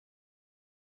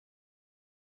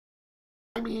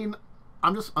mean,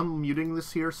 I'm just unmuting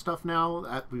this here stuff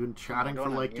now. We've been chatting for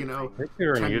like, I think they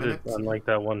were 10 muted minutes. on like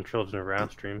that one Children of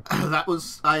Wrath stream. That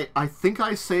was I think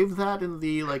I saved that in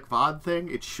the like VOD thing.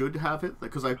 It should have it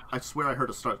because I swear I heard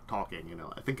it start talking.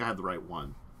 I think I had the right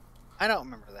one. I don't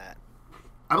remember that.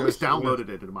 I at least downloaded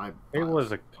it in my. It was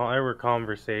there were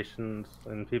conversations,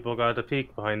 and people got to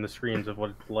peek behind the screens of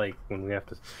what it's like when we have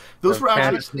to. Those were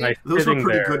actually those were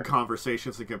pretty there. good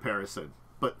conversations in comparison.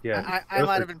 But yeah, I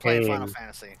might have been playing Final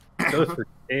Fantasy. Those were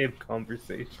tame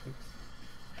conversations.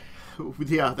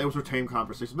 Yeah, those were tame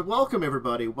conversations. But welcome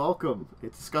everybody, welcome.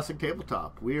 It's Discussing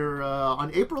Tabletop. We're on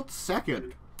April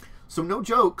 2nd, so no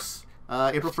jokes.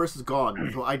 April 1st is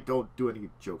gone, so I don't do any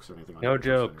jokes or anything. No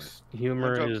jokes.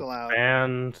 Humor no jokes is allowed.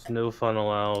 banned. No fun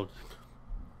allowed.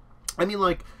 I mean,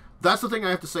 like, that's the thing I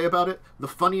have to say about it. The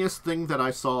funniest thing that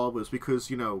I saw was because,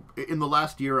 in the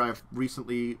last year I've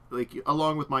recently, like,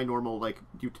 along with my normal, like,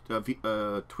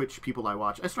 Twitch people I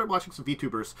watch, I started watching some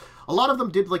VTubers. A lot of them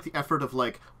did, like, the effort of,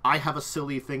 like, I have a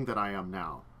silly thing that I am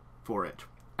now for it.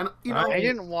 And, I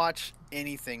didn't watch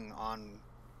anything on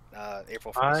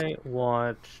April 1st. I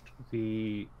watched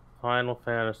the Final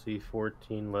Fantasy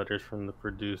 14 letters from the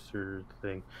producer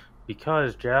thing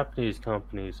because Japanese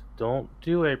companies don't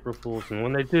do April Fools, and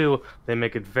when they do, they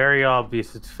make it very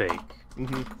obvious it's fake.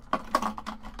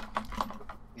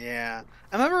 Yeah.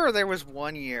 I remember there was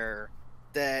one year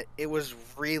that it was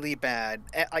really bad.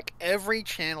 Like, every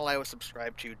channel I was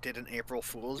subscribed to did an April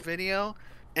Fool's video,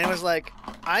 and it was like,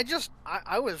 I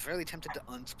was really tempted to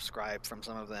unsubscribe from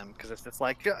some of them, because it's just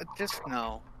like, just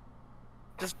no.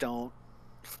 Just don't.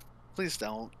 Please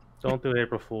don't. Don't do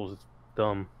April Fools, it's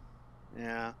dumb.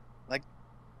 Yeah. Like,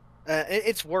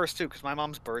 it's worse, too, because my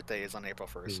mom's birthday is on April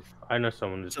 1st. I know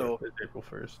someone who's birthday is April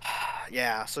 1st.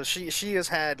 Yeah, so she has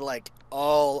had, like,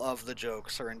 all of the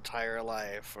jokes her entire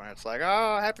life, and it's like,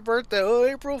 oh, happy birthday, oh,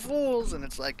 April Fools, and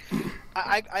it's like,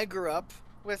 I grew up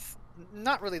with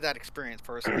not really that experience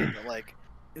personally, but, like,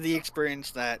 the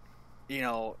experience that,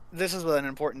 this is an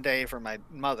important day for my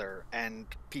mother, and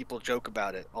people joke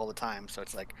about it all the time, so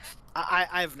it's like,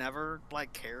 I've never,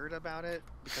 like, cared about it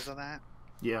because of that.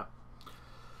 Yeah.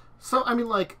 So, I mean,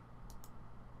 like,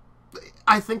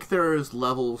 I think there's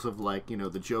levels of, like, the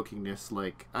jokiness,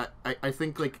 like, I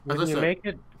think, like, when you make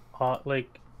it,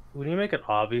 like, when you make it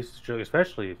obvious to joke,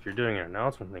 especially if you're doing an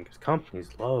announcement thing, because companies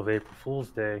love April Fool's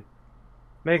Day,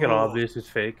 make it obvious it's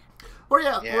fake. Or,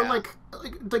 or, like,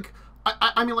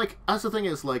 I mean, like, that's the thing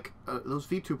is, like, those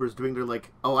VTubers doing their,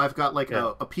 like, oh, I've got, like,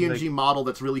 a PNG model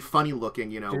that's really funny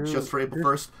looking, just for April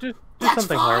 1st. That's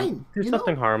fine! Do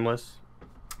something harmless.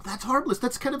 That's harmless.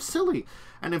 That's kind of silly.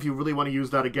 And if you really want to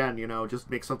use that again, just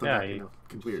make something that,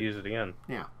 can weird. Use it again.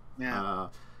 Yeah. Yeah.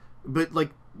 But, like,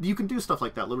 you can do stuff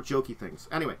like that, little jokey things.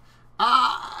 Anyway.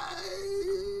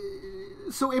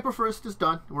 So April 1st is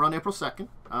done. We're on April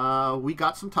 2nd. We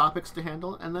got some topics to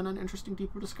handle, and then an interesting,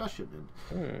 deeper discussion.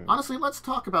 And honestly, let's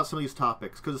talk about some of these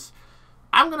topics, because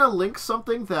I'm going to link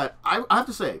something that I have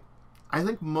to say, I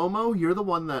think, Momo, you're the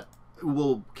one that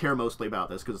will care mostly about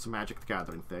this, because it's a Magic the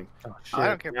Gathering thing. Oh, shit. I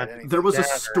don't care about anything. There was a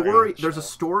story. There's a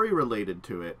story related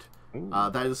to it.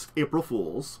 That is April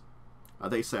Fools.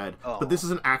 They said, but this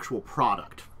is an actual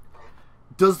product.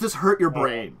 Does this hurt your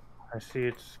brain? I see.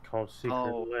 It's called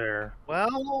Secret Lair.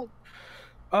 Well,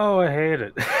 I hate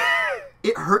it.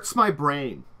 It hurts my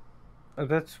brain.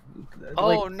 That's.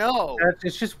 No.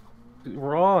 It's just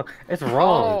wrong. It's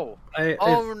wrong.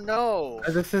 No.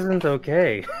 This isn't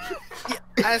okay.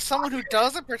 As someone who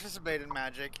doesn't participate in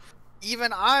Magic,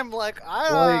 even I'm like,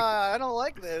 I don't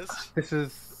like this.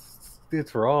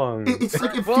 It's wrong. It's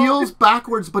like it feels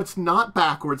backwards, but it's not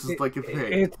backwards. It's like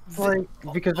it's like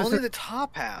because only the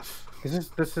top half.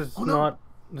 This is not.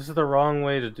 This is the wrong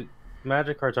way to do.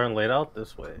 Magic cards aren't laid out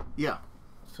this way. Yeah.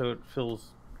 So it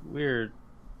feels weird.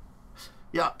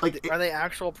 Yeah, like are they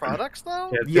actual products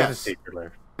though? Yeah, yes. Secret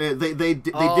Lair. They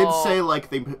did say like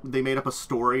they made up a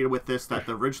story with this that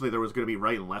originally there was going to be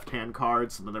right and left hand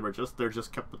cards, and then they're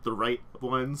just kept with the right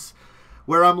ones.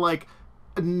 Where I'm like,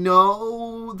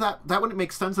 no, that wouldn't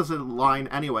make sense as a line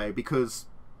anyway, because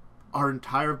our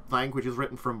entire language is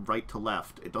written from right to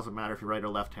left. It doesn't matter if you're right or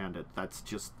left-handed. That's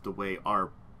just the way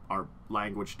our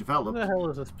language developed. Who the hell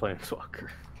is this planeswalker?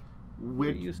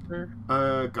 With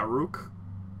Garuk.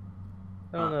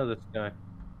 I don't know this guy.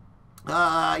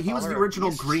 He was the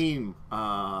original green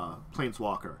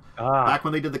planeswalker. Back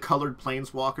when they did the colored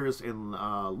planeswalkers in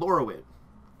Lorwyn.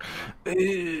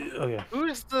 Oh yeah.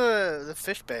 Who's the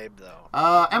fish babe though?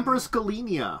 Empress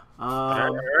Galenia. I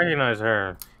recognize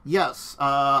her. Yes.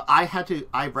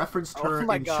 I referenced her in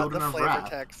God, Children of Wrath.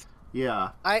 text. Yeah.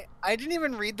 I didn't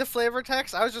even read the flavor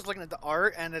text. I was just looking at the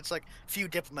art, and it's like, few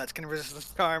diplomats can resist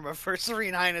the charm of Her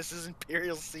Serene Highness's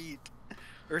imperial seat.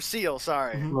 Or seal,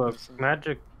 sorry. Look,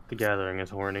 Magic the Gathering is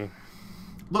horny.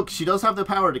 Look, she does have the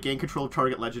power to gain control of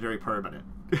target legendary permanent.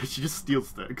 She just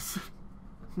steals things.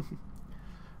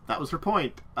 That was her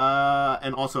point.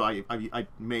 And also, I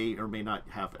may or may not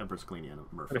have Empress Galenia and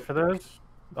Murphy. For those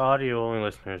audio-only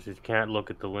listeners who can't look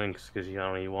at the links because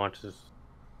he watches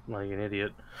like an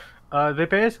idiot, they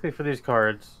basically, for these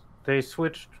cards, they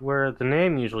switched where the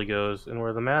name usually goes and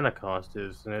where the mana cost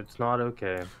is, and it's not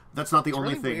okay. That's not the only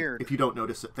really thing, weird. if you don't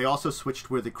notice it. They also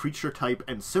switched where the creature type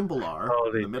and symbol are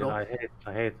in the middle. I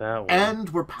hate that one. And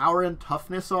where power and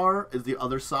toughness are is the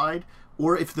other side.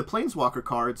 Or if the Planeswalker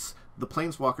cards, the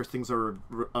Planeswalker things are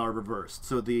reversed.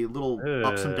 So the little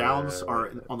ups and downs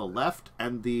are on the left,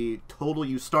 and the total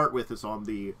you start with is on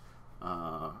the...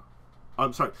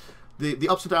 I'm sorry. The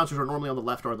ups and downs, which are normally on the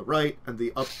left, are on the right, and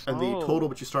the total,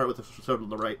 which you start with, is on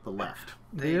the right, the left.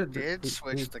 They did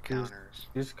switch the counters.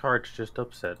 These cards just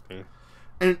upset me.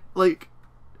 And, like,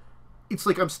 it's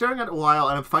like I'm staring at it a while,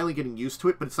 and I'm finally getting used to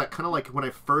it, but it's that kind of like when I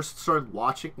first started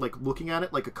watching, like, looking at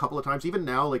it, like, a couple of times. Even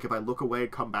now, like, if I look away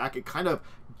and come back, it kind of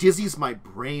dizzies my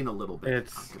brain a little bit.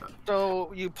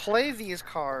 So you play these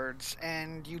cards,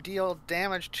 and you deal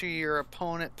damage to your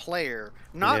opponent player.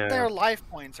 Not their life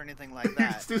points or anything like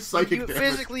that. It's just psychic you damage.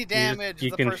 physically damage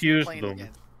you the person confuse playing them.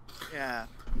 against. Yeah.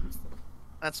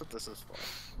 That's what this is for.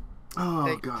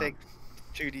 Oh, God. Take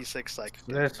 2d6 psychic.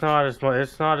 It's not as much.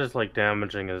 It's not as like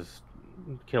damaging as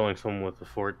killing someone with a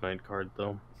Fortnite card,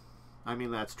 though. I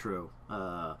mean, that's true.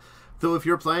 Though if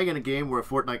you're playing in a game where a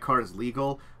Fortnite card is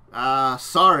legal,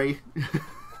 sorry.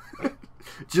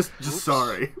 just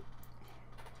sorry.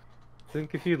 I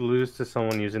think if you lose to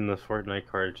someone using the Fortnite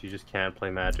cards, you just can't play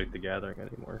Magic the Gathering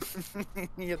anymore.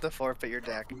 You have to forfeit your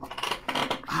deck.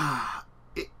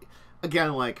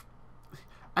 Again, like,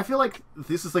 I feel like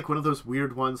this is like one of those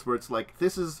weird ones where it's like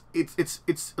it's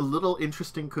a little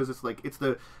interesting because it's like it's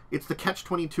the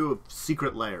catch-22 of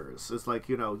secret layers. It's like,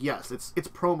 you know, yes, it's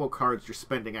promo cards you're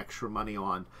spending extra money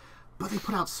on, but they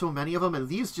put out so many of them, and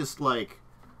these just like,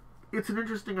 it's an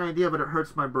interesting idea, but it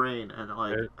hurts my brain, and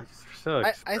like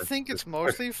I think it's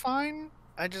mostly fine.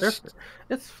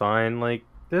 It's fine. Like,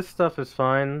 this stuff is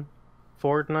fine.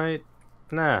 Fortnite,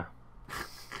 nah.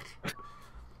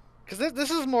 Because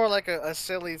this is more like a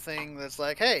silly thing that's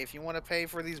like, hey, if you want to pay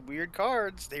for these weird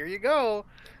cards, there you go.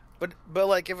 But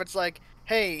like, if it's like,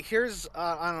 hey, here's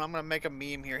I don't know, I'm gonna make a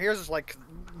meme here. Here's like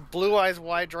Blue Eyes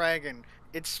White Dragon.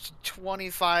 It's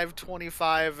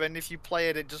 25, and if you play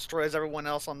it, it destroys everyone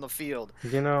else on the field.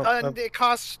 You know, and it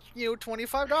costs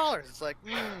 $25. It's like,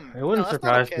 it wouldn't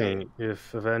surprise me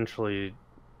if eventually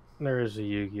there is a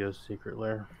Yu-Gi-Oh! Secret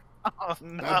Lair. Oh,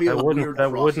 no.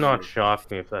 That would not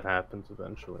shock me if that happens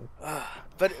eventually.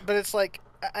 But it's like,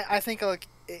 I think like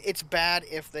it's bad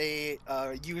if they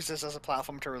use this as a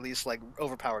platform to release like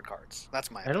overpowered cards. That's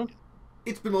my opinion.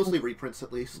 It's been mostly reprints,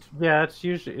 at least. Yeah,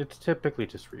 it's typically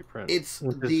just reprints.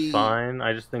 It's fine.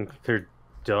 I just think they're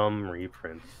dumb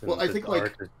reprints. Well, I think like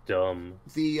art is dumb.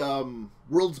 The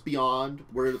Worlds Beyond,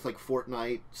 where it's like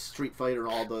Fortnite, Street Fighter,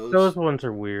 and all those. Those ones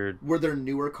are weird. Where they're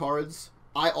newer cards.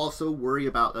 I also worry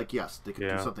about, like, yes, they could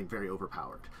do something very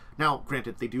overpowered. Now,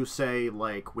 granted, they do say,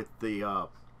 like, with the,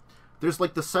 there's,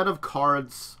 like, the set of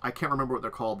cards, I can't remember what they're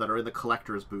called, that are in the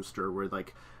Collector's Booster, where,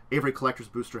 like, every Collector's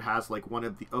Booster has, like, one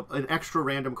of the, an extra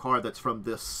random card that's from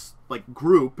this, like,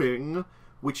 grouping,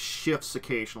 which shifts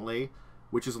occasionally,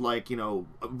 which is, like, you know,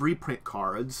 reprint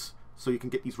cards, so you can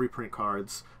get these reprint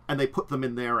cards, and they put them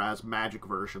in there as Magic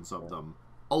versions of them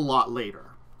a lot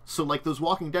later. So, like, those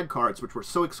Walking Dead cards, which were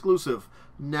so exclusive,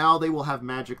 now they will have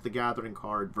Magic the Gathering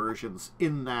card versions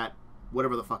in that,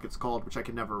 whatever the fuck it's called, which I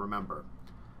can never remember.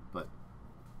 But,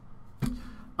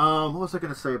 what was I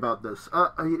going to say about this?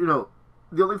 You know,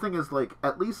 the only thing is, like,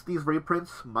 at least these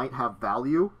reprints might have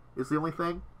value, is the only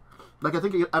thing. Like, I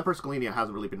think Empress Galenia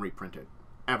hasn't really been reprinted.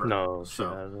 Ever. No, she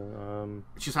hasn't.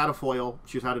 She's had a foil,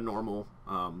 she's had a normal,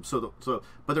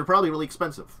 but they're probably really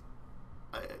expensive.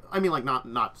 I mean, like,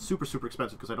 not super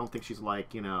expensive, because I don't think she's,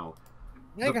 like, you know...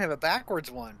 Yeah, you can have a backwards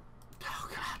one. Oh,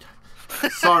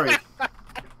 God. Sorry.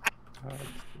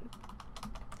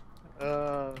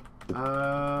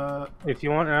 If you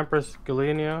want Empress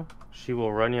Galenia, she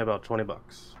will run you about $20.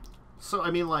 So, I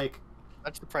mean, like...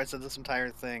 That's the price of this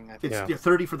entire thing, I think. It's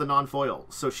 30 for the non-foil,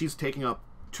 so she's taking up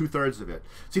 2/3 of it.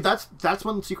 See, that's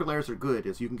when Secret Lairs are good,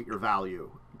 is you can get your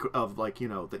value of, like, you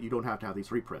know, that you don't have to have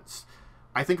these reprints.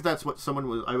 I think that's what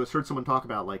I heard someone talk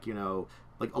about, like, you know,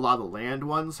 like a lot of the land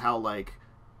ones, how, like,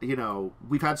 you know,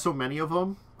 we've had so many of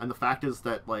them, and the fact is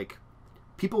that, like,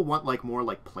 people want like more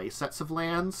like play sets of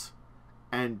lands,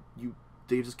 and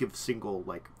they just give single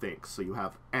like things. So you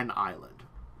have an island.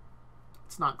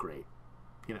 It's not great,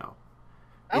 you know.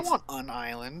 I want an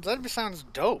island. That sounds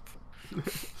dope.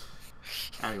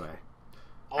 Anyway.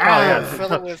 Oh, yeah.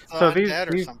 Fill it with so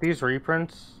these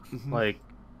reprints like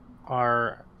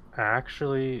are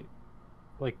actually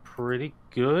like pretty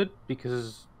good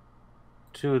because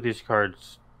 2 of these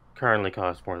cards currently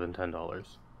cost more than $10.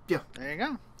 Yeah. There you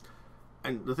go.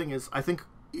 And the thing is, I think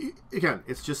again,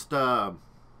 it's just there are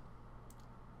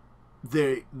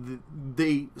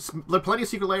plenty of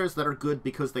secret layers that are good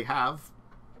because they have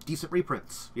decent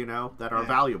reprints, you know, that are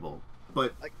valuable.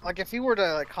 But like if you were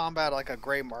to like combat like a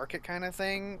gray market kind of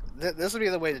thing, this would be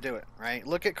the way to do it, right?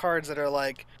 Look at cards that are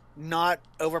like not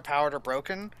overpowered or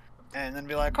broken, and then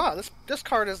be like, oh, this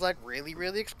card is like really,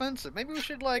 really expensive. Maybe we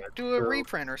should like do a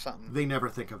reprint or something. They never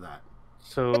think of that.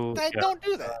 So but don't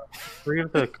do that. 3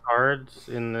 of the cards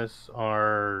in this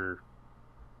are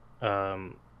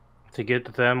to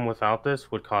get them without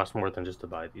this would cost more than just to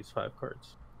buy these 5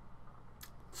 cards.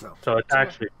 So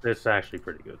it's actually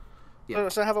pretty good. Yeah.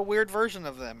 So have a weird version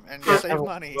of them and save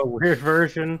money. A weird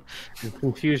version and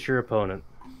confuse your opponent.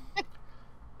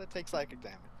 That takes psychic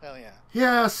damage. Hell yeah.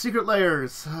 Yeah, secret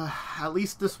layers. At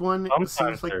least this one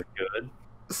seems like they're good.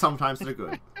 Sometimes they're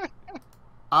good.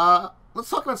 Let's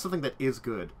talk about something that is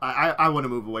good. I want to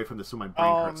move away from this so my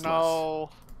brain hurts less.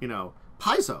 You know,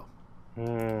 Paizo.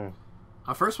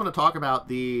 I first want to talk about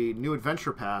the new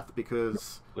adventure path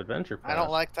because Adventure path. I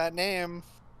don't like that name.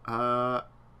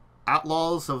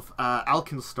 Outlaws of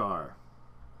Alkenstar.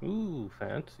 Ooh,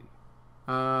 fancy.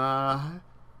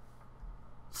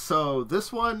 So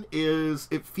this one is,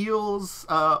 it feels,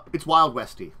 it's Wild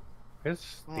Westy.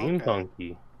 It's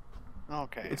steampunky.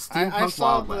 Okay. It's steampunk I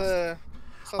saw Wild West.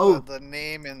 the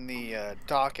name in the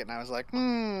docket, and I was like,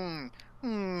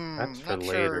 That's for not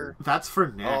later. sure. That's for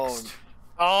next.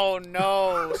 Oh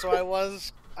no! So I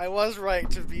was right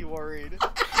to be worried.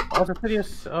 Oh, the city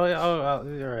is.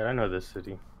 You're right. I know this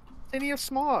city. City of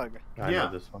Smog. I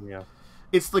know this one. Yeah.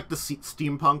 It's like the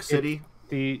steampunk city.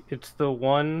 It's the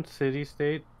one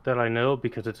city-state that I know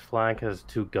because its flag has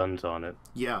 2 guns on it.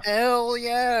 Yeah. Hell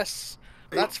yes!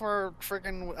 That's where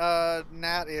freaking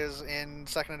Nat is in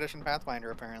 2nd edition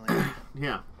Pathfinder, apparently.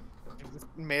 Yeah.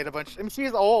 Made a bunch. I mean,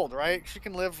 she's old, right? She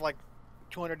can live like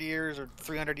 200 years or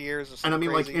 300 years or something. And I mean,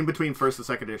 crazy. like, in between 1st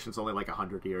and 2nd edition, it's only like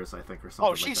 100 years, I think, or something.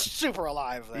 Oh, she's super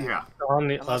alive then. Yeah. On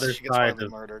the Unless other she gets side horribly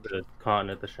of murdered. the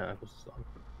continent, the Shackles is on.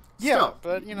 Yeah, Still.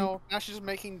 but you know, now she's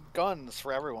making guns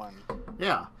for everyone.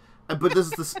 Yeah. But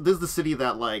this is the city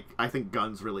that, like, I think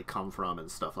guns really come from and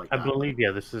stuff like that. I believe,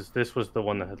 this was the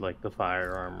one that had like the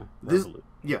firearm. This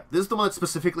is the one that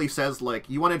specifically says, like,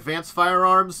 you want advanced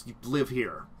firearms, you live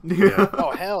here. Yeah.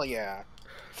 Oh hell yeah!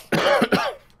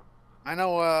 I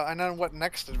know what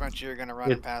next adventure you're gonna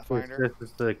run in Pathfinder. This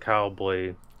is the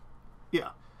cowboy. Yeah.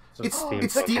 It's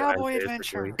steampunk the cowboy basically.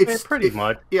 adventure. It's pretty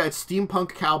much. Yeah, it's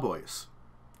steampunk cowboys.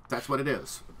 That's what it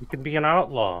is. You can be an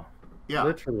outlaw. Yeah.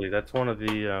 Literally, that's one of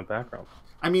the backgrounds.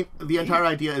 I mean, the entire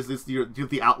idea is this: you're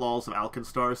the Outlaws of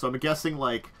Alkenstar. So I'm guessing,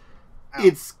 like,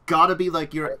 it's gotta be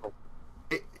like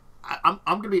I'm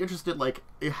gonna be interested, like,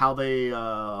 in how they,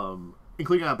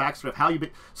 including a backstory of how you.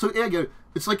 So yeah,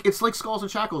 it's like Skulls and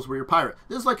Shackles, where you're a pirate.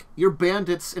 This is like you're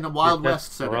bandits in a Wild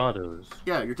West setting.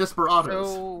 Yeah, you're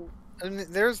desperados. So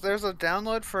there's a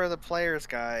download for the player's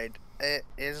guide.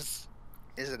 Is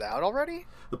it out already?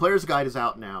 The player's guide is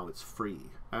out now. It's free.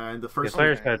 And the first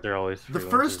player's guides are always free. The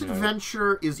first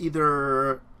adventure is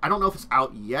either, I don't know if it's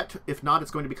out yet. If not, it's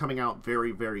going to be coming out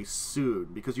very, very soon,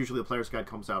 because usually the player's guide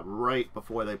comes out right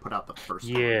before they put out the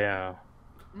first one. Yeah.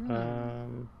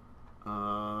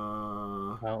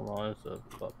 Outlaws of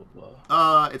blah blah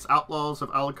blah. It's Outlaws of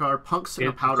Alucard, Punks in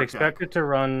a Powder It's expected to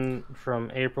run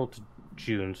from April to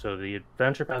June, so the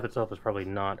adventure path itself is probably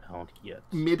not out yet.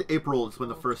 Mid-April is when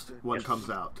the first one comes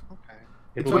out. Okay.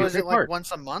 So is it like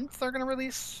once a month they're gonna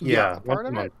release? Yeah, part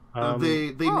of it.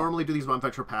 They normally do these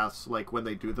adventure paths like when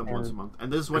they do them once a month, and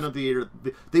this is one of they're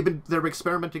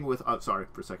experimenting with. Sorry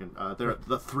for a second. They're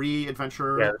the 3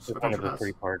 adventure. Yeah, it's one of the paths.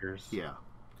 3-parters. Yeah.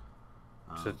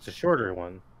 So it's a shorter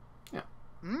one. Yeah.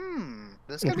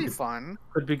 This could be fun.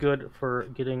 Could be good for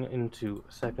getting into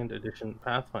 2nd edition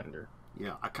Pathfinder.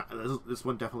 Yeah, this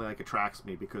one definitely like attracts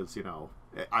me because, you know,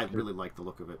 I really like the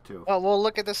look of it too. Well, we'll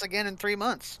look at this again in 3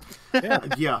 months. Yeah,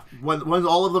 yeah. When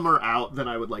all of them are out, then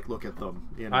I would like look at them.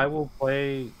 You know? I will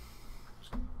play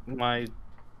my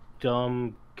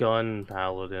dumb gun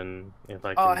paladin if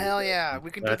I can. Oh hell yeah,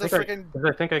 we can do the freaking.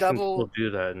 I think I can double... still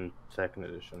do that in 2nd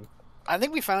edition. I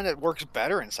think we found it works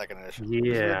better in 2nd edition. Yeah,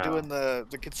 we were doing the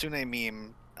Kitsune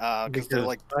meme because they're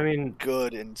like I mean,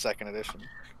 good in second edition.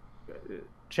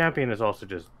 Champion is also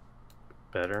just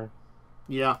better.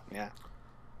 Yeah. Yeah.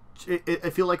 I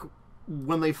feel like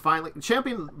when they finally...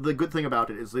 Champion, the good thing about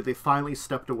it is that they finally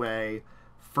stepped away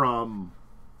from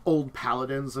old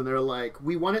paladins, and they're like,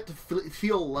 we want it to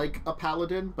feel like a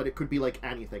paladin, but it could be like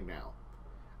anything now.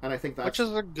 And I think that's... Which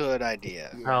is a good idea.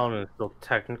 Yeah. Paladin is still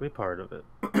technically part of it.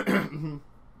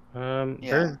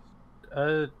 Yeah.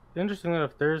 Interesting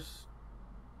enough, there's...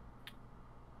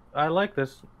 I like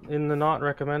this. In the not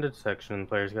recommended section in the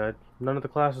Player's Guide, none of the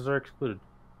classes are excluded.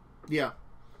 Yeah.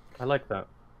 I like that.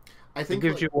 I think It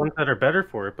gives you ones that are better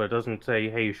for it, but it doesn't say,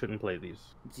 hey, you shouldn't play these.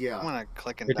 Yeah. I'm gonna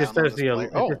click and It just download says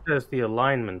this it just says the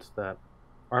alignments that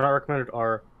are not recommended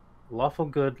are lawful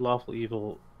good, lawful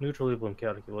evil, neutral evil, and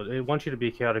chaotic evil. It wants you to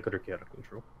be chaotic good or chaotic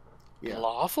neutral. Yeah.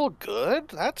 Lawful good?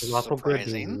 That's Lawful good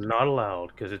surprising. is not allowed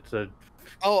because it's a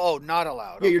Not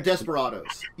allowed. Yeah, you're Okay.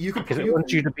 desperados. You could because it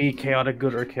wants you to be chaotic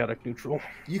good or chaotic neutral.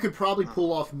 you could probably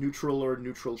pull off neutral or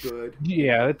neutral good.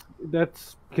 Yeah,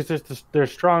 that's because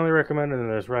there's strongly recommended, and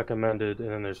there's recommended, and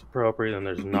then there's appropriate, and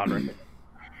there's not recommended.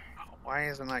 Why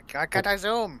isn't that? Can't I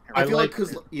zoom? I feel like like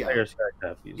because Players Guide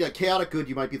have these. yeah, chaotic good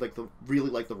you might be like the really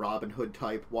like the Robin Hood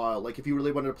type. While like if you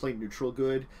really wanted to play neutral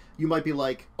good, you might be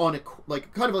like on a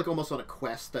like kind of like almost on a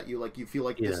quest that you feel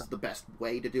like this is the best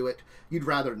way to do it. You'd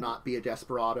rather not be a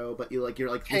desperado, but you're like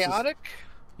this Chaotic,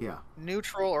 yeah.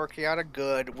 neutral, or chaotic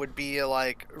good would be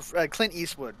like Clint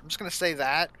Eastwood. I'm just gonna say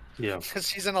that Yeah. because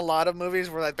he's in a lot of movies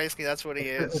where basically that's what he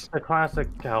It's is. the classic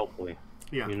cowboy.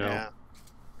 Yeah. You know. Yeah.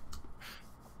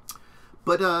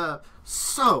 But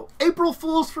so April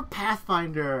Fools for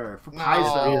Pathfinder for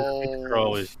Paizo. No. They're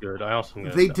always good. I also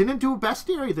They didn't do a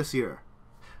bestiary this year.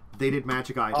 They did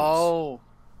magic items. Oh,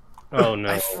 Oh no.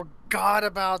 I forgot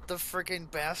about the freaking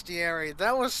bestiary.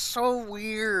 That was so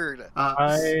weird.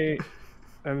 I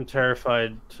am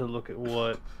terrified to look at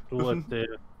what the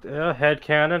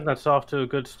headcanon. That's off to a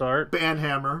good start.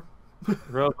 Banhammer.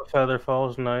 Robe of Feather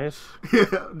Falls, nice.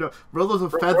 Yeah, no, Rollers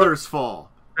of Feathers Fall.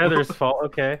 Feathers Fall,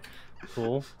 okay.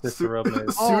 Cool. This Suit, robe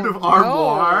nice. suit of Oh,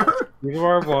 armoire. You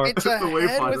are more It's a The head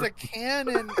with Wayfinder. a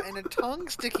cannon and a tongue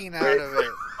sticking out of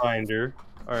it. finder.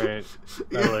 Alright.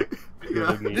 I like Yeah.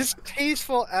 really neat. This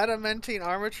tasteful adamantine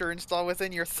armature installed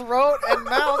within your throat and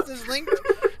mouth is linked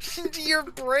into your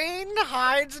brain,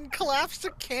 hides and collapses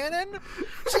the cannon.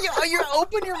 So you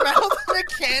open your mouth and the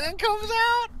cannon comes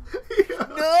out? Yeah.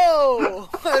 No,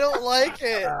 I don't like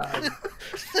it.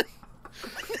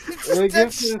 It That's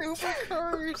gives super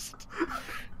cursed.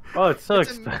 Oh, it's so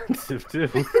It's a- expensive too.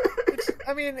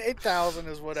 I mean, 8,000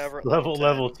 is whatever.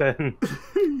 level 10.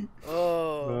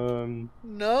 Oh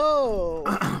no.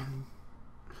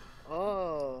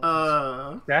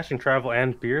 Oh. Dashing travel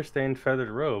and beer stained feathered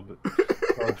robe.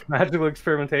 Magical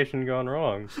experimentation gone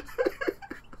wrong.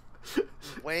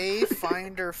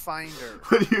 Wayfinder finder.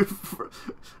 When you,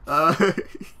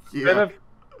 yeah.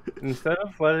 Instead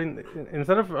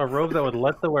of a robe that would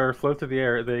let the wearer float through the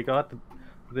air, they got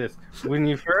this. When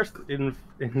you first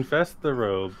invest the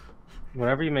robe,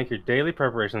 whenever you make your daily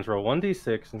preparations, roll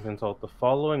 1d6 and consult the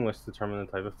following list to determine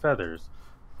the type of feathers: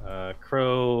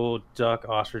 crow, duck,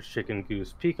 ostrich, chicken,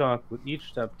 goose, peacock. With each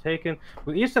step taken,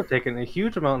 a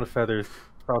huge amount of feathers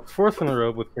drops forth from the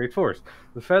robe with great force.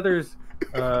 The feathers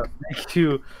make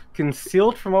you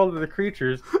concealed from all of the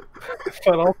creatures,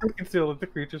 but also concealed the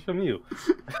creatures from you.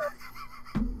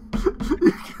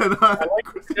 You cannot.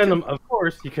 And of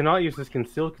course, you cannot use this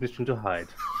concealed condition to hide.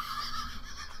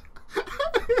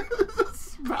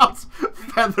 Spouts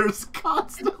feathers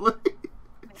constantly.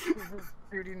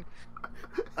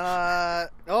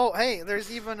 Oh, hey,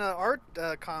 there's even an art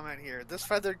comment here. This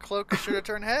feathered cloak should have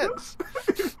turned heads.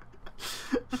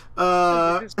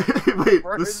 Wait,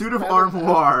 the suit of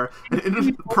armoire,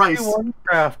 price,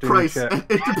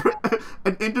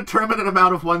 an indeterminate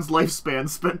amount of one's lifespan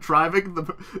spent driving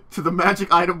to the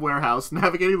magic item warehouse,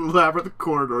 navigating the labyrinth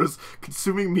corridors,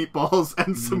 consuming meatballs,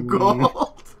 and some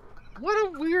gold. What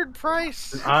a weird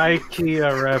price.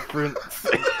 IKEA reference.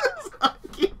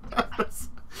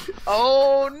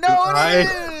 Oh, no, it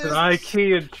is! An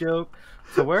IKEA joke.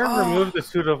 To wear and remove the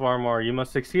suit of armor, you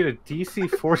must succeed a DC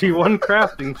 41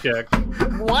 crafting check.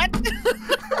 What?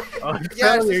 I'm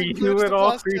Yes, telling it you, includes you the and all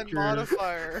plus 10 creatures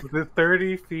modifier. within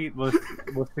 30 feet must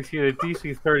succeed a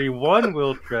DC 31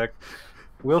 will check,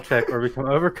 or become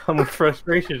overcome with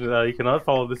frustration that you cannot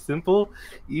follow the simple,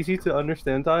 easy to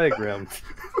understand diagrams.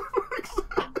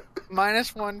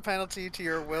 -1 penalty to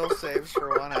your will saves for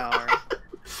 1 hour.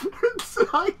 It's an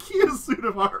IKEA suit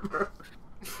of armor.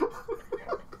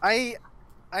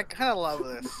 I kind of love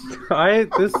this. I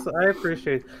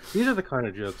appreciate. These are the kind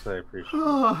of jokes I appreciate.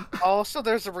 Also,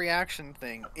 there's a reaction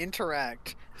thing.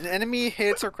 Interact. An enemy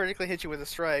hits or critically hits you with a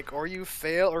strike, or you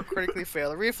fail or critically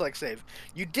fail a reflex save.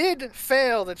 You did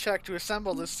fail the check to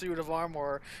assemble this suit of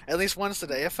armor at least once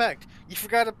today. Effect. You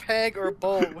forgot a peg or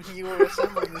bolt when you were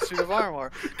assembling the suit of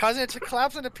armor, causing it to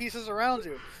collapse into pieces around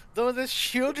you. Though this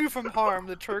shields you from harm,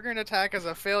 the trigger an attack as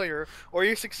a failure, or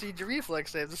you succeed your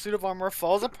reflex save, the suit of armor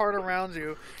falls apart around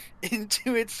you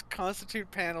into its constitute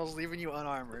panels, leaving you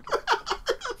unarmored.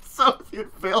 So if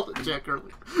you fail to check or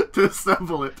to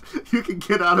assemble it, you can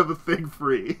get out of the thing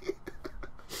free.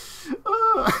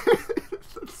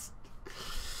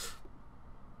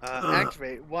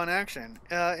 Activate one action.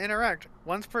 Interact.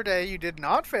 Once per day, you did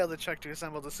not fail the check to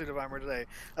assemble the suit of armor today.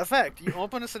 Effect. You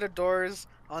open a set of doors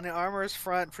on the armor's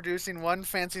front, producing one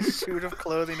fancy suit of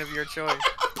clothing of your choice.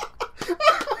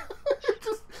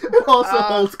 It also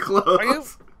holds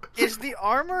clothes. Is the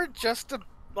armor just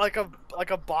like a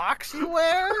box you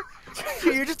wear?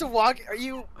 You're just a walk. Are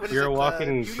you? You're a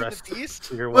walking dress.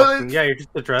 You're walking. Yeah, you're just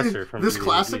a dresser from this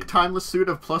classic timeless suit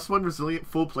of +1 resilient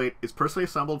full plate is personally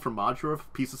assembled from modular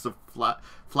pieces of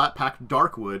flat packed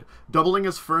dark wood, doubling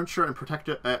as furniture and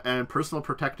personal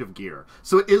protective gear.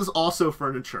 So it is also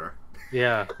furniture.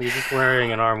 Yeah, you're just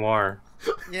wearing an armoire.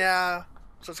 Yeah.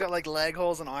 So it's got like leg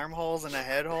holes and arm holes and a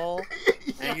head hole,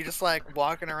 and you just like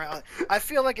walking around. I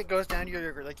feel like it goes down to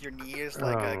your knees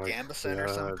like a gambeson or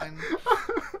something.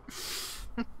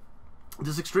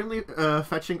 This extremely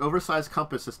fetching oversized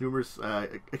compass has numerous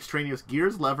extraneous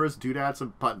gears, levers, doodads,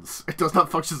 and buttons. It does not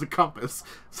function as a compass,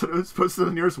 so it's supposed to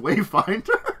the nearest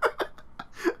wayfinder.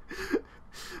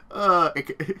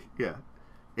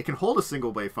 It can hold a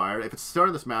single wayfinder. If it's stored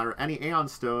in this manner, any Aeon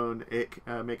Stone it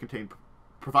may contain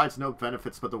provides no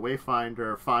benefits, but the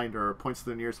finder points to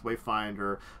the nearest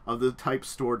wayfinder of the type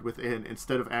stored within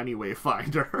instead of any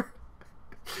wayfinder.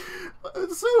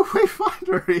 It's so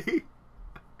wayfindery.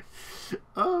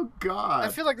 Oh god. I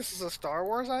feel like this is a Star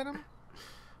Wars item.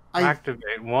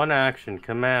 Activate one action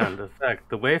command effect.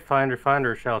 The wayfinder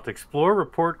finder shall explore,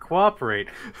 report, cooperate.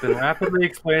 Then rapidly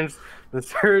explains the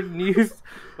certain use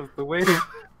of the way.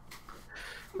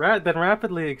 Then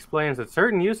rapidly explains that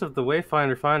certain use of the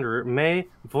Wayfinder Finder may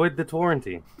void the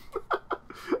warranty.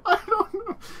 I don't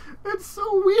know. It's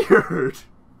so weird.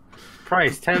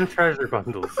 Price 10 treasure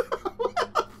bundles.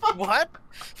 What?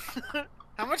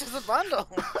 How much is a bundle?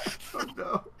 Oh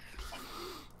no.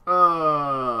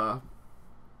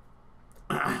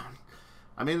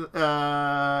 I mean,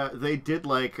 they did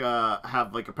like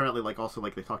have like apparently like also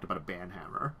like they talked about a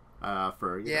banhammer.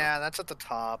 For that's at the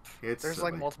top. There's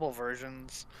like multiple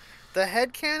versions. The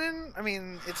head cannon, I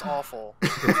mean, it's awful.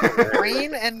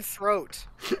 Brain and throat.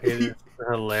 It is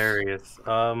hilarious.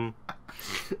 I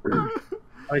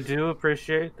do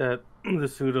appreciate that the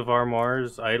suit of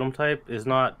armor's item type is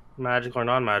not magical or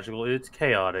non-magical. It's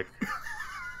chaotic.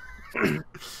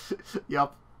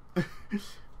 Yep.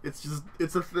 It's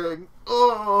a thing.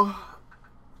 Oh.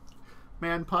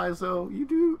 Man, Paizo,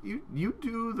 you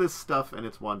do this stuff and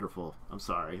it's wonderful. I'm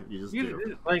sorry, you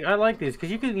do. Like I like these because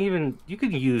you can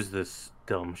use this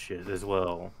dumb shit as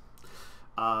well.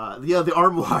 The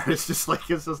armoire is just like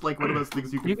one of those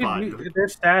things you can find. They're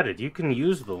statted. You can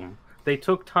use them. They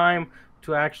took time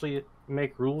to actually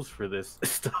make rules for this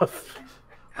stuff.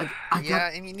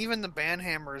 I mean, even the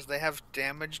banhammers, they have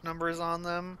damage numbers on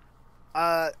them.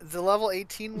 The level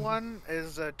 18 one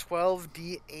is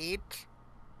 12d8.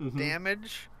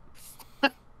 Damage,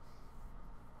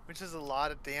 which is a lot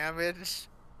of damage.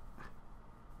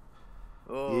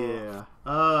 Oh. Yeah.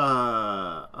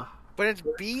 But it's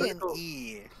B and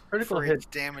E critical hit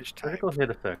damage type. Critical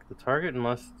hit effect. The target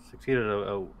must succeed at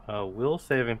a will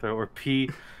saving throw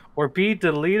or be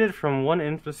deleted from one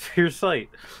insphere site,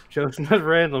 chosen at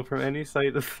random from any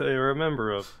site that they are a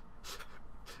member of.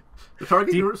 The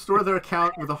target can restore their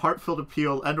account with a heartfelt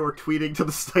appeal and/or tweeting to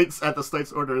the site's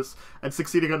orders and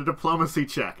succeeding on a diplomacy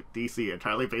check. DC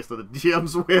entirely based on the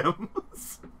GM's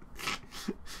whims.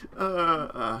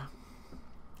 Oh,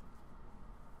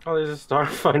 there's a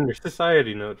Starfinder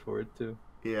Society note for it too.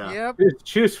 Yeah. Yep.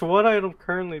 Choose for what item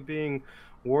currently being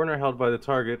worn or held by the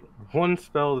target. One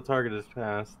spell the target has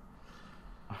passed.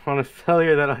 On a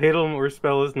failure, that item or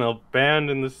spell is now banned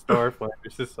in the Starfinder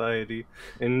Society,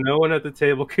 and no one at the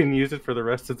table can use it for the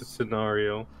rest of the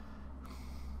scenario.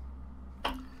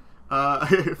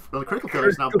 The critical failure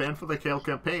is now banned for the Kale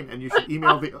campaign, and you should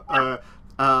email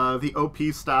the OP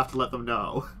staff to let them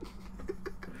know.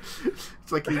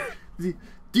 It's like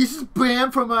this is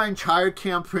banned from my entire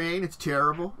campaign. It's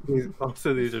terrible.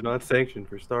 Also, these are not sanctioned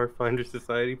for Starfinder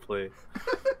Society play.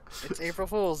 It's April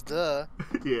Fool's, duh.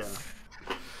 Yeah.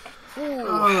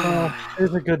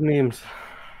 These are good memes.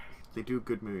 They do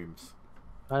good memes.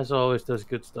 Paizo always does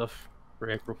good stuff for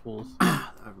April Fools.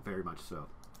 Very much so.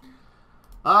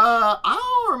 I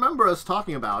don't remember us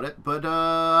talking about it, but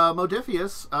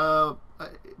Modifius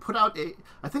put out a...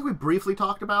 I think we briefly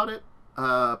talked about it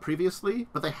previously,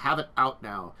 but they have it out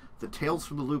now. The Tales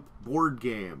from the Loop board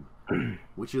game,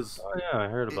 which is... Oh yeah, I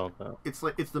heard about that.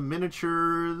 It's the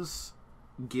miniatures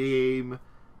game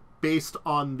based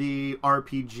on the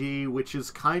RPG, which is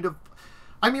kind of...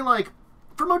 I mean, like,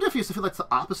 for Modifius, I feel that's the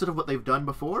opposite of what they've done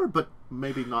before, but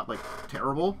maybe not, like,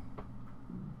 terrible.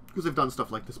 Because they've done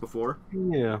stuff like this before.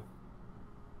 Yeah.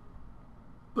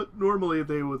 But normally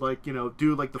they would, like, you know,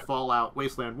 do, like, the Fallout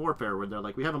Wasteland Warfare, where they're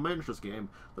like, we have a miniatures game,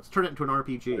 let's turn it into an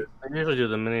RPG. I usually do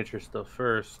the miniature stuff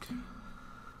first.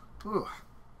 Ooh.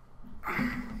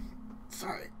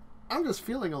 Sorry. I'm just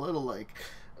feeling a little, like...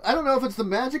 I don't know if it's the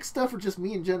magic stuff or just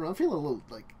me in general. I'm feeling a little,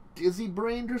 like,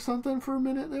 dizzy-brained or something for a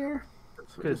minute there.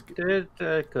 So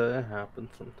It could happen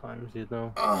sometimes, you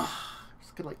know.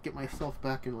 Just gonna, like, get myself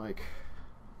back in, like...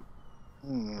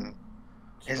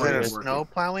 Is it a snow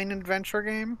plowing adventure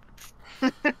game?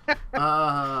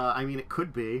 I mean, it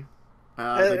could be.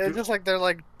 It's just like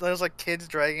there's like kids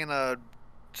dragging a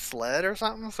sled or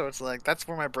something. So it's like that's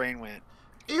where my brain went.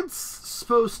 It's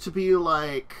supposed to be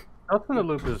like... Tales from the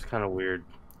Loop is kind of weird.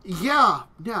 Yeah.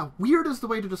 Weird is the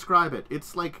way to describe it.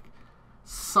 It's like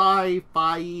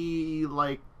sci-fi,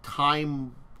 like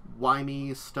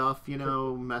time-wimey stuff, you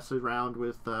know, mess around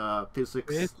with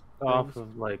physics. It's off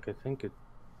of, like, I think a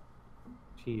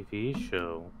TV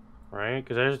show, right?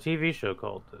 Because there's a TV show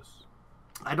called this.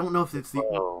 I don't know if it's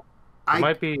the... It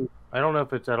might be... I don't know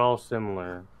if it's at all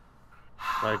similar.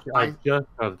 Like, I just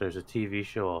know that there's a TV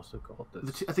show also called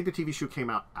this. I think the TV show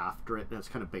came out after it, and it's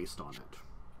kind of based on it.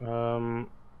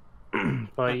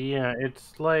 But yeah,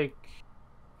 it's like...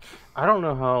 I don't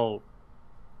know how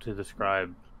to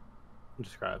describe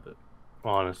it,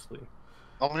 honestly.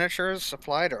 All miniatures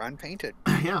applied or unpainted.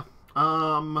 Yeah.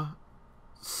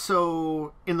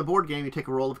 So, in the board game, you take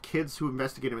a role of kids who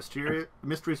investigate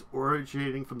mysteries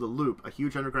originating from the Loop, a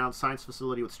huge underground science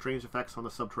facility with strange effects on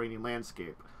the subterranean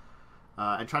landscape,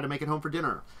 and try to make it home for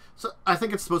dinner. So, I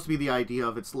think it's supposed to be the idea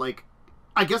of, it's like,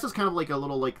 I guess it's kind of like a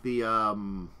little like the,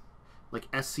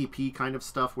 like SCP kind of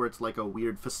stuff, where it's like a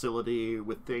weird facility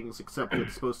with things, except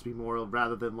it's supposed to be more,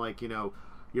 rather than like, you know,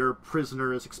 your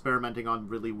prisoner is experimenting on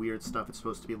really weird stuff. It's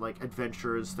supposed to be like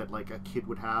adventures that like a kid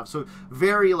would have. So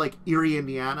very like Erie,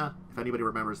 Indiana, if anybody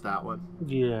remembers that one.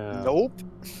 Yeah. Nope.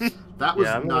 That was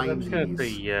 90s. I'm just gonna say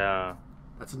yeah.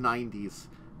 That's 90s.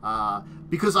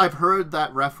 Because I've heard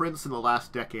that reference in the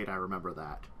last decade. I remember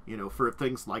that, you know, for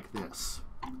things like this.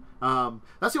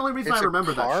 That's the only reason I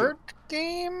remember that. It's a card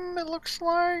game, it looks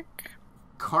like.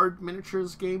 Card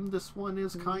miniatures game this one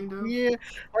is kind of. Yeah,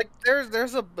 like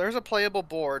there's a playable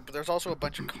board, but there's also a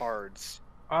bunch of cards.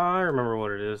 I remember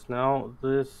what it is now.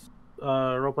 This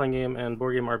role-playing game and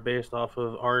board game are based off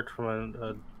of art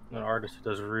from an artist who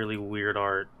does really weird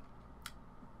art.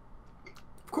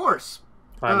 Of course.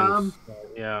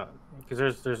 Yeah,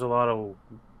 because there's a lot of...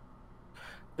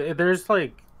 There's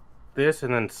like this,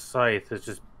 and then Scythe is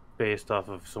just based off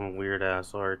of some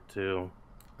weird-ass art too.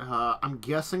 I'm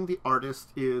guessing the artist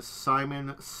is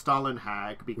Simon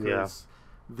Stalenhag, because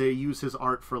they use his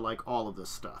art for like all of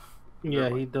this stuff. Yeah,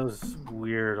 he does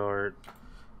weird art.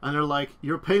 And they're like,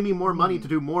 you're paying me more money to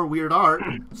do more weird art.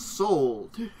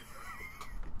 Sold.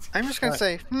 I'm just gonna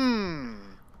say,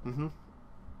 Mm-hmm.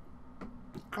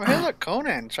 Oh, hey, look,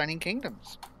 Conan, Shining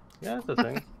Kingdoms. Yeah, that's the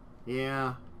thing.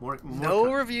 Yeah.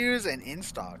 No reviews and in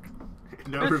stock.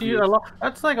 No reviews.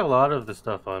 That's like a lot of the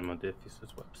stuff on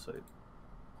Modifius' website.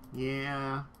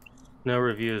 Yeah. No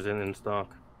reviews and in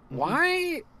stock.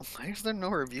 Why is there no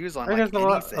reviews on Because like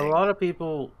anything? a lot of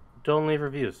people don't leave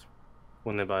reviews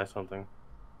when they buy something.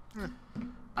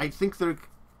 I think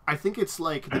it's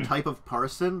like the type of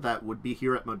person that would be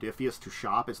here at Modifius to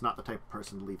shop is not the type of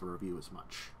person to leave a review as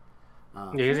much.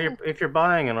 Yeah, if you're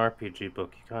buying an RPG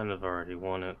book, you kind of already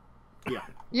want it. Yeah.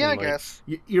 Yeah, I like, guess.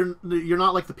 You're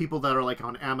not like the people that are like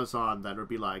on Amazon that would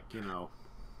be like, you know...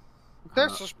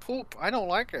 That's just poop. I don't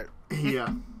like it.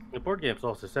 Yeah. The board game's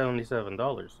also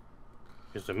 $77.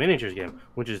 It's a miniatures game,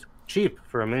 which is cheap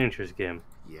for a miniatures game.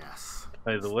 Yes.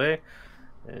 By the way,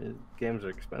 games are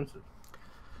expensive.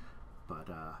 But,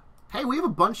 hey, we have a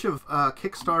bunch of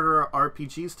Kickstarter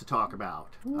RPGs to talk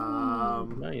about.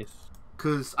 Nice.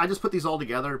 Because I just put these all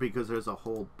together because there's a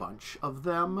whole bunch of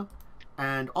them.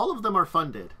 And all of them are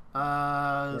funded.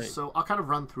 Right. So I'll kind of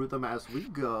run through them as we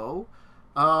go.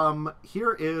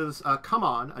 Here is Come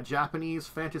On, a Japanese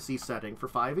fantasy setting for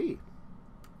 5e.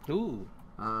 Ooh.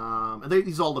 And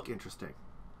these all look interesting.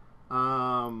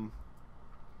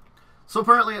 So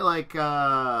apparently, like,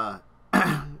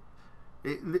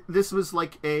 this was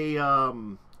like a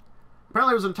apparently,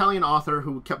 there was an Italian author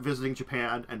who kept visiting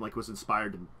Japan and like was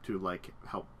inspired to like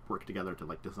help work together to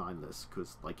like design this,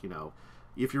 because like, you know,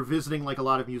 if you're visiting like a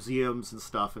lot of museums and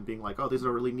stuff and being like, oh, these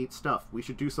are really neat stuff, we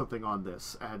should do something on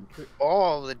this. And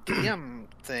oh, the DM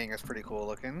thing is pretty cool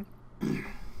looking.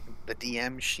 The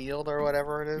DM shield or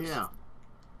whatever it is.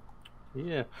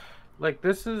 Yeah, like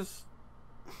this is.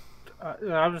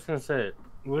 I'm just gonna say it.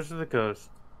 Wizards of the Coast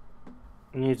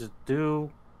needs to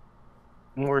do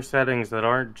more settings that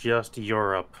aren't just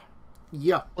Europe.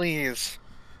 Yeah. Please,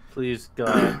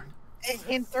 God.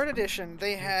 In third edition,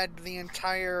 they had the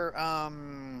entire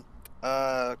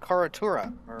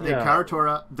Karatura.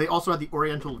 Karatura. They also had the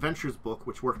Oriental Adventures book,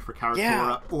 which worked for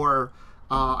Karatura, or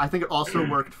I think it also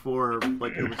worked for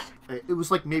like it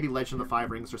was like maybe Legend of the Five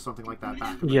Rings or something like that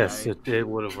back in the day. It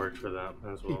would have worked for that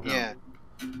as well. Yeah.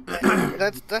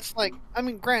 That's like, I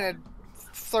mean, granted,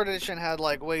 third edition had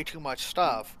like way too much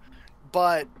stuff,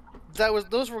 but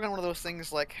those were one of those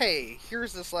things like, hey,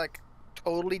 here's this like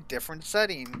totally different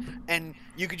setting, and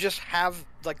you could just have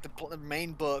like the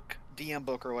main book, DM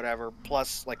book or whatever,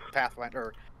 plus like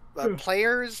Pathfinder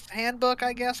player's handbook,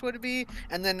 I guess would be,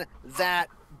 and then that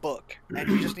book, and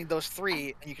you just need those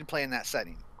three, and you can play in that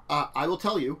setting. I will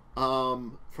tell you,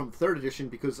 from third edition,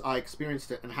 because I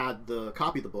experienced it and had the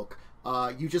copy of the book.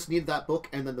 You just need that book,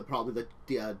 and then probably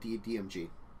the DMG,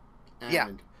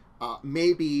 and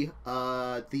maybe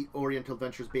the Oriental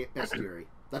Adventures Bestiary.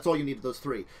 That's all you need of those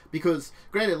three. Because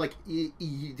granted, like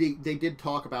they did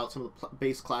talk about some of the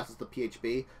base classes, the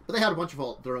PHB, but they had a bunch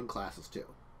of their own classes too.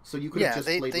 So you could have just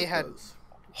played with had those.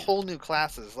 Whole new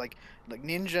classes like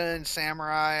ninja and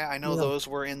samurai. I know those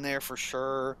were in there for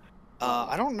sure.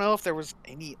 I don't know if there was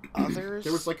any others.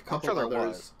 There was like a couple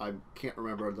others. I can't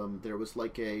remember them. There was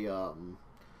like a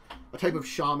type of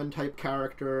shaman type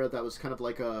character that was kind of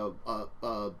like a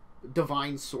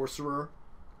divine sorcerer.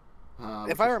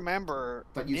 If I remember,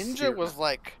 ninja was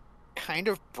like kind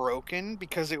of broken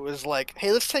because it was like,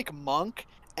 hey, let's take monk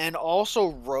and also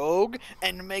rogue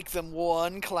and make them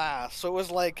one class. So it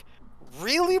was like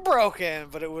really broken,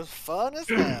 but it was fun as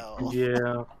hell.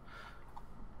 Yeah.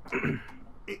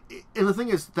 And the thing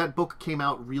is, that book came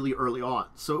out really early on,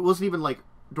 so it wasn't even like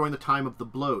during the time of the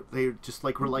bloat. They just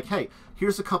like were like, "Hey,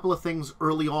 here's a couple of things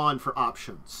early on for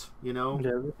options," you know.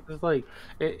 Yeah, it's like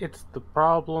it's the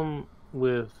problem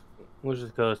with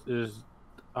Wizards of the Coast is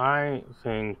I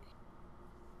think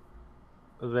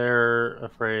they're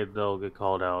afraid they'll get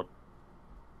called out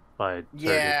by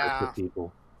certain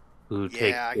people who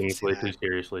take things way too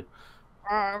seriously.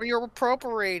 You're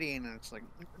appropriating, and it's like,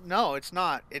 no, it's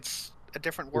not. It's a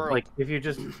different world. Like if you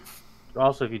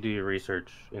do your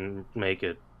research and make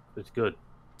it, it's good.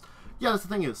 Yeah, that's the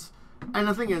thing is,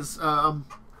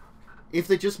 if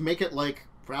they just make it like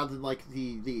rather than like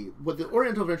the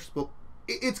Oriental Adventures book,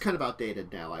 it's kind of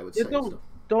outdated now. I would say.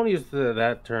 Don't use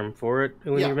that term for it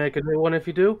when you make a new one. If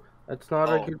you do, that's not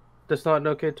an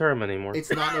okay term anymore.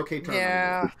 It's not an okay term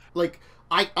anymore. Like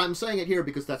I'm saying it here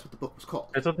because that's what the book was called.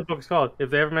 That's what the book's called.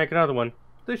 If they ever make another one,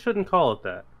 they shouldn't call it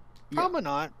that. Probably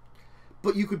not.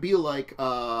 But you could be like,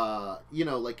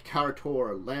 like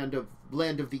Karator,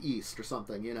 land of the East or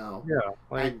something, you know. Yeah.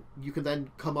 And you can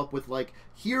then come up with like,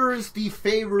 here's the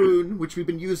Faerun, which we've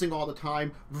been using all the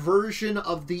time, version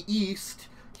of the East.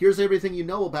 Here's everything you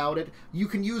know about it. You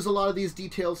can use a lot of these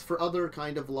details for other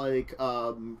kind of like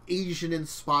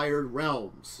Asian-inspired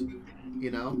realms,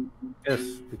 you know. Yes,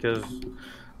 because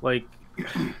like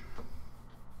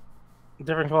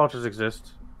different cultures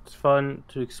exist. It's fun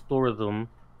to explore them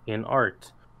in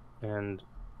art, and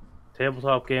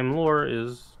tabletop game lore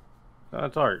is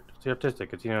it's art. It's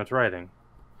artistic. It's it's writing.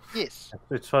 Yes,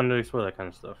 it's fun to explore that kind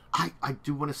of stuff. I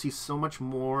do want to see so much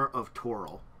more of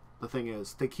Toril. The thing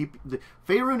is, they keep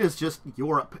Faerun is just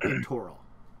Europe in Toril.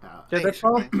 Yeah, that's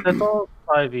all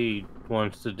 5e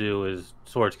wants to do is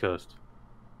Swords Coast.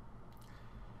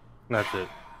 That's it.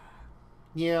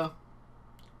 Yeah,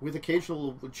 with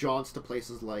occasional jaunts to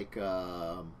places like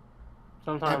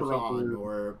sometimes Eberron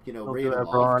or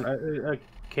Ravenloft.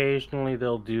 Occasionally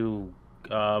they'll do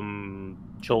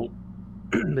Jolt.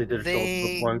 They did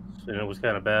a Jolt once, and it was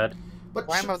kind of bad. But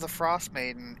Rime of the Frost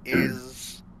Maiden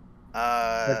is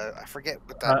I forget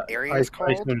what that area is called.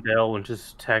 Icewind Dale, which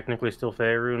is technically still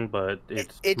Faerun, but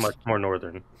it's much more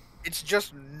northern. It's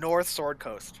just North Sword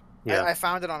Coast. Yeah. I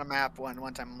found it on a map one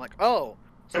time. I'm like, oh,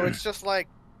 so it's just like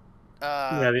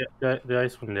the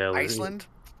Icewind Dale. Iceland.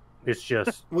 It's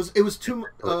just it was Tomb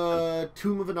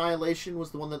of Annihilation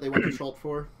was the one that they went to Schult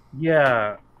for.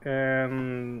 Yeah,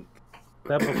 and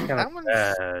that was kind of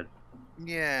bad.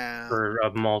 Yeah. for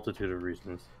a multitude of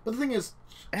reasons. But the thing is,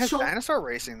 It has Chult- dinosaur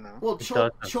racing though. well, It does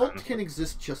have Chult dinosaurs. can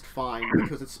exist just fine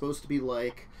because it's supposed to be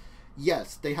like,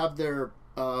 yes, they have their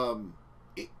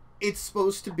it's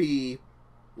supposed to be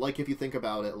like, if you think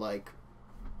about it, like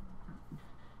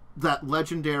that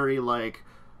legendary, like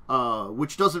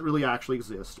which doesn't really actually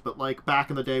exist, but like back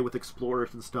in the day with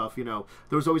explorers and stuff, you know,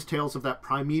 there was always tales of that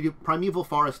primeval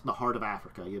forest in the heart of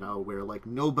Africa, you know, where like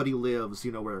nobody lives,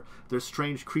 you know, where there's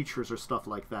strange creatures or stuff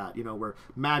like that, you know, where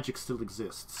magic still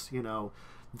exists, you know.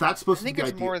 That's supposed I think to be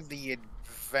it's the idea. more the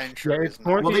adventure. Yeah, is it's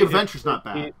more not- Well, the adventure's not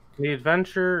bad. The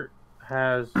adventure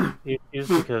has issues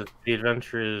because the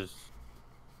adventure is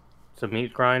it's a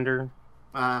meat grinder.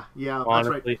 Yeah, that's right.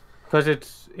 Honestly, because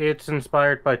it's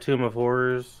inspired by Tomb of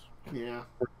Horrors, Yeah.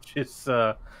 which is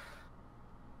It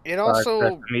that's also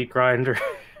a meat grinder.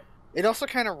 it also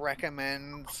kind of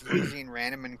recommends using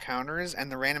random encounters, and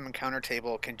the random encounter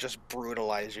table can just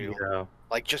brutalize you. Yeah.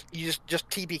 Like just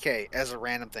TPK as a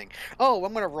random thing. Oh,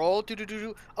 I'm gonna roll.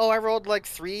 Do. Oh, I rolled like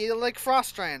 3 like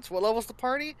frost giants. What level's the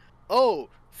party? Oh,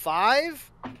 5.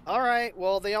 All right.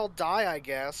 Well, they all die, I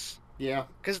guess. Yeah.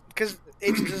 Because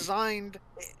it's designed.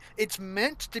 It's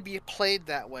meant to be played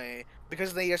that way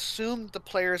because they assume the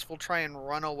players will try and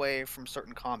run away from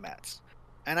certain combats.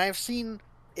 And I've seen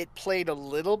it played a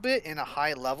little bit in a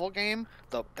high level game.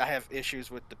 Though I have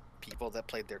issues with the people that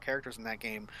played their characters in that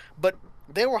game, but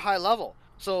they were high level,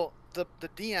 so the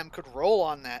DM could roll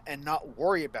on that and not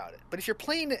worry about it. But if you're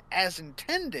playing it as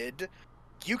intended,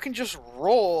 you can just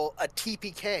roll a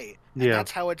TPK, and Yeah. that's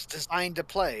how it's designed to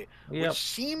play, Yep. which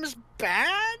seems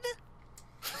bad.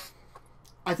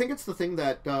 I think it's the thing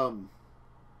that the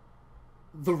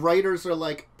writers are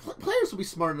like, players will be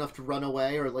smart enough to run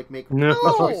away or like make No,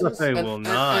 choices. they will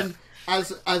not. And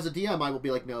as a DM, I will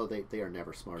be like, no, they are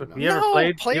never smart enough. You ever No,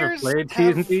 played? You ever players played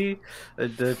have- TNT?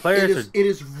 The players It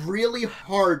is really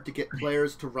hard to get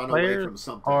players to run away Players from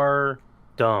something. are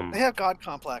dumb. They have god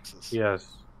complexes. Yes.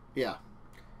 Yeah.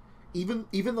 Even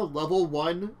the level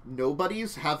 1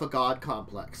 nobodies have a god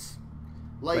complex.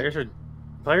 Like,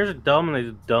 Players are dumb and they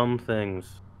do dumb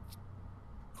things.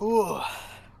 Ooh.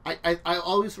 I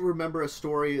always remember a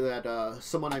story that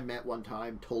someone I met one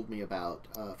time told me about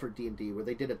for D&D, where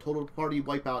they did a total party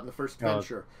wipeout in the first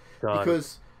adventure. God,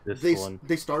 Because this one.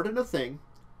 they started a thing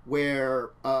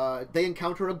where they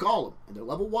encounter a golem, and they're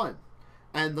level 1.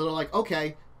 And they're like,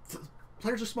 okay,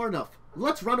 players are smart enough.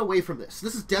 Let's run away from this.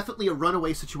 This is definitely a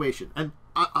runaway situation. And,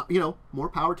 you know, more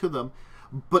power to them.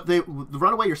 But the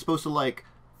runaway, you're supposed to, like,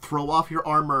 throw off your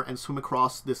armor and swim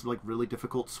across this, like, really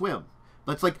difficult swim.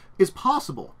 That's, like, is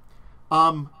possible.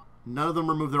 None of them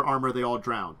remove their armor. They all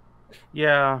drown.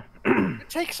 Yeah. It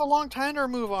takes a long time to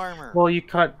remove armor. Well, you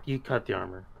cut the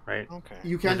armor, right? Okay.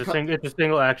 You can It's cut... a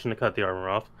single action to cut the armor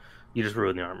off. You just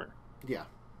ruin the armor. Yeah.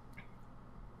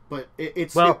 But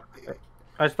it's... Well,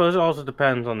 I suppose it also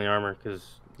depends on the armor,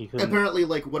 because you couldn't... apparently,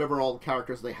 like, whatever all the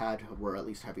characters they had were at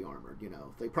least heavy armored, you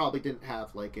know. They probably didn't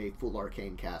have, like, a full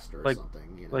arcane caster or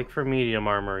something, you know. Like, for medium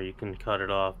armor, you can cut it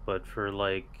off, but for,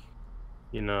 like,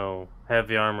 you know,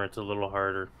 heavy armor, it's a little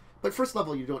harder. But first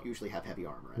level, you don't usually have heavy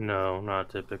armor. No, not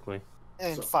typically.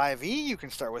 In So- 5e, you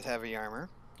can start with heavy armor.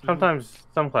 Sometimes,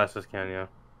 some classes can, yeah.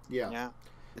 Yeah. Yeah.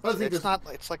 But I think It's this- not.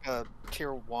 It's like a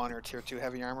tier 1 or tier 2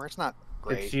 heavy armor. It's not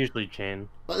great. It's usually chain.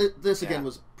 But this, again, Yeah.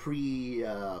 was pre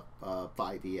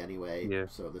 5e anyway. Yeah.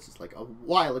 So this is, like, a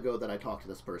while ago that I talked to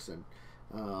this person.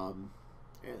 Yeah,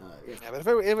 but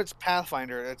if it's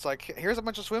Pathfinder, it's like, here's a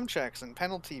bunch of swim checks and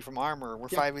penalty from armor. Where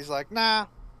Yeah. 5e's like, nah.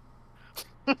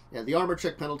 Yeah, the armor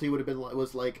check penalty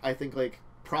was like, I think, like,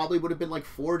 probably would have been like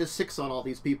 4 to 6 on all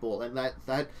these people, and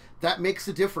that makes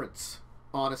a difference,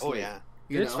 honestly. Oh yeah,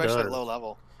 You know? especially at does. low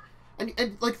level.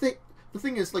 And like, the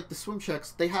thing is, like, the swim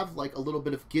checks, they have, like, a little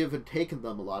bit of give and take in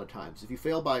them a lot of times. If you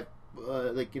fail by,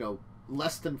 like, you know,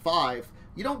 less than 5,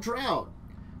 you don't drown.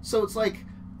 So it's like,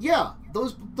 yeah,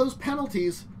 those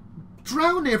penalties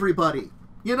drown everybody,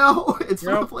 you know? It's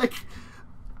sort Yep. of like,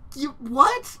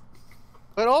 what?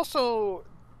 But also,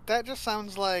 that just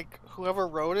sounds like whoever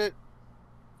wrote it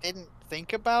didn't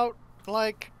think about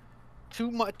like too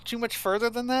much further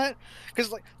than that.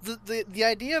 Because like the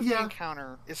idea of the Yeah.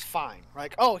 encounter is fine.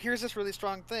 Like, oh, here's this really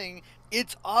strong thing.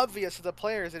 It's obvious to the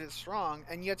players that it's strong,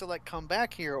 and you have to like come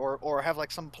back here or have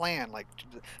like some plan, like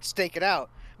stake it out.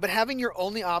 But having your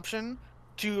only option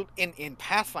to in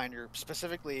Pathfinder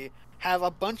specifically have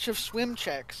a bunch of swim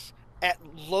checks at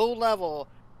low level.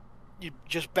 You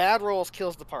just bad rolls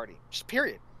kills the party. Just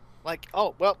period. Like,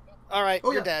 oh well, all right,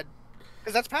 Oh, you're yeah. dead.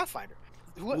 Because that's Pathfinder.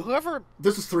 Whoever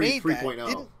This is made that 3.0.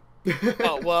 didn't.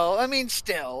 Oh, well, I mean,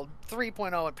 still,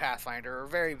 3.0 and Pathfinder are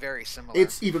very, very similar.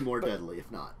 It's even more deadly,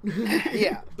 if not.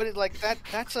 Yeah, but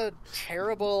that's a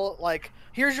terrible, like,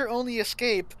 here's your only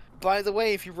escape. By the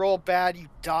way, if you roll bad, you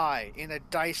die in a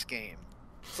dice game.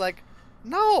 It's like,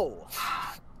 no!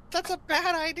 That's a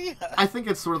bad idea. I think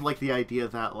it's sort of like the idea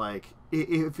that, like,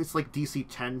 if it's like DC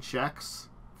 10 checks,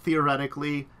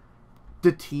 theoretically,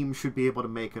 the team should be able to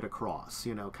make it across,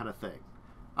 kind of thing.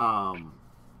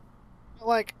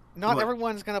 Like, not What?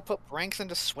 everyone's gonna put ranks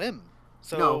into swim.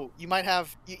 So No. you might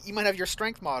have your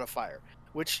strength modifier,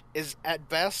 which is at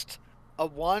best a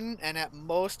 1 and at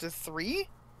most a 3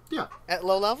 Yeah. at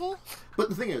low level. But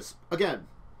the thing is, again,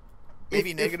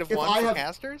 Maybe if -1 I for have,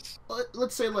 casters.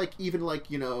 let's say, like, even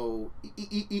like, even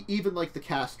like the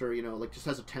caster, like just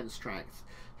has a 10 strength,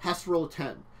 has to roll a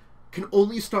 10, can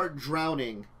only start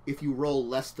drowning if you roll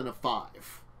less than a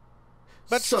 5.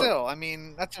 But So, still, I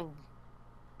mean, that's a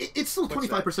it's still What's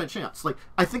 25% chance. Like,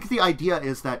 I think the idea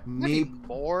is that maybe maybe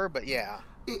more, but yeah.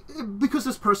 because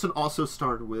this person also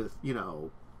started with,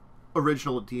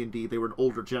 original D&D, they were an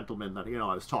older gentleman that,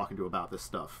 I was talking to about this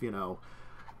stuff,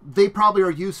 they probably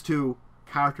are used to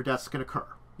character deaths can occur,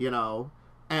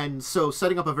 and so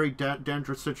setting up a very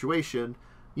dangerous situation,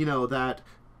 that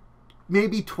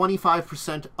maybe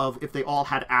 25% of, if they all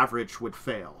had average, would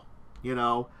fail,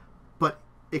 but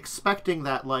expecting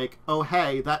that, like, oh,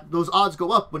 hey, that those odds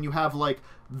go up when you have, like,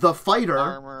 the fighter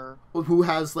Armor. who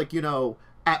has, like,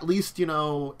 at least,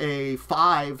 a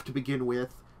 5 to begin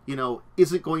with,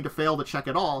 isn't going to fail the check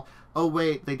at all. Oh,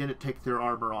 wait, they didn't take their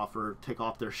armor off or take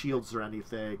off their shields or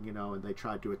anything, and they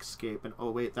tried to escape. And,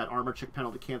 oh, wait, that armor check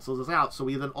penalty cancels us out. So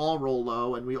we then all roll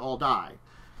low and we all die,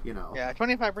 Yeah,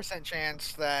 25%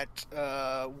 chance that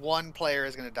one player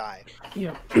is going to die.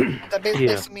 Yeah. That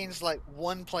basically means, like,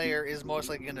 one player is most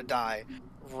likely going to die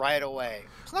right away.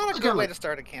 It's not a good way to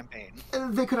start a campaign.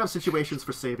 They could have situations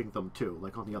for saving them, too,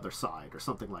 like on the other side or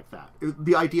something like that.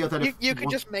 The idea that you could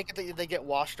just make it that they get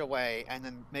washed away, and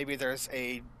then maybe there's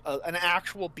an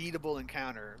actual beatable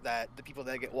encounter that the people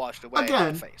that get washed away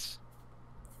face.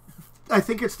 I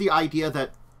think it's the idea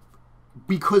that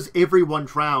because everyone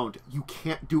drowned, you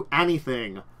can't do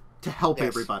anything to help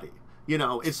everybody.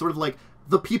 It's sort of like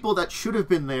the people that should have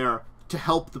been there to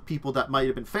help the people that might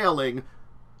have been failing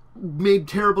made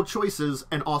terrible choices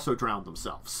and also drowned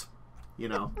themselves.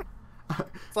 It's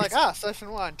like,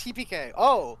 session 1, TPK.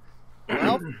 Oh,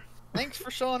 well, thanks for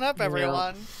showing up,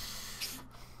 everyone.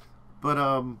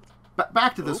 But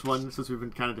back to this one, since we've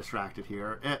been kind of distracted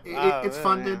here. It's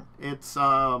funded. Yeah.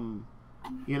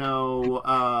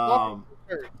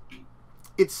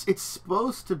 It's it's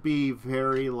supposed to be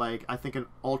very, like, I think an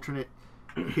alternate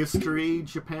history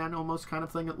Japan almost kind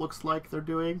of thing. It looks like they're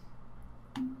doing.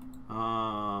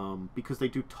 Because they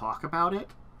do talk about it.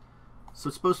 So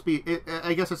it's supposed to be,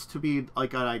 I guess it's to be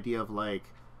like an idea of, like,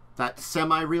 that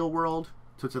semi-real world.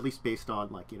 So it's at least based on,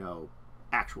 like,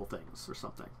 actual things or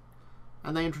something.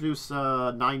 And they introduce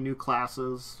 9 new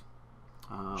classes.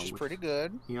 Which is pretty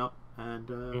good. Yep. And,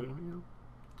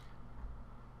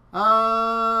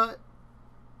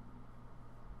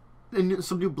 and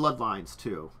some new bloodlines,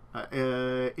 too.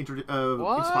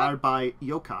 Inspired by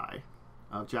yokai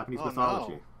of Japanese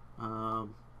mythology. No.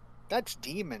 That's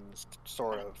demons,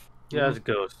 sort of. Yeah, it's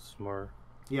ghosts more.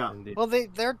 Yeah. Indeed. Well,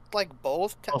 they're like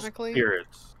both technically.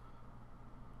 Spirits.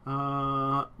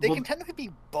 They can technically be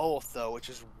both, though, which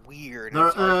is weird.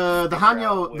 The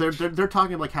Hanyo, they're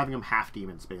talking like having them half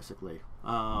demons, basically.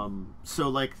 So,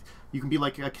 like, you can be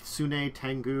like a Kitsune,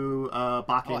 Tengu,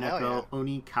 Bakeneko,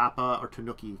 Oni, Kappa, or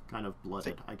Tanuki kind of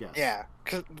blooded, I guess. Yeah,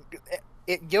 because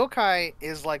yokai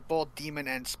is like both demon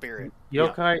and spirit.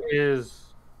 Yokai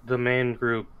is the main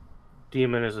group.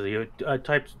 Demon is the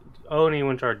types. Oni,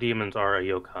 which are demons, are a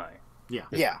yokai. Yeah.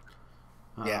 Yeah.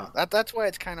 That's why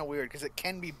it's kind of weird, because it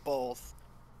can be both,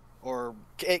 or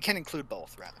it can include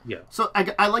both, rather. Yeah. So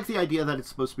I like the idea that it's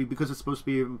supposed to be, because it's supposed to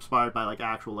be inspired by, like,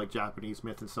 actual, like, Japanese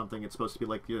myth and something. It's supposed to be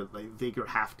like, like you're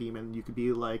half demon, you could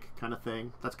be, like, kind of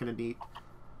thing. That's kind of neat.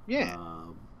 Yeah.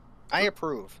 I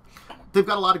approve. They've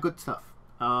got a lot of good stuff.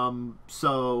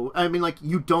 So, I mean, like,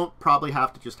 you don't probably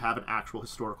have to just have an actual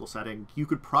historical setting. You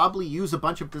could probably use a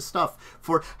bunch of this stuff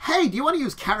for, hey, do you want to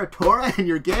use Karatora in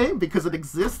your game because it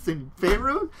exists in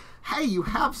Faerun? Hey, you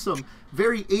have some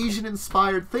very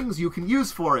Asian-inspired things you can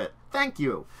use for it. Thank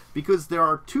you. Because there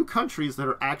are 2 countries that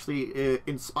are actually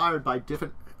inspired by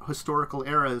different historical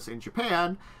eras in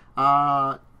Japan,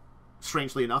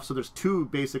 strangely enough. So there's 2,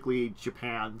 basically,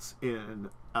 Japans in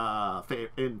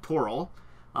Toril.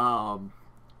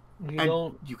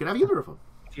 You can have either of them.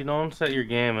 If you don't set your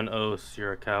game in Os,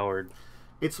 you're a coward.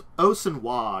 It's Os and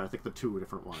Wa, I think, the 2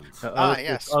 different ones.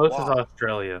 Yes. Os is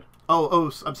Australia.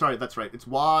 I'm sorry. That's right. It's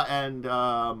Wa and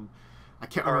I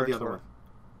can't remember the other one.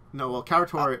 No, well,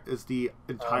 Karator is the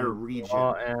entire region.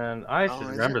 And I should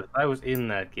remember that I was in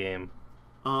that game.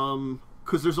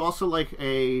 Because there's also like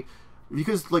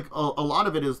because like a lot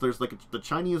of it is there's like the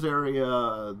Chinese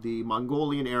area, the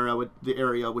Mongolian area,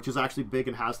 which is actually big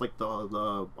and has like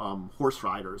the horse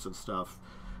riders and stuff.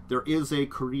 There is a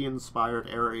Korean-inspired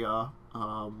area,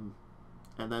 and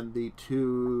then the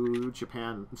 2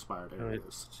 Japan-inspired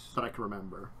areas that I can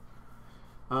remember.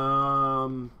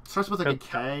 Starts with like a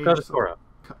K. Kozakura.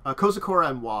 Kozakura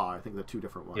and Wa, I think the 2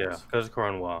 different ones. Yeah, Kozakura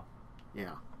and Wa.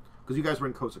 Yeah, because you guys were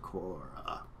in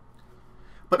Kozakura.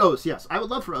 But yes, I would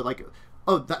love for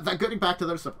that getting back to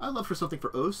the other stuff. I love for something for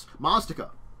Mazdaca.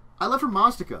 I love for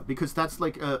Mazdaca because that's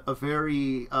like a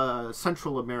very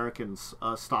Central American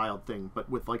styled thing, but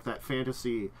with like that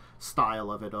fantasy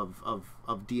style of it of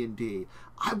D&D.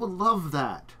 I would love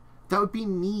that. That would be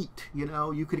neat.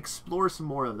 You could explore some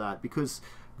more of that because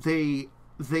they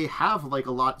have like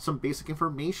some basic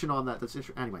information on that. That's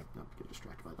interesting. Anyway, no, get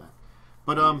distracted by that.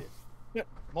 But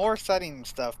more setting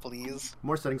stuff, please.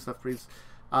 More setting stuff, please.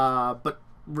 But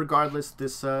regardless,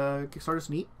 this Kickstarter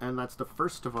is neat, and that's the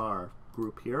first of our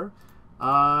group here.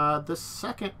 The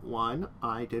second one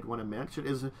I did want to mention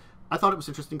is I thought it was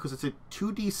interesting because it's a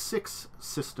 2d6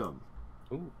 system.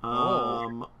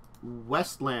 Ooh.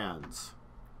 Westlands.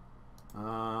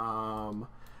 I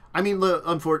mean,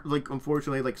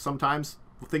 unfortunately, like sometimes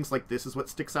things like this is what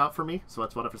sticks out for me, so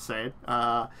that's what I was saying.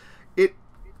 They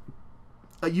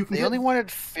only wanted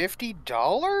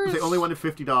 $50. They only wanted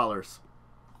 $50,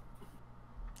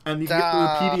 and you can get the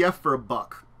PDF for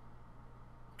 $1.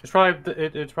 It's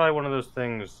probably one of those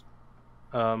things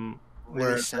where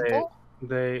really simple?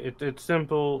 It's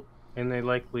simple, and they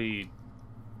likely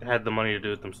had the money to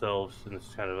do it themselves, and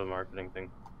it's kind of a marketing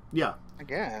thing. Yeah, I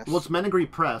guess. Well, it's Menagerie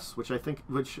Press, which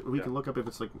we can look up if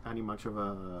it's like any much of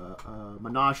a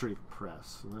menagerie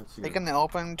press. Let's see. Taking the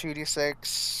open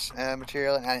 2d6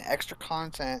 material and adding extra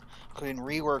content, including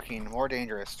reworking, more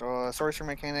dangerous, sorcery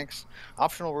mechanics,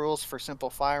 optional rules for simple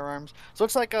firearms. So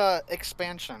it's like a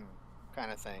expansion kind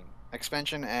of thing.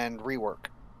 Expansion and rework.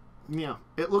 Yeah,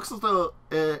 it looks as though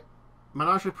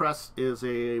Menagerie Press is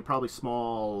a probably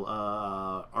small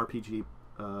RPG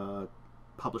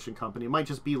publishing company. It might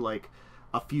just be like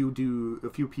a few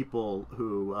people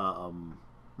who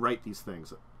write these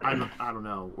things. I don't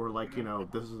know, or like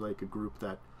this is like a group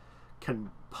that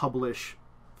can publish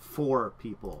for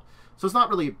people. So it's not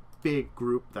really a big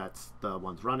group that's the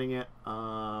ones running it.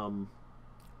 I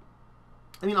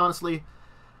mean, honestly,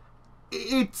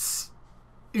 it's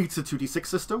a 2d6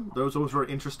 system. Those were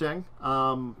interesting.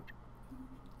 The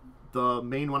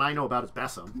main one I know about is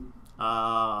Bessem.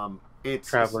 It's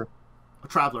Traveler.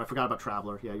 Traveler. I forgot about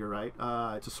Traveler. Yeah, you're right.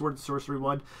 It's a sword and sorcery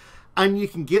one, and you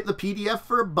can get the PDF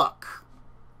for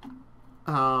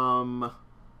 $1.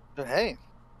 But hey,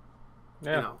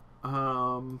 yeah.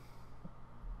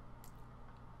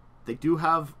 They do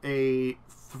have a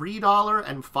 $3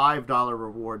 and $5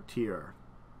 reward tier.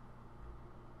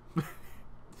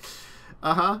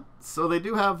 So they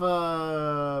do have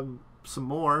some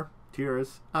more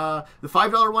tiers. The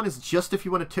 $5 one is just if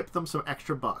you want to tip them some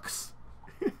extra bucks.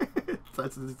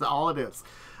 That's all it is.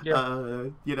 Yeah.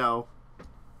 This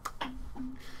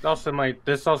also might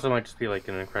just be like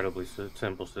an incredibly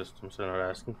simple system, so not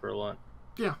asking for a lot.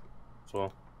 Yeah.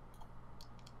 So.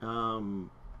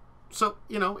 So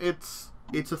it's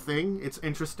a thing. It's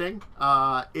interesting.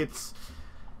 It's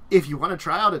if you want to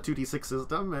try out a 2d6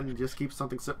 system and just keep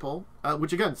something simple,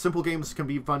 which again, simple games can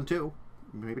be fun too.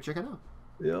 Maybe check it out.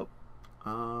 Yep.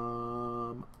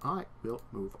 I will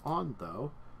move on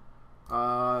though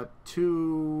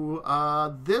to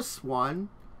this one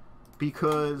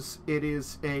because it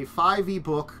is a 5e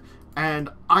book, and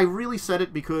I really said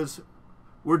it because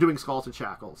we're doing Skulls and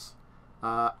Shackles.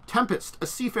 Tempest, a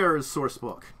Seafarer's source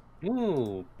book.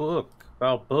 Ooh, book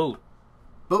about boat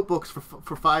books for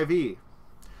 5e.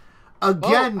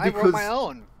 Again, I because wrote my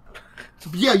own.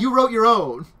 Yeah, you wrote your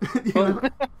own.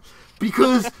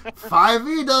 Because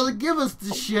 5e doesn't give us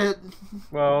the shit.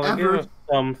 Well, they give us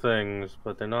some things,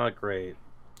 but they're not great.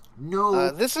 No.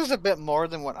 This is a bit more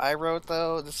than what I wrote,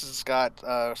 though. This has got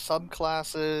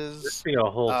subclasses. This be a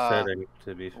whole setting,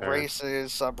 to be fair.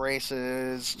 Races,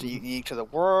 sub-races, unique to the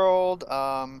world.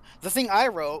 The thing I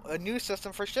wrote, a new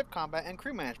system for ship combat and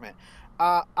crew management.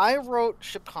 I wrote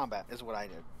ship combat, is what I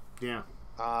did. Yeah.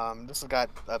 This has got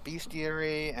a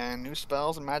bestiary and new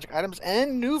spells and magic items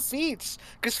and new feats,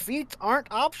 because feats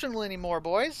aren't optional anymore,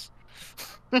 boys.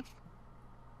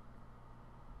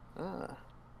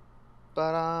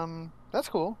 But that's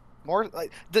cool. More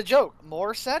like the joke.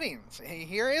 More settings.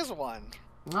 Here is one.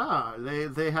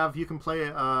 They have, you can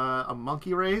play a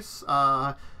monkey race,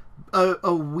 a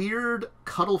weird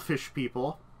cuttlefish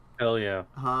people. Hell yeah.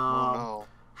 Oh no.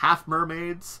 Half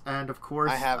mermaids, and of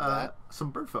course I have that.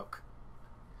 some bird folk.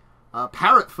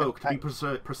 Parrot folk, to be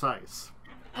precise.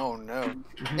 Oh no.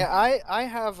 Yeah, I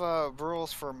have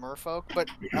rules for merfolk, but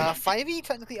 5e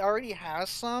technically already has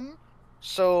some,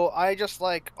 so I just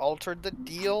like altered the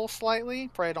deal slightly.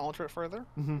 Probably don't alter it further.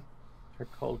 Mm-hmm. They're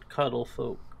called cuddle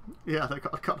folk. Yeah, they're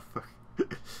called cuddle folk.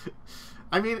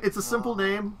 I mean, it's a simple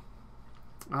name,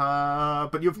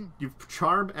 but you've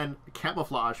charm and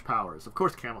camouflage powers. Of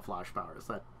course, camouflage powers.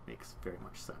 That makes very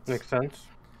much sense. Makes sense.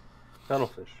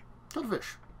 Cuttlefish.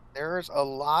 Cuttlefish. There's a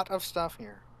lot of stuff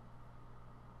here.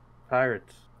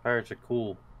 Pirates. Pirates are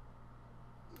cool.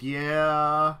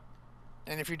 Yeah.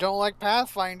 And if you don't like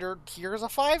Pathfinder, here's a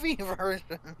 5e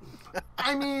version.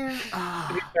 I mean,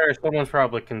 To be fair, someone's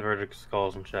probably converted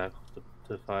Skulls and Shackles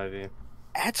to 5e.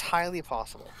 That's highly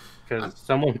possible. Because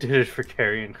someone did it for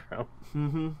Carrion Crown.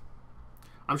 Mm-hmm.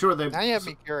 I'm sure they. Now you have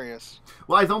me curious.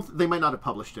 Well, I don't. They might not have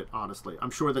published it. Honestly,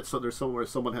 I'm sure that there's somewhere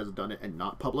someone has done it and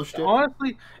not published it.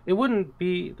 Honestly, it wouldn't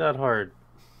be that hard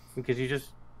because you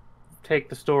just take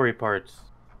the story parts.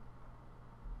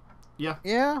 Yeah.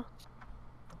 Yeah.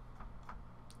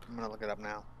 I'm gonna look it up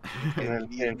now. And then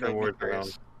change the words around.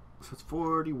 So it's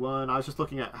 41. I was just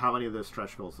looking at how many of their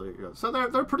stretch goals they go. So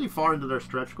they're pretty far into their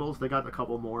stretch goals. They got a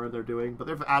couple more they're doing, but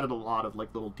they've added a lot of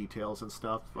like little details and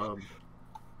stuff.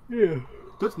 Yeah.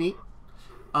 That's neat.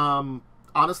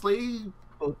 Honestly,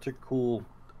 Boats are cool.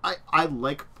 I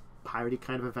like piratey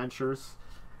kind of adventures.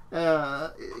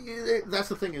 That's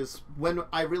the thing is when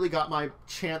I really got my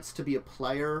chance to be a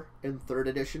player in 3rd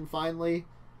edition finally,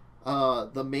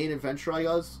 the main adventure I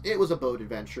was, it was a boat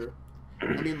adventure.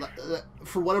 I mean,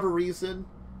 for whatever reason,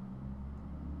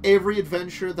 every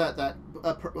adventure that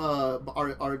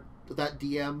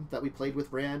DM that we played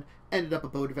with ran ended up a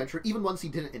boat adventure. Even ones he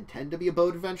didn't intend to be a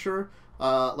boat adventure.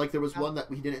 Like there was one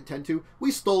that we didn't intend to. We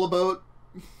stole a boat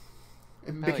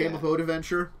and became a boat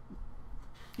adventure.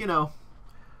 You know,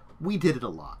 we did it a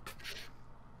lot.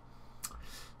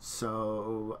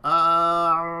 So,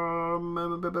 about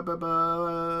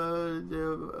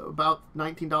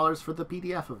 $19 for the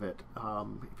PDF of it.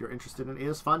 If you're interested in it,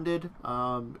 is funded.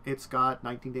 It's got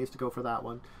 19 days to go for that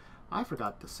one. I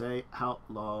forgot to say how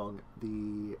long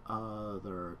the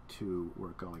other two were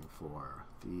going for.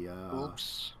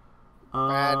 Oops.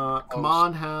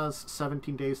 Command has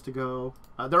 17 days to go.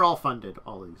 They're all funded.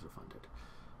 All of these are funded.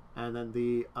 And then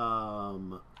the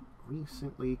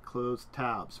recently closed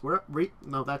tabs.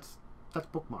 No, that's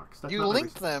bookmarks. That's You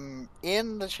linked them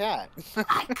in the chat.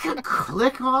 I could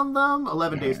click on them.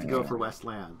 11 days to go for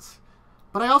Westlands.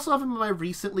 But I also have them in my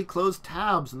recently closed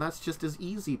tabs, and that's just as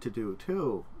easy to do,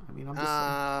 too. I mean, I'm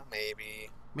just maybe.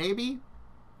 Maybe?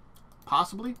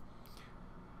 Possibly?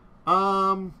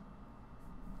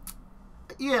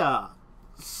 Yeah.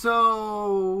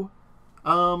 So,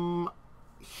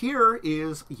 here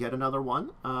is yet another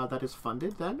one that is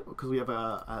funded then, because we have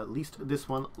at least this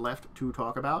one left to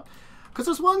talk about. Because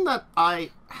there's one that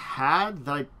I had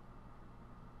that I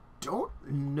don't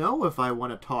know if I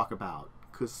want to talk about,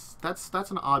 because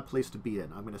that's an odd place to be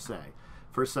in, I'm going to say,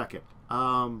 for a second.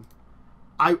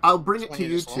 I'll bring it to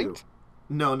you too.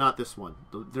 No, not this one.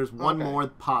 There's one more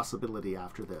possibility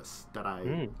after this that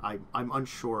I'm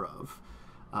unsure of.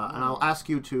 And I'll ask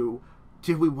you do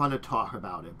we want to talk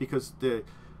about it? Because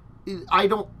I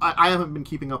haven't been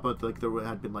keeping up with, like, there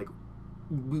had been, like,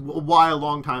 a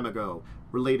long time ago,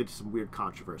 related to some weird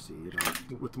controversy, you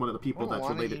know, with one of the people that's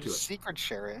related to it. Secret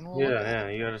share it. Yeah,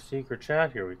 you got a secret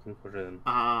chat here we can put it in.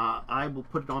 I will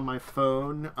put it on my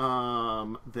phone,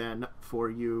 then for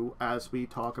you as we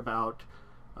talk about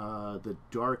the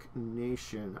Dark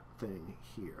Nation thing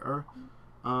here.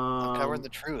 Uncover the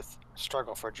truth.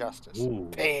 Struggle for justice. Ooh.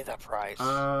 Pay the price.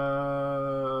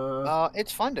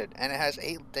 It's funded, and it has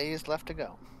 8 days left to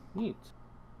go. Neat.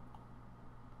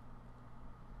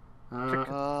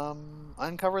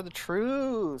 Uncover the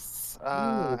truth.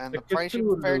 And the price you're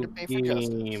Cthulhu prepared to pay for justice.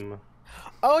 game.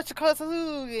 Oh, it's a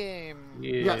Cthulhu game.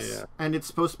 Yeah. Yes, and it's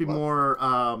supposed to be more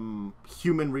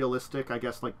human realistic, I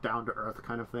guess, like down to earth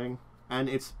kind of thing. And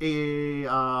it's a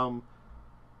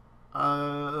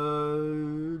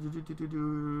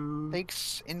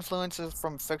takes influences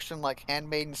from fiction like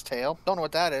Handmaid's Tale. Don't know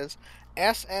what that is.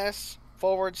 SS/GB.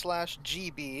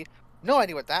 No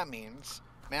idea what that means.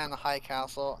 Man in the High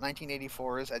Castle,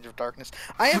 1984's Edge of Darkness.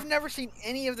 I have never seen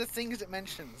any of the things it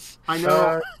mentions. I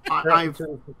know.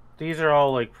 These are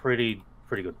all like pretty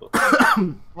good books.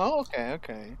 Oh,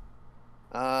 okay.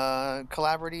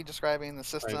 Collaborative describing the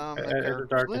system Like, that Edge of characters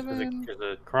Darkness live in. is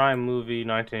a crime movie.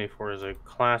 1984 is a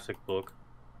classic book.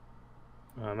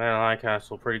 Man in the High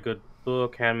Castle, pretty good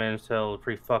book. Handmaid's Tale, a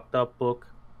pretty fucked up book.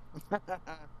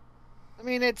 I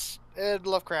mean, it's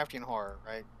Lovecraftian horror,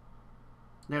 right?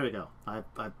 There we go. I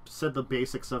said the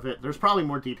basics of it. There's probably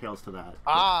more details to that.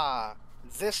 Ah,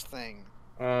 this thing.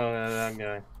 Oh, yeah, that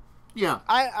guy. Yeah.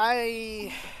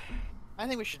 I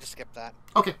think we should just skip that.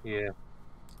 Okay. Yeah.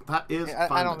 That is I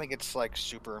fine. don't think it's like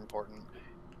super important.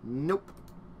 Nope.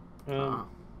 Um,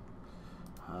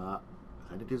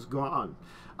 And it is gone.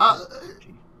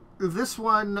 This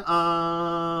one,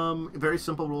 very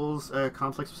simple rules.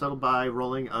 Conflicts are settled by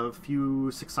rolling a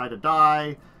few six-sided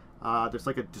die. There's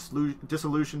like a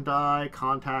dissolution die,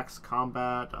 contacts,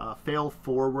 combat, fail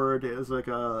forward is like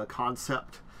a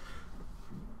concept.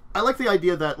 I like the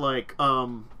idea that like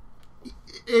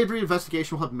every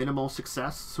investigation will have minimal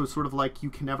success, so it's sort of like you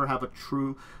can never have a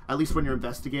true, at least when you're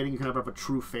investigating, you can never have a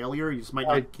true failure. You just might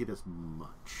not get as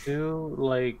much. Do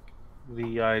like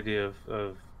the idea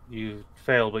of you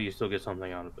fail, but you still get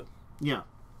something out of it. Yeah.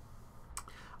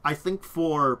 I think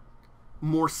for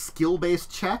more skill-based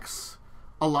checks,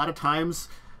 a lot of times,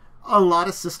 a lot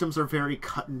of systems are very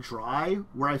cut and dry,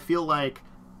 where I feel like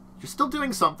you're still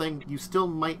doing something, you still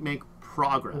might make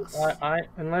progress. I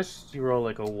unless you roll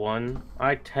like a 1,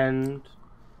 I tend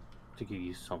to give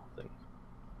you something.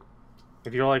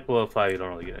 If you're like below 5, you don't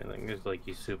really get anything. It's like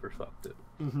you super fucked it.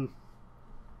 Mm-hmm.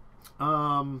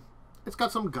 It's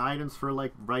got some guidance for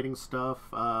like writing stuff.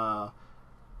 You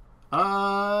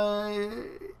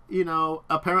know,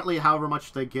 apparently however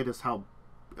much they get is how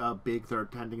big they're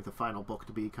intending the final book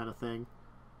to be, kind of thing.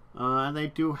 And they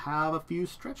do have a few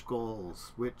stretch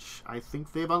goals, which I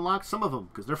think they've unlocked some of them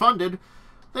because they're funded.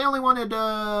 They only wanted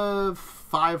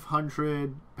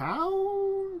 £500,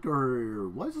 or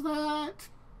was that?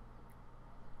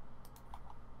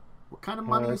 What kind of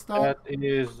money is that? That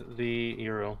is the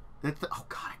euro. Oh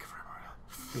God, I can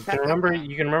remember that.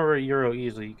 You can remember euro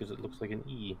easily because it looks like an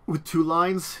E with 2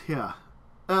 lines. Yeah.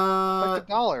 Like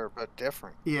 $1, but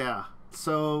different. Yeah.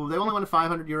 So they only wanted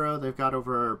 €500. They've got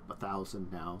over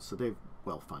 1,000 now, so they've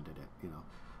well funded it. You know.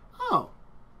 Oh,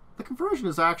 the conversion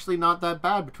is actually not that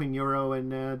bad between euro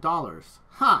and dollars.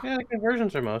 Huh. Yeah, the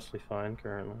conversions are mostly fine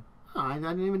currently. Huh, I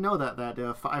didn't even know that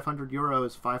 €500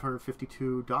 is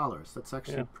 $552. That's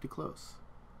actually pretty close.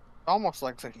 Almost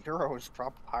like the euro is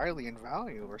dropped highly in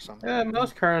value or something. Yeah,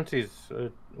 most currencies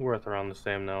are worth around the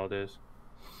same nowadays.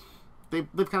 They've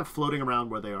kind of floating around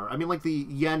where they are. I mean, like the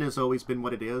yen has always been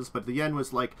what it is, but the yen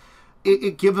was like,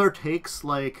 it give or takes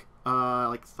like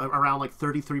around like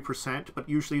 33%, but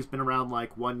usually it's been around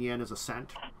like 1 yen is a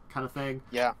cent kind of thing.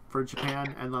 Yeah. For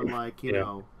Japan, and then like you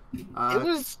know, it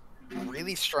was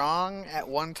really strong at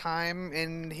one time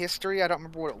in history. I don't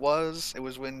remember what it was. It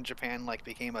was when Japan like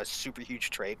became a super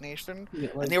huge trade nation,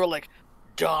 and they were like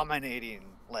dominating.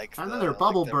 Like and then their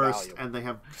bubble burst, and they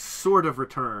have sort of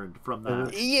returned from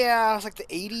that. Yeah, it's like the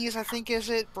 80s, I think, is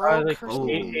it broke? Like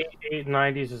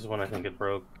 90s is when I think it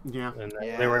broke. Yeah, and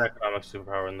they were an economic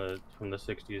superpower from the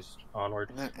 60s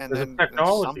onward. And then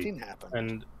technology, something happened,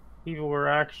 and people were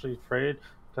actually afraid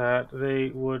that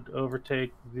they would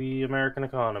overtake the American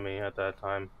economy at that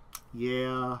time.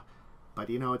 Yeah, but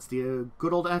you know, it's the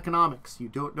good old economics. You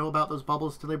don't know about those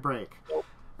bubbles till they break. Nope.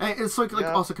 And it's like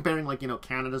also comparing, like, you know,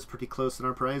 Canada's pretty close in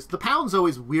our price. The pound's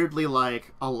always weirdly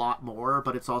like a lot more,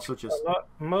 but it's also just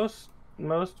most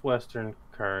Western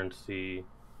currency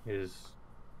is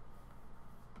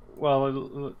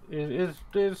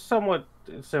is somewhat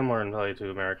similar in value to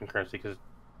American currency because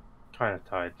kind of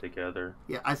tied together.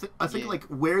 Yeah, I think like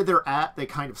where they're at, they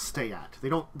kind of stay at. They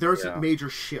don't. There's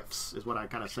major shifts, is what I'm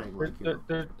kind of saying. Like,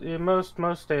 most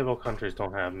stable countries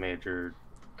don't have major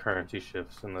currency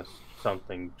shifts unless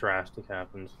something drastic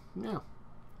happens. Yeah.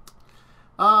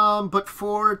 But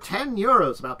for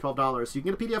 €10, about $12, you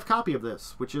can get a PDF copy of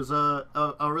this, which is a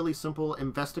really simple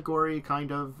investigatory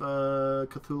kind of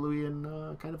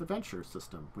Cthulhuian kind of adventure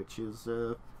system, which is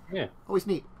always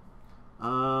neat.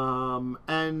 And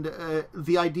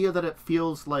the idea that it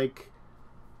feels like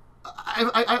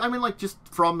I mean, like, just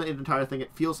from the entire thing,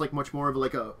 it feels like much more of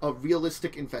like a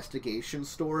realistic investigation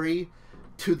story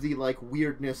to the like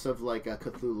weirdness of like a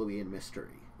Cthulhuian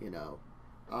mystery, you know.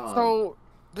 So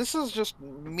this is just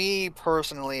me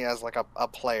personally as like a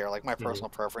player, like my personal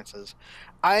preferences.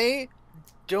 I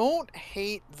don't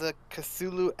hate the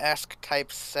Cthulhu-esque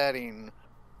type setting,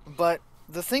 but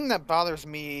the thing that bothers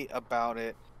me about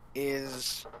it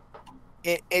is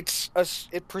it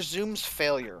presumes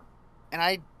failure, and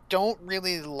I don't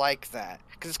really like that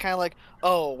because it's kind of like,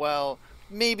 oh well,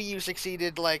 maybe you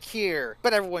succeeded like here,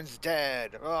 but everyone's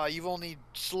dead. Oh, you've only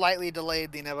slightly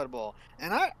delayed the inevitable.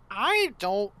 And I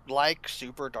don't like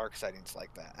super dark settings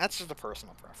like that. That's just a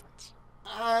personal preference.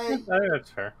 I think that's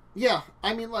fair. Yeah,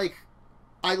 I mean, like,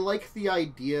 I like the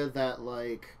idea that,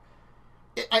 like,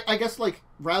 I guess, like,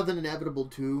 rather than inevitable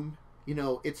doom, you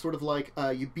know, it's sort of like,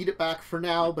 you beat it back for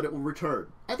now, but it will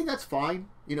return. I think that's fine,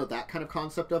 you know, that kind of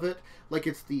concept of it. Like,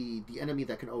 it's the enemy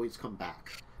that can always come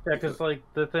back. Yeah, because, like,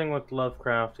 the thing with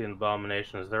Lovecraftian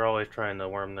abomination is they're always trying to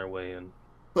worm their way in.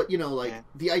 But, you know, like,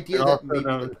 the idea And that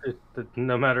also, maybe...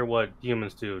 no matter what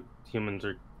humans do, humans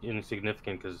are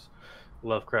insignificant because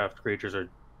Lovecraft creatures are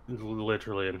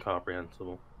literally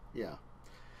incomprehensible. Yeah.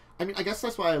 I mean, I guess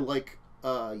that's why I like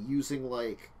using,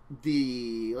 like,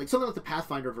 something like the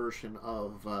Pathfinder version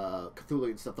of Cthulhu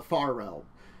and stuff, the Far Realm.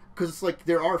 Because it's like,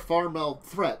 there are Far Realm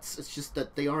threats, it's just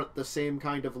that they aren't the same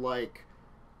kind of, like,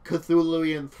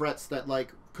 Cthulhuian threats that,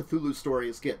 like, Cthulhu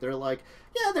stories get. They're like,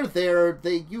 yeah, they're there,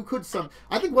 you could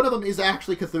I think one of them is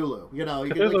actually Cthulhu, you know.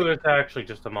 Cthulhu is actually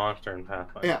just a monster in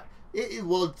Pathfinder. Yeah.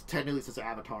 Well, technically it's an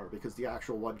avatar, because the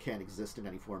actual one can't exist in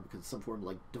any form, because it's some form of,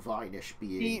 like, divine-ish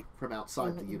being from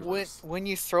outside the universe. When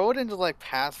you throw it into, like,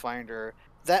 Pathfinder,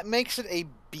 that makes it a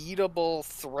beatable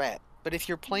threat. But if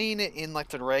you're playing it in, like,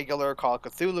 the regular Call of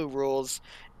Cthulhu rules,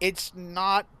 it's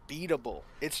not beatable.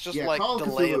 It's just, like,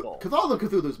 delayable. Because all of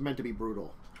Cthulhu is meant to be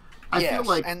brutal. I feel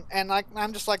like... and like,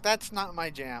 I'm just like, that's not my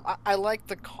jam. I like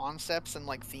the concepts and,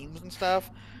 like, themes and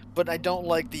stuff, but I don't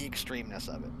like the extremeness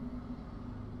of it.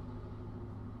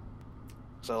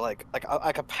 So like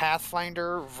a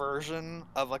Pathfinder version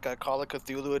of like a Call of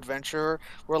Cthulhu adventure,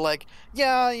 where like,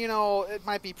 yeah, you know, it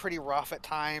might be pretty rough at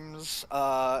times,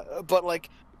 but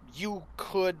like you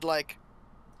could like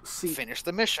finish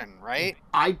the mission, right?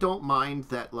 I don't mind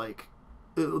that. Like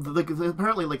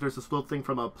apparently, like there's this little thing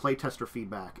from a playtester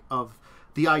feedback of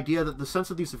the idea that the sense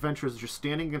of these adventures is you're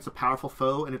standing against a powerful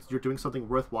foe and you're doing something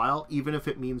worthwhile, even if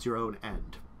it means your own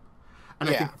end. And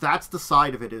I think that's the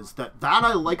side of it, is that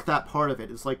I like that part of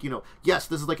it. It's like, you know, yes,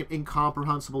 this is like an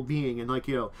incomprehensible being. And like,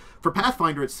 you know, for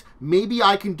Pathfinder, it's maybe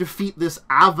I can defeat this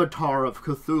avatar of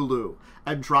Cthulhu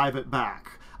and drive it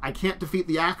back. I can't defeat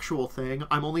the actual thing.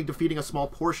 I'm only defeating a small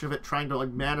portion of it trying to like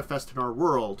manifest in our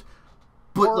world.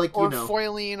 But like, you know,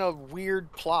 foiling a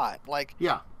weird plot. Like,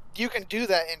 yeah, you can do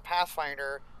that in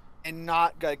Pathfinder and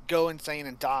not go insane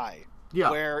and die. Yeah.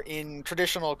 Where in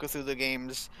traditional Cthulhu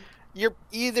games, you're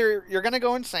gonna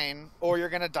go insane or you're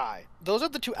gonna die. Those are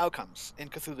the two outcomes in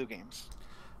Cthulhu games.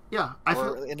 Yeah,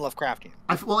 in Lovecraftian.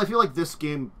 I feel like this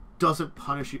game doesn't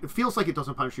punish you. It feels like it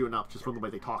doesn't punish you enough just from the way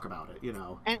they talk about it, you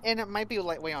know. And it might be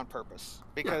way on purpose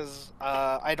because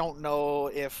I don't know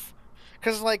if.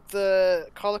 Because, like, the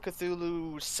Call of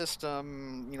Cthulhu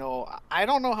system, you know, I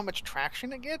don't know how much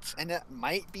traction it gets, and it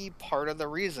might be part of the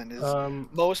reason, is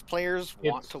most players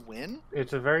want to win.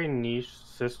 It's a very niche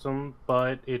system,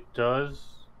 but it does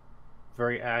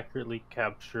very accurately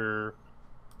capture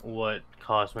what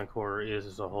cosmic horror is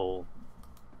as a whole,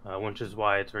 which is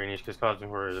why it's very niche, because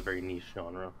cosmic horror is a very niche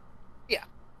genre. Yeah,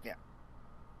 yeah.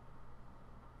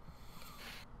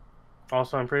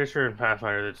 Also, I'm pretty sure in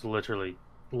Pathfinder it's literally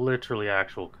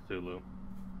actual Cthulhu.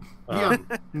 Yeah.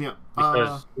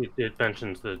 Because it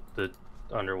mentions the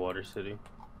underwater city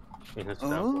in his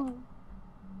temple.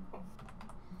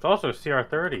 It's also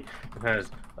CR30. It has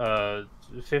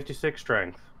 56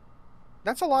 strength.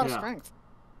 That's a lot of strength.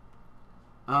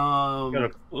 Got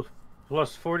a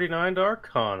plus 49 to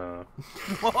Arcana.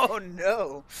 Oh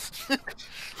no!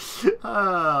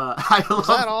 I love... Is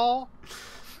that all?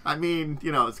 I mean,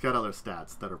 you know, it's got other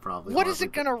stats that are probably... What is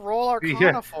it going to roll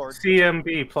Arcana for?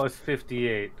 CMB plus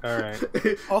 58. All right.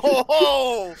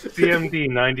 Oh! CMD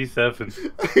 97.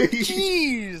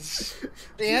 Jeez!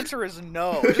 The answer is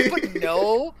no. Just put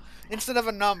no instead of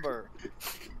a number.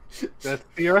 That's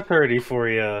CR30 for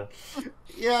you.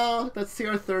 Yeah, that's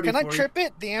CR30. Can I trip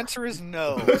it? The answer is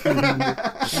no.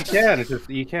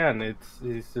 You can.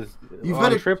 It's just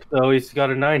on trip though. He's got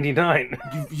a 99.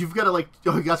 You've got to like.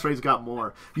 Oh, that's right. He's got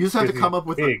more. You just have to come up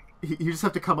with. You just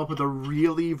have to come up with a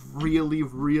really, really,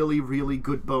 really, really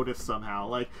good bonus somehow.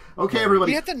 Like, okay,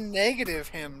 everybody. You have to negative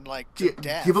him like to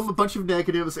death. Give him a bunch of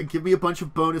negatives and give me a bunch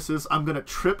of bonuses. I'm gonna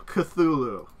trip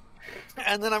Cthulhu.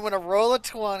 And then I'm gonna roll a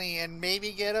 20 and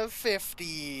maybe get a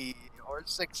 50 or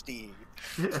 60.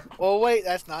 Well, wait,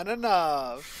 that's not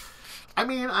enough. I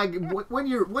mean, when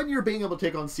you're being able to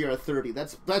take on CR30,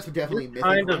 that's definitely mythic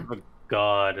kind rank. of a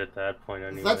god at that point.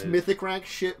 Anyway, that's mythic rank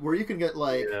shit where you can get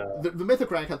like the mythic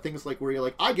rank have things like where you're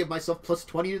like, I give myself plus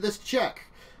 20 to this check,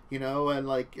 you know, and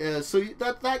like so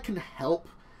that can help.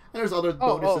 And there's other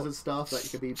bonuses and stuff that you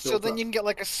can be built So then up. you can get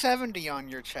like a 70 on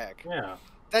your check. Yeah.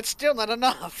 That's still not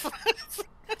enough.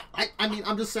 I mean,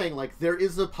 I'm just saying, like, there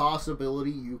is a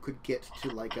possibility you could get to,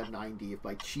 like, a 90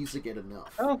 by cheesing it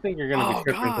enough. I don't think you're going to be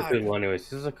tripping God. Cthulhu anyways.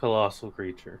 This is a colossal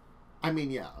creature. I mean,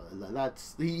 yeah,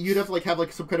 that's... You'd have to, like, have,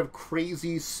 like, some kind of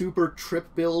crazy super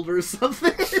trip build or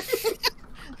something.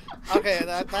 Okay,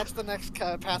 that's the next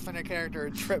Pathfinder character,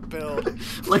 trip build.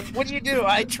 Like, what do?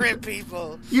 I trip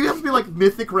people. You have to be like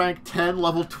Mythic rank 10,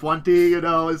 level 20, you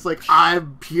know? It's like,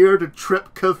 I'm here to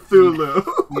trip Cthulhu.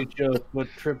 You joke, but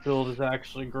trip build is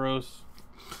actually gross.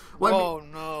 Well,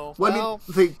 no. Well,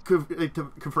 I mean, they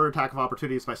confer attack of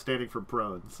opportunities by standing for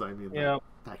prone, so I mean... Yeah,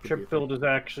 that trip build is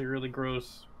actually really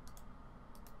gross.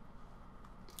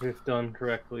 If done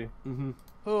correctly. Mm-hmm.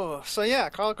 Oh, so yeah,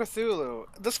 Call of Cthulhu.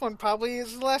 This one probably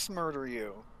is less murder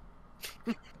you.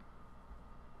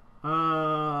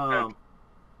 Oh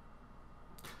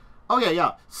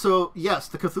yeah. So yes,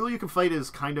 the Cthulhu you can fight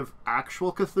is kind of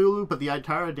actual Cthulhu, but the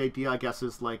entire idea, I guess,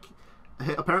 is like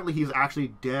apparently he's actually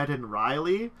dead and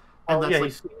Riley, and that's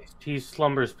like he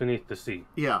slumbers beneath the sea.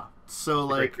 Yeah. So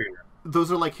like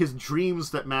those are like his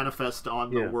dreams that manifest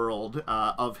on the world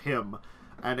of him.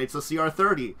 And it's a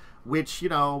CR30, which, you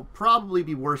know, probably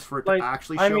be worse for it to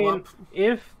actually show up.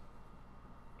 If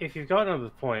you've gotten to the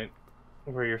point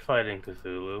where you're fighting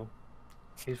Cthulhu,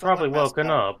 he's probably woken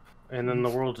up, and then the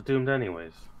world's doomed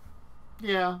anyways.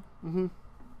 Yeah. Mm-hmm.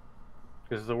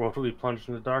 Because the world will be plunged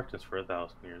into darkness for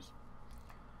 1,000 years.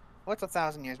 What's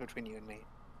 1,000 years between you and me?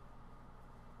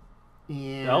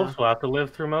 Yeah. The elves will have to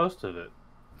live through most of it.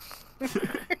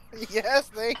 Yes,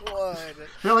 they would.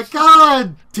 They're like,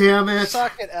 God damn it!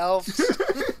 Suck it, elves.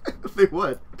 They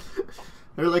would.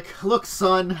 They're like, look,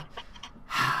 son.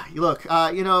 Look,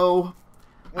 you know.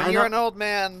 When you're an old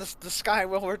man, the sky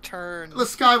will return. The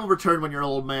sky will return when you're an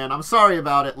old man. I'm sorry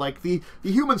about it. Like, the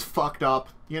humans fucked up.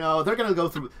 You know, they're gonna go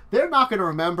through... They're not gonna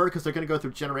remember, because they're gonna go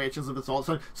through generations of this all of a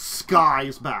sudden. Sky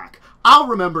is back. I'll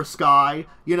remember Sky,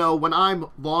 you know, when I'm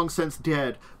long since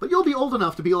dead. But you'll be old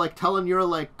enough to be, like, telling your,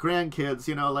 like, grandkids,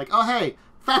 you know, like, oh, hey,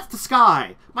 that's the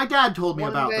sky. My dad told me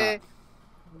about that.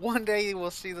 One day you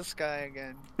will see the sky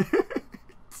again.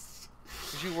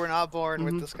 You were not born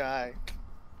with the sky.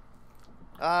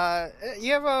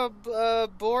 You have a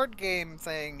board game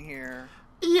thing here.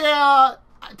 Yeah.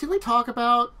 Did we talk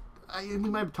about... we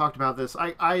might have talked about this.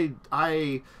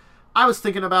 I was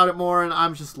thinking about it more, and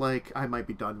I'm just like, I might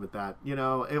be done with that. You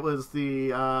know, it was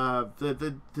the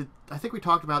I think we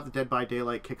talked about the Dead by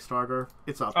Daylight Kickstarter.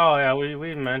 It's up. Oh yeah,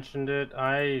 we mentioned it.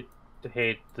 I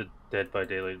hate the Dead by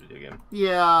Daylight video game.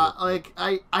 Yeah, like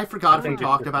I forgot if we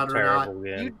talked about it or not.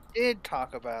 Game. You did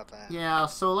talk about that. Yeah,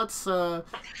 so let's the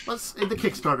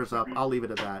Kickstarter's up. I'll leave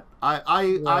it at that.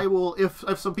 I will if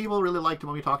some people really liked it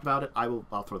when we talked about it, I'll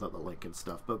throw out the link and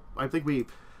stuff. But I think we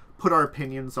put our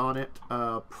opinions on it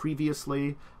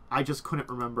previously. I just couldn't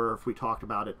remember if we talked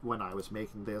about it when I was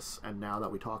making this, and now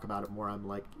that we talk about it more, I'm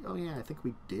like, oh yeah, I think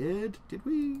we did. Did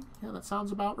we? Yeah, that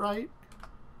sounds about right.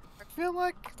 I feel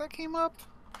like that came up.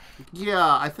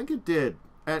 Yeah, I think it did.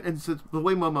 And so the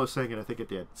way Momo's saying it, I think it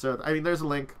did. So, I mean, there's a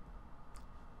link.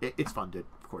 It's funded.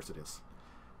 Of course it is.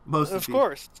 Of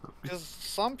course. Because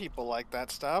some people like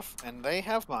that stuff, and they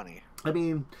have money. I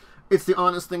mean, it's the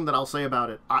honest thing that I'll say about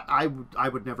it. I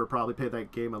would never probably play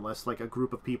that game unless, like, a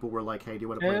group of people were like, hey, do you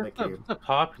want to play that game? It's a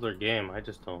popular game. I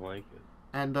just don't like it.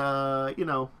 And, you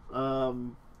know,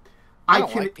 I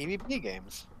don't like PvP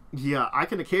games. Yeah, I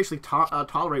can occasionally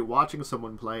tolerate watching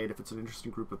someone play it if it's an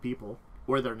interesting group of people,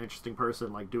 or they're an interesting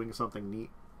person, like, doing something neat.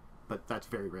 But that's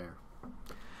very rare.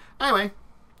 Anyway,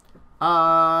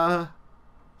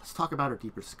 let's talk about our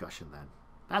deeper discussion, then.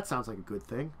 That sounds like a good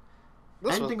thing.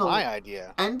 This was my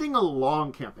idea. Ending a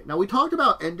long campaign. Now, we talked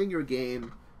about ending your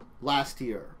game last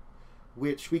year,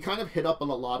 which we kind of hit up on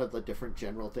a lot of the different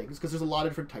general things, because there's a lot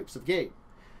of different types of game.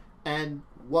 And,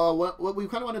 well, what we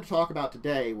kind of wanted to talk about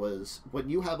today was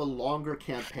when you have a longer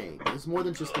campaign. It's more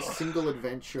than just a single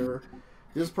adventure.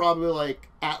 This is probably, like,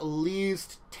 at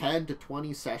least 10 to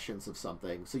 20 sessions of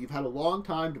something. So you've had a long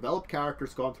time, developed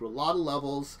characters, gone through a lot of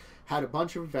levels, had a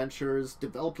bunch of adventures,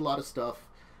 developed a lot of stuff.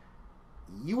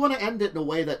 You want to end it in a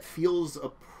way that feels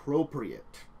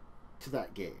appropriate to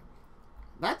that game.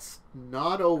 That's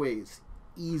not always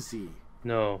easy.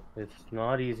 No, it's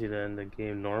not easy to end a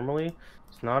game normally.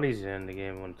 It's not easy to end a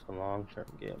game when it's a long-term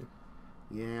game.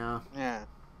 Yeah. Yeah.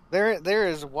 There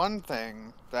is one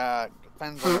thing that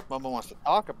depends on if Momo wants to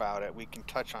talk about it, we can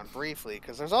touch on briefly,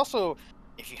 because there's also,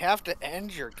 if you have to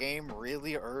end your game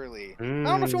really early. I don't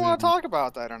know if you want to talk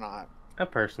about that or not. I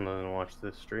personally didn't watch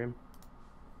this stream.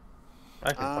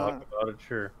 I can talk about it,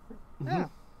 sure. Yeah.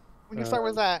 We can start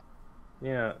with that.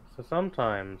 Yeah, so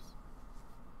sometimes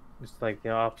it's like the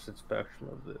opposite spectrum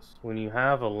of this. When you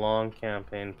have a long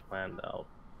campaign planned out,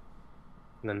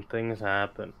 and then things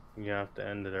happen, you have to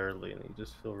end it early, and you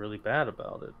just feel really bad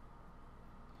about it.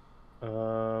 I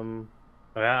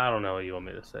don't know what you want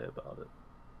me to say about it.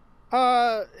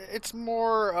 It's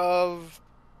more of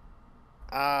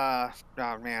oh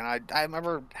man, I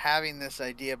remember having this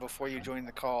idea before you joined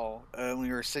the call when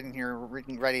we were sitting here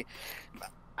reading ready.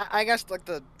 I guess like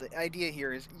the idea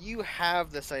here is you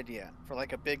have this idea for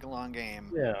like a big long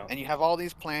game, Yeah. and you have all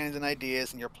these plans and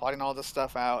ideas, and you're plotting all this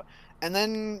stuff out, and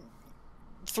then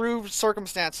through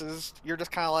circumstances, you're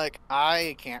just kind of like,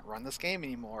 I can't run this game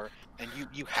anymore, and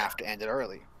you have to end it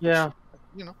early. Yeah.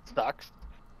 Which, sucks.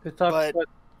 It sucks, But but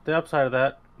the upside of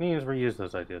that means reuse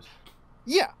those ideas.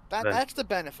 yeah, Right. that's the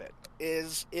benefit.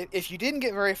 Is if you didn't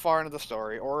get very far into the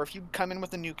story, or if you come in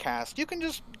with a new cast, you can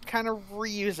just kind of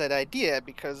reuse that idea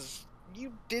because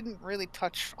you didn't really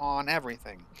touch on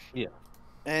everything. Yeah.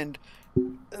 And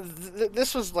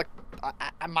this was like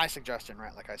my suggestion,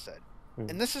 right? Like I said,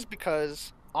 and this is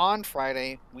because on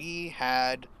Friday we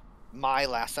had my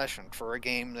last session for a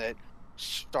game that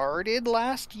started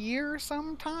last year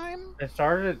sometime. It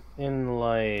started in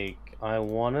like, I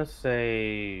want to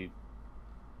say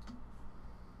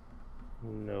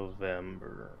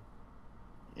November.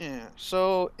 Yeah,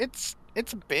 so it's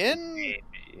been Maybe.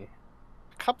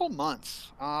 a couple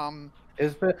months.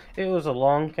 It was a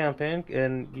long campaign,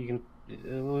 and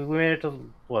we made it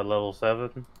to what, level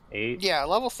 7, 8? Yeah,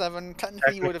 level 7.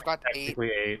 Technically, you would have got to 8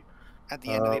 Technically 8. at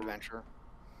the end of the adventure.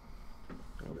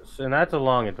 And that's a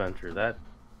long adventure. That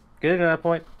getting to that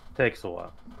point takes a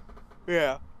while.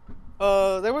 Yeah.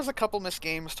 There was a couple missed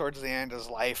games towards the end as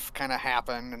life kind of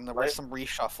happened, and there was some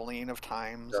reshuffling of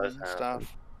times and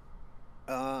stuff.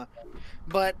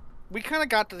 But we kind of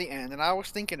got to the end, and I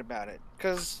was thinking about it,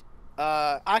 because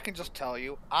I can just tell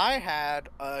you, I had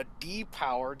a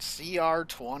depowered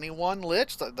CR21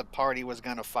 Lich that the party was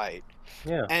going to fight.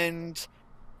 Yeah. And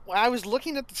I was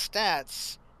looking at the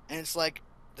stats, and it's like,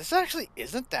 this actually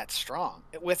isn't that strong.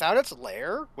 Without its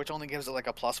lair, which only gives it like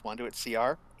a +1 to its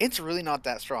CR, it's really not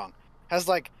that strong. Has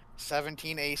like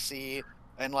 17 AC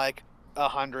and like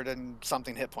 100 and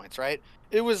something hit points, right?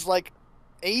 It was like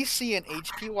AC and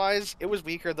HP wise, it was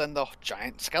weaker than the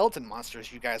giant skeleton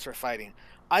monsters you guys were fighting.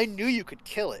 I knew you could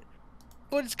kill it,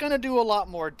 but it's gonna do a lot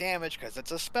more damage because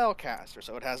it's a spellcaster,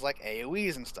 so it has like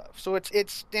AoEs and stuff. So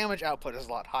its damage output is a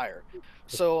lot higher.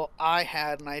 So I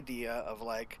had an idea of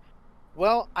like,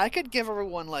 well, I could give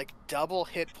everyone like double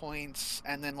hit points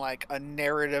and then like a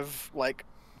narrative like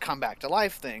come back to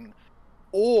life thing,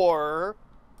 or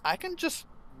I can just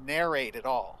narrate it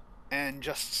all and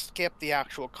just skip the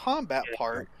actual combat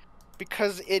part,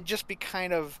 because it'd just be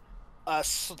kind of a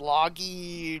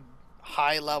sloggy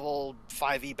high level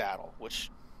 5e battle, which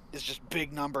is just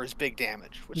big numbers, big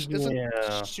damage, which isn't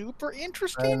super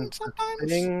interesting sometimes. The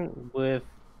thing with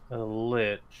a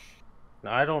Lich,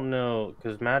 I don't know,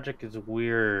 because magic is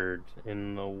weird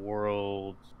in the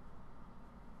world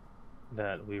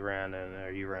that we ran in,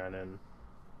 or you ran in.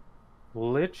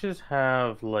 Liches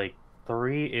have like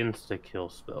 3 insta-kill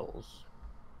spells.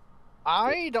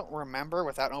 I don't remember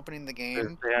without opening the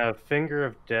game. They have Finger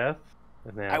of Death.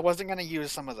 And I wasn't going to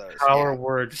use some of those. Power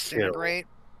Word Disintegrate.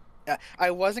 Kill.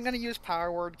 I wasn't going to use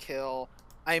Power Word Kill.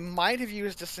 I might have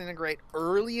used Disintegrate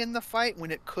early in the fight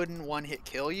when it couldn't one-hit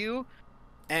kill you.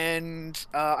 And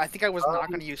I think I was not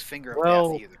going to use Finger of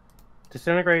Death either.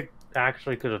 Disintegrate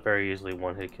actually could have very easily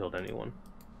one-hit killed anyone.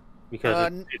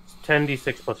 Because it's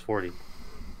 10d6 plus 40.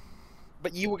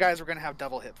 But you guys were going to have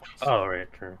double hit points. Oh,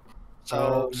 right, true.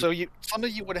 So some of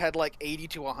you would have had like 80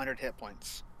 to 100 hit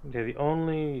points. Yeah, the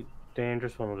only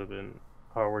dangerous one would have been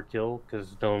Power Word Kill,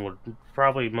 because no one would,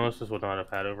 probably most of us would not have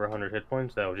had over 100 hit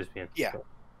points. That would just be kill.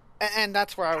 And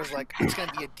that's where I was like, it's going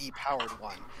to be a depowered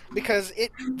one. Because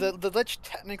the Lich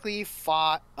technically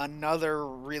fought another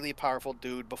really powerful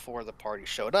dude before the party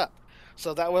showed up.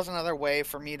 So that was another way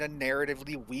for me to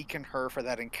narratively weaken her for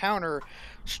that encounter.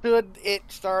 Should it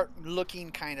start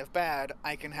looking kind of bad,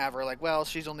 I can have her like, well,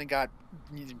 she's only got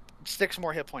 6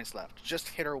 more hit points left. Just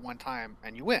hit her one time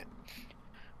and you win.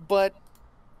 But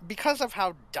because of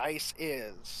how DICE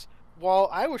is, while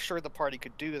I was sure the party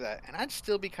could do that, and I'd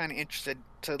still be kind of interested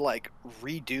to like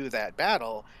redo that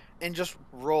battle and just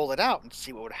roll it out and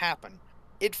see what would happen,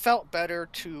 it felt better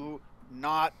to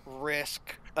not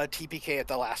risk a TPK at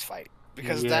the last fight,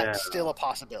 because that's still a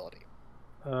possibility.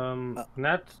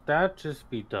 That just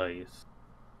be DICE.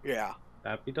 Yeah.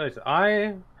 That be DICE.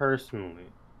 I personally,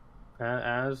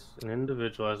 as an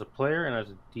individual, as a player and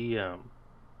as a DM,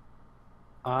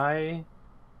 I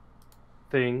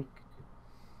think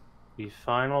the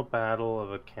final battle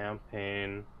of a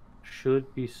campaign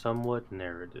should be somewhat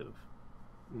narrative.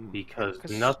 Because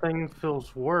 'cause- nothing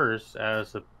feels worse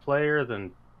as a player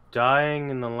than dying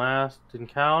in the last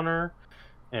encounter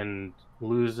and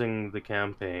losing the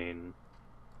campaign.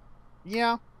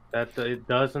 Yeah. That it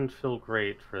doesn't feel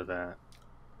great for that.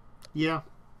 Yeah.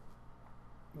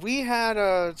 We had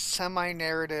a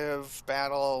semi-narrative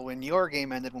battle when your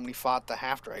game ended when we fought the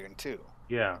half-dragon too.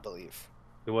 Yeah. I believe.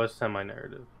 It was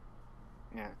semi-narrative.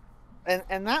 Yeah.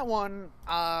 And that one,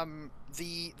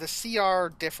 the CR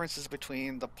differences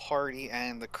between the party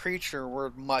and the creature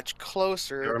were much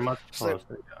closer. They were much so,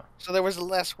 closer, yeah. So there was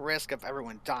less risk of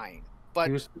everyone dying. But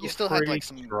He was you still had pretty like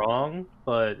some strong,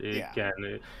 but Yeah. again,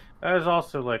 it was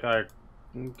also like I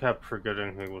kept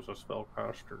forgetting he was a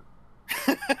spellcaster.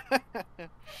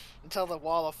 until the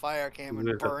wall of fire came He and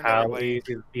was a burned everybody.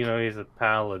 he's a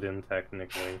paladin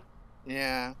technically.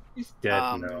 Yeah. He's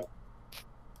dead now.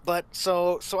 But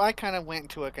so I kind of went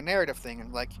into like a narrative thing,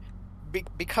 and like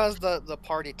because the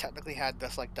party technically had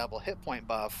this like double hit point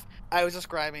buff, I was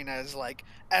describing as like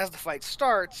as the fight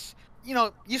starts,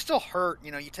 you still hurt,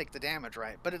 you take the damage,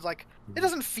 right? But it's like it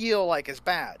doesn't feel like as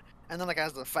bad. And then like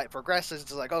as the fight progresses,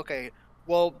 it's like, okay,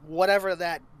 well, whatever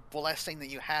that blessing that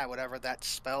you had, whatever that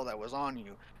spell that was on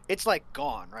you, it's like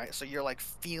gone, right? So you're like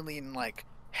feeling like,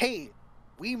 hey,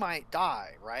 we might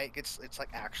die, right? It's like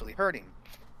actually hurting.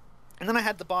 And then I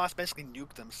had the boss basically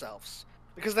nuke themselves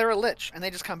because they're a lich and they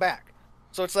just come back.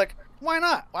 So it's like, why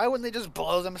not? Why wouldn't they just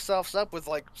blow themselves up with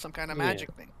like some kind of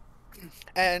magic thing?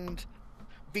 And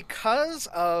because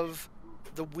of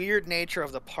the weird nature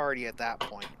of the party at that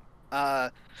point,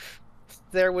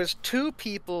 there was two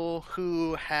people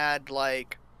who had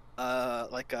like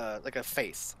a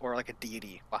faith or like a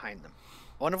deity behind them.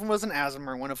 One of them was an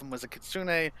Aasimar, one of them was a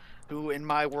Kitsune, who in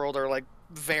my world are like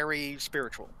very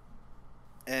spiritual.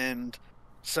 And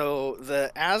so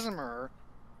the Aasimar,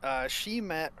 she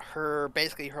met her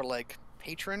like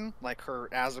patron, like her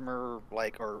Aasimar,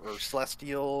 like or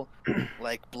celestial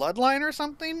like bloodline or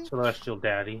something. Celestial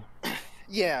daddy.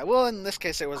 Yeah, well, in this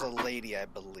case, it was a lady, I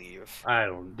believe.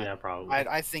 Probably.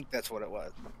 I think that's what it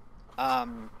was.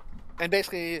 And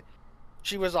basically,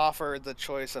 she was offered the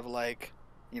choice of like,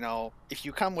 if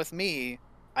you come with me,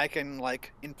 I can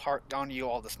like impart on you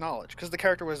all this knowledge. Because the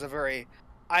character was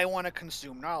I want to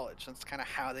consume knowledge. That's kind of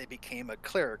how they became a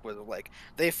cleric. Was like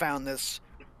they found this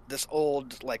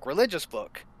old like religious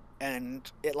book, and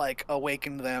it like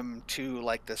awakened them to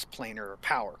like this planar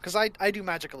power. Because I do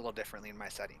magic a little differently in my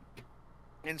setting.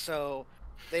 And so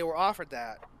they were offered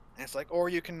that, and it's like, or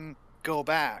you can go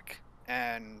back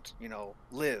and,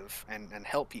 live and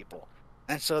help people.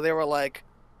 And so they were like,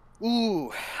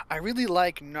 ooh, I really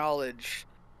like knowledge,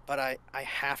 but I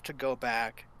have to go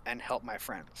back and help my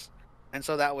friends. And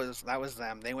so that was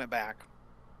them. They went back.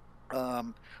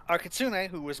 Our Kitsune,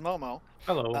 who was Momo,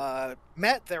 hello,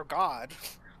 met their god.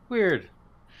 Weird.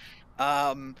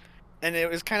 And it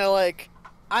was kind of like,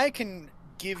 I can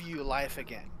give you life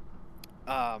again.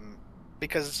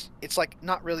 Because it's like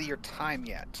not really your time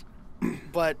yet,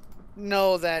 but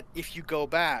know that if you go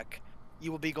back,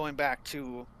 you will be going back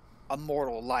to a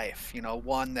mortal life,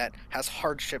 one that has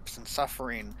hardships and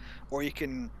suffering, or you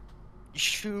can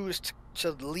choose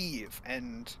to leave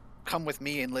and come with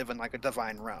me and live in like a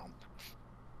divine realm.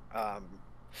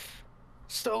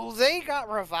 So they got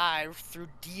revived through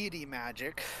deity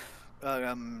magic,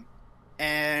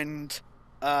 and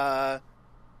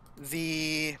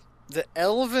the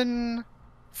elven,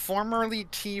 formerly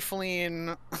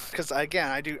tiefling, because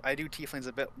again I do tieflings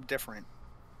a bit different.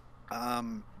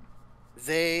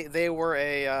 They were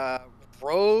a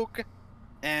rogue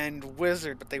and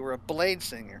wizard, but they were a blade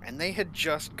singer, and they had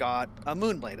just got a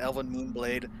moonblade, elven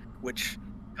moonblade, which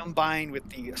combined with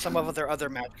some of their other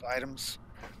magical items,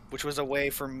 which was a way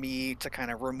for me to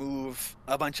kind of remove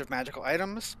a bunch of magical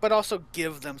items, but also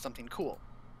give them something cool.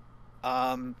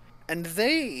 And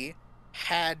they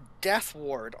had Death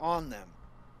Ward on them.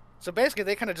 So basically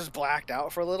they kind of just blacked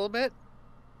out for a little bit,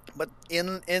 but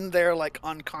in their like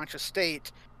unconscious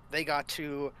state, they got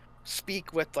to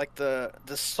speak with like the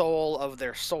soul of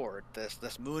their sword, this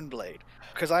moonblade.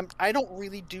 Because I don't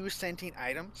really do sentient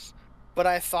items, but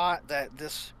I thought that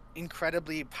this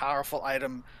incredibly powerful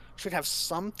item should have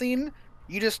something.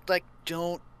 You just like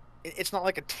don't. It's not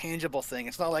like a tangible thing.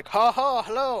 It's not like, ha ha,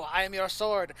 hello, I am your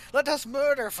sword. Let us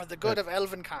murder for the good of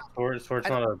Elvenkind. Sword's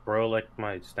not a bro like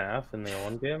my staff in the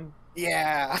one game?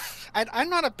 Yeah. I'm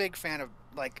not a big fan of,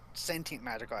 like, sentient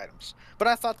magical items. But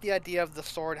I thought the idea of the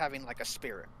sword having, like, a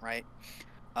spirit, right?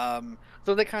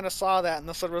 So they kind of saw that, and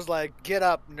the sword was like, get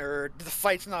up, nerd. The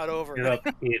fight's not over. Get up,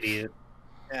 idiot.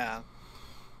 Yeah.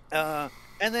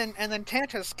 And then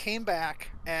Tantus came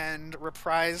back and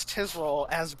reprised his role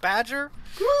as Badger,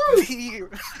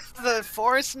 the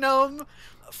forest gnome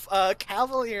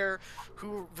cavalier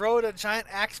who rode a giant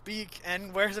axe beak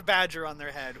and wears a badger on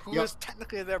their head, who is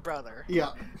technically their brother.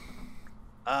 Yeah.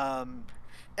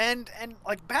 And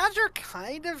like Badger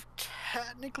kind of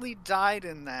technically died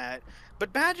in that,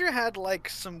 but Badger had like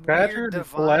some weird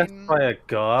divine. Blessed by a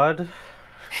god.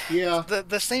 Yeah.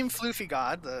 The same floofy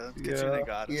god, the Kitsune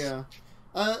goddess. Yeah.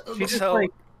 She's just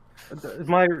like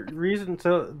my reason.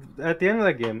 So at the end of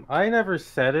that game, I never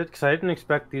said it because I didn't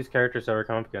expect these characters to ever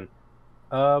come up again.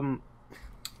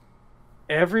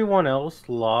 Everyone else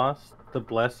lost the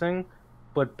blessing,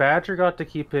 but Badger got to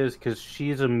keep his because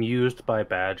she's amused by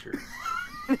Badger.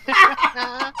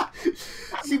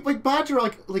 See, like Badger,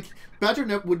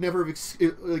 Badger would never have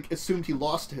assumed he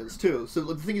lost his too. So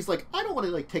the thing is, like, I don't want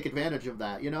to like take advantage of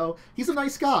that. You know, he's a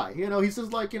nice guy. You know, he's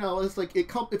just like, you know, it's like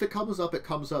if it comes up, it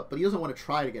comes up. But he doesn't want to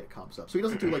try to get it comes up. So he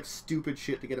doesn't do like stupid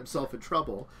shit to get himself in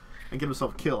trouble and get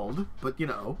himself killed. But you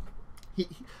know,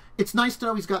 it's nice to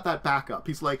know he's got that backup.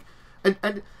 He's like,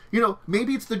 and you know,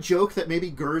 maybe it's the joke that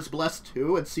maybe Gur's blessed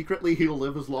too, and secretly he'll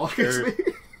live as long as me.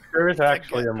 Gur is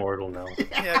actually immortal now.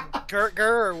 Yeah,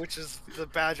 Gur, which is the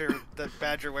badger that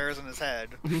Badger wears on his head,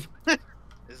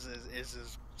 is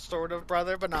his sort of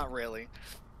brother, but not really.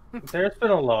 There's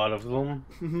been a lot of them.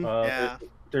 Yeah.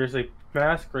 There's a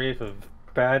mass grave of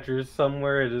badgers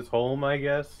somewhere at his home, I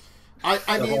guess.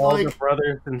 I mean, all like, the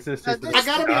brothers and sisters. I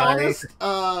gotta be honest.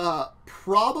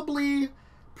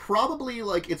 Probably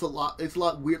like it's a lot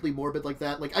weirdly morbid like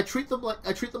that. Like I treat them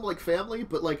like family,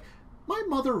 but like my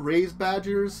mother raised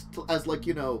badgers as like,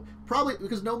 you know, probably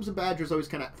because gnomes and badgers always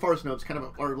kind of, forest gnomes kind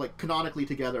of are like canonically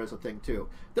together as a thing too.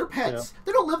 They're pets. Yeah.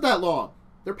 They don't live that long.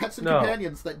 They're pets and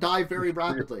companions that die very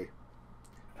rapidly.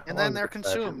 And then they're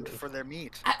consumed for their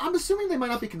meat. I'm assuming they might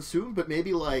not be consumed, but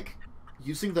maybe like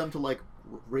using them to like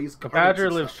raise. A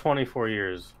badger lives 24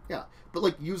 years. Yeah, but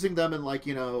like using them and like,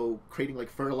 you know, creating like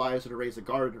fertilizer to raise a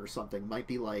garden or something might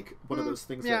be like one of those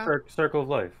things. Yeah. Circle of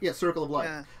life. Yeah, circle of life.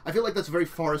 Yeah. I feel like that's very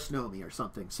forest gnomey or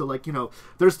something. So like, you know,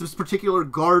 there's this particular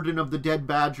garden of the dead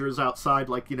badgers outside,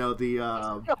 like, you know, the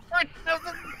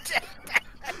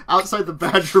outside the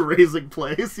badger raising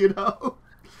place, you know.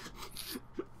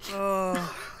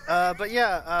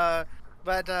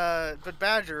 But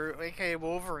Badger, aka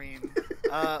Wolverine,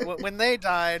 when they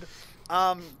died,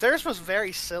 theirs was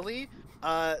very silly.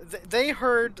 They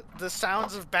heard the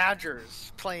sounds of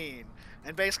badgers playing,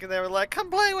 and basically they were like,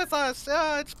 "Come play with us.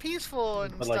 It's peaceful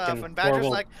and stuff." And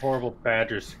Badger's horrible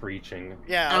badger screeching.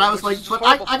 Yeah. And I was like, "But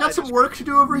I got some work to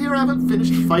do over here. I haven't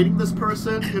finished fighting this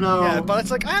person, you know." Yeah, but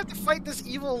it's like I have to fight this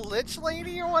evil lich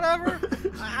lady or whatever.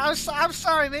 I'm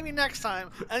sorry, maybe next time,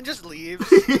 and just leaves.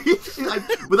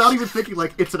 Without even thinking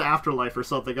like it's an afterlife or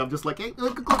something. I'm just like, "Hey,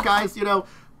 look, guys, you know,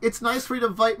 it's nice for you to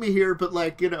invite me here, but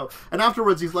like, you know." And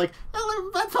afterwards he's like,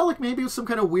 that felt like maybe it was some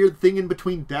kind of weird thing in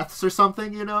between deaths or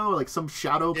something, you know, like some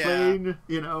shadow plane,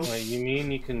 you know. Like, you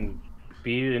mean you can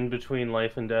be in between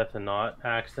life and death and not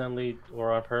accidentally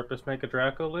or on purpose make a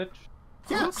Draco Lich?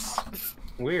 Yes.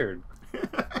 Weird.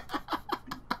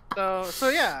 So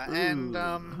yeah,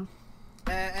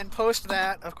 and post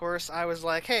that, of course, I was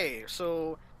like, hey,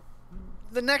 so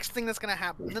the next thing that's gonna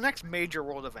happen, the next major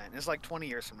world event is like 20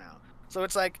 years from now. So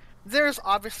it's like, there's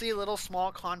obviously little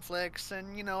small conflicts,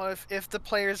 and, you know, if the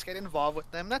players get involved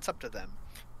with them, that's up to them.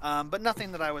 But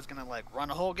nothing that I was gonna, like, run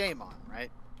a whole game on,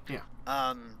 right? Yeah.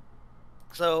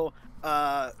 So,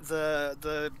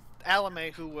 the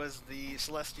Alame, who was the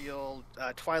Celestial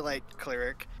Twilight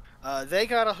Cleric, they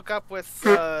gotta hook up with,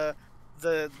 the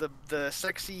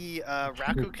sexy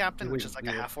Raku Captain, which is like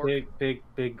a half-orc.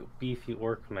 Big, beefy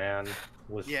orc man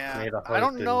was made a I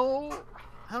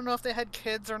don't know if they had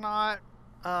kids or not.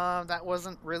 That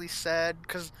wasn't really said,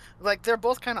 because like they're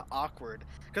both kind of awkward.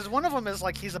 Because one of them is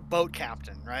like he's a boat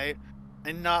captain, right,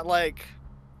 and not like,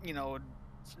 you know,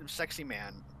 sexy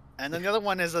man. And then the other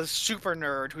one is a super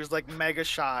nerd who's like mega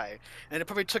shy, and it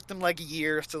probably took them like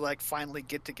years to like finally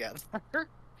get together.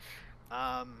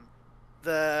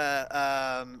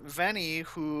 The Venny,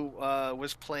 who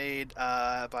was played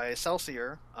by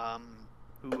Celsior,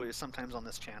 who is sometimes on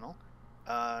this channel.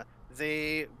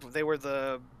 They were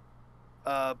the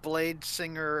blade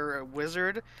singer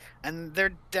wizard, and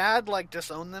their dad like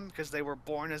disowned them because they were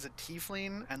born as a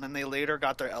tiefling, and then they later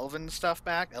got their elven stuff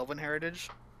back, elven heritage.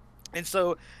 And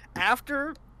so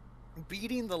after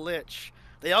beating the Lich,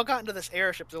 they all got into this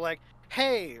airship. They're like,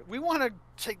 hey, we want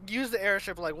to use the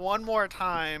airship like one more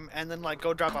time, and then like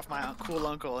go drop off my cool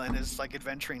uncle and his like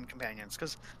adventuring companions,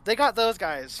 because they got those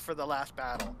guys for the last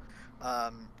battle.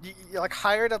 You like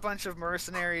hired a bunch of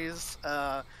mercenaries,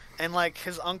 and like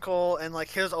his uncle and like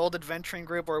his old adventuring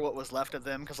group, or what was left of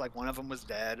them, because like one of them was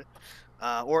dead,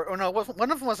 or no,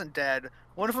 one of them wasn't dead.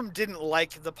 One of them didn't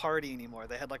like the party anymore.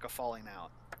 They had like a falling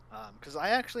out. Because I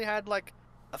actually had like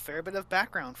a fair bit of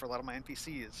background for a lot of my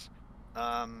NPCs.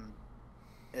 Um,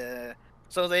 uh,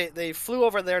 so they flew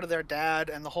over there to their dad,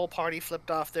 and the whole party flipped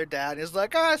off their dad. He's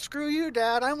like, "Ah, screw you,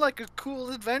 Dad! I'm like a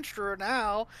cool adventurer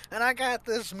now, and I got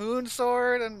this moon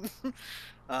sword." And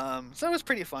so it was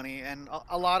pretty funny, and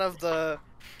a lot of the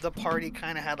party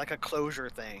kind of had like a closure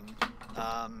thing,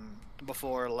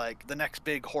 before like the next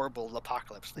big horrible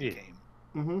apocalypse thing came.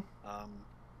 Mm-hmm.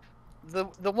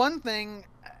 The one thing,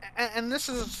 and this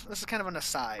is kind of an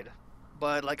aside,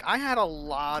 but like I had a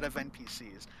lot of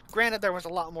NPCs. Granted, there was a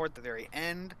lot more at the very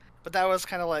end, but that was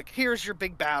kind of like, here's your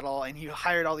big battle, and you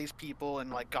hired all these people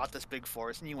and like got this big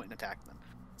force, and you went and attacked them.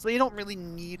 So you don't really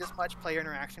need as much player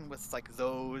interaction with like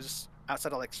those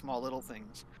outside of like small little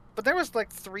things. But there was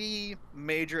like 3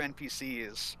 major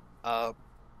NPCs,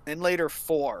 and later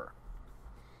 4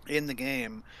 in the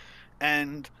game,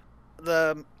 and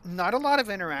not a lot of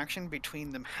interaction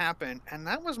between them happened, and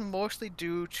that was mostly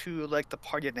due to like the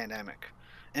party dynamic.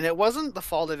 And it wasn't the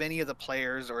fault of any of the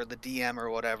players or the DM or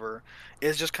whatever.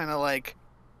 It's just kind of like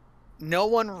no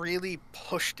one really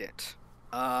pushed it.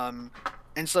 And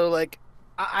so like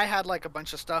I had like a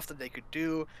bunch of stuff that they could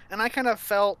do, and I kind of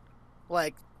felt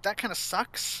like that kind of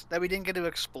sucks that we didn't get to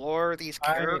explore these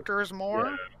characters more.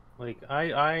 Yeah. Like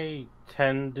I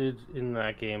tended in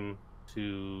that game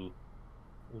to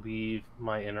leave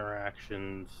my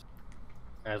interactions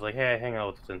as like, hey, I hang out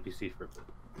with this NPC for a bit.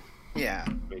 Yeah.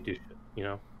 They do shit, you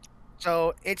know?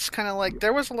 So it's kind of like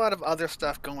there was a lot of other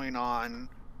stuff going on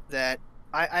that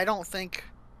I don't think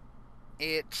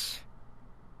it's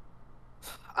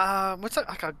what's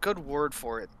like a good word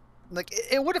for it? Like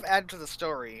it would have added to the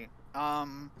story,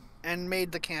 and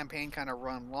made the campaign kind of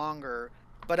run longer.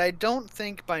 But I don't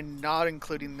think by not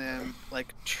including them,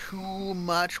 like too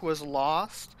much was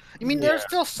lost. I mean, there's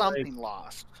still something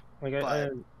lost. Like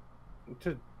but...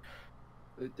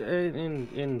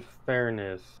 in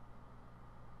fairness,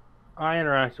 I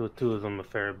interacted with 2 of them a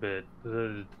fair bit.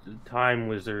 The Time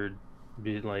Wizard,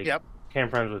 became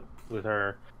friends with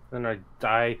her. Then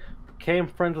I became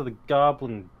friends with a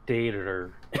goblin, dated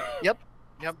her. Yep,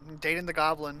 dating the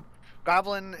goblin.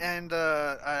 Goblin and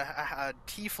a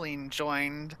tiefling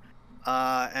joined,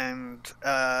 and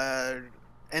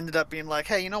ended up being like,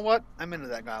 hey, you know what? I'm into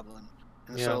that goblin.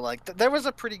 And so like there was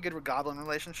a pretty good goblin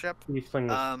relationship. Tiefling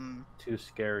was too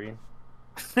scary.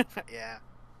 Yeah.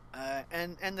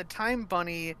 And the Time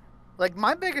Bunny, like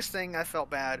my biggest thing I felt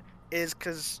bad is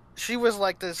because she was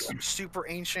like this super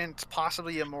ancient,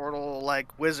 possibly immortal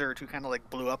like wizard who kind of like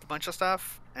blew up a bunch of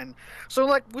stuff, and so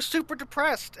like was super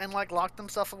depressed and like locked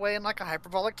himself away in like a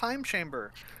hyperbolic time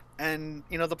chamber, and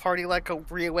you know the party like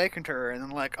reawakened her, and then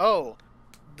like, oh,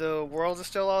 the world is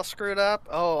still all screwed up,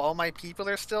 oh, all my people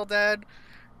are still dead.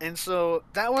 And so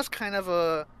that was kind of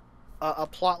a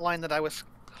plot line that I was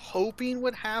hoping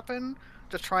would happen,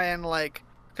 to try and like,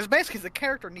 because basically the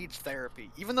character needs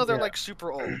therapy, even though they're like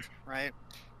super old, right?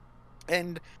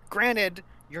 And granted,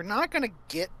 you're not gonna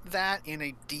get that in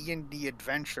a D&D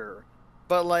adventure,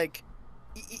 but like,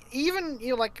 even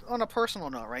like on a personal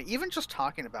note, right? Even just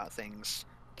talking about things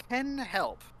can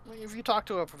help. If you talk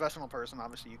to a professional person,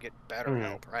 obviously you get better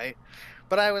help, right?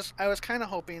 But I was kind of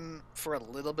hoping for a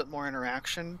little bit more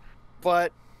interaction,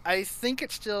 but I think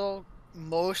it still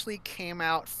mostly came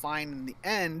out fine in the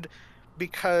end,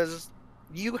 because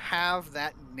you have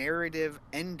that narrative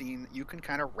ending you can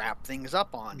kind of wrap things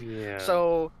up on. Yeah.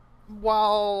 So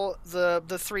while the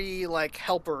 3 like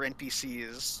helper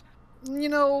NPCs, you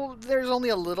know, there's only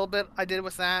a little bit I did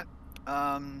with that.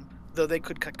 Though they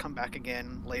could come back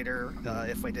again later,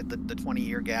 if I did the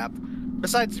 20-year gap.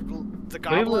 Besides the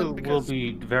goblin, will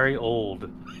be very old.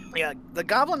 Yeah, the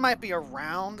goblin might be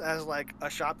around as like a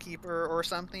shopkeeper or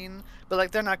something, but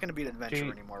like they're not going to be an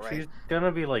adventurer anymore, right? She's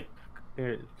gonna be like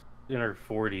in her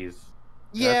 40s.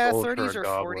 Yeah, 30s or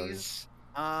 40s.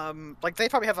 Like they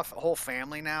probably have a whole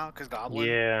family now because goblin.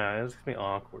 Yeah, it's gonna be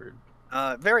awkward.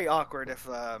 Very awkward if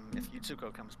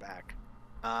Yutsuko comes back.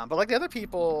 But like the other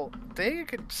people, they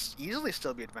could easily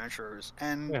still be adventurers.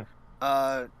 And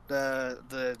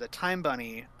the Time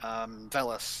Bunny,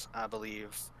 Velas, I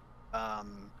believe.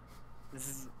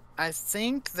 I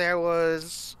think there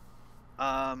was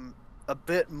a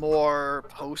bit more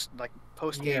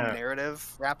post-game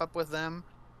narrative wrap up with them.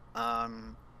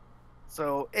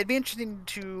 So it'd be interesting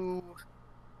to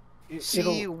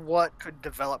see what could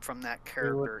develop from that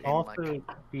character. It would also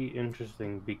be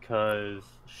interesting because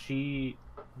she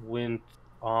went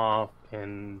off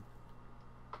and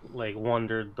like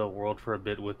wandered the world for a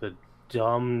bit with a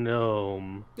dumb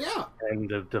gnome. Yeah. And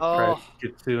the depressed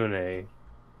kitsune.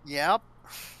 Yep.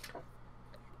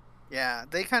 Yeah,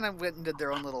 they kind of went and did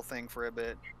their own little thing for a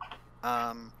bit.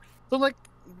 So like,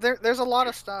 there's a lot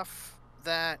of stuff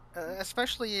that,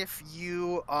 especially if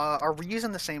you are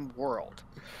reusing the same world.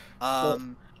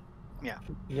 Yeah.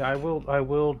 Yeah, I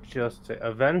will just say,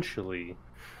 eventually,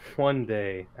 one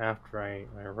day after I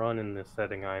run in this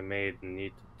setting I made and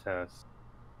need to test,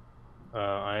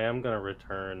 I am gonna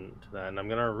return to that, and I'm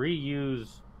gonna reuse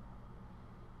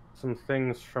some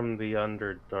things from the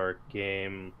Underdark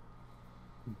game,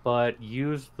 but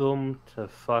use them to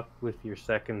fuck with your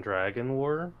second Dragon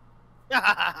War.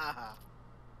 Yeah,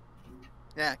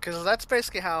 because that's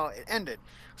basically how it ended.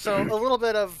 So a little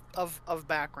bit of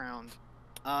background.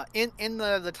 In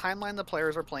the timeline the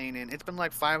players are playing in, it's been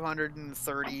like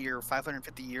 530 or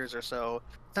 550 years or so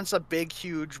since a big,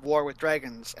 huge war with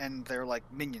dragons and their like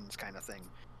minions kind of thing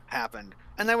happened.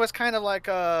 And there was kind of like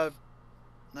a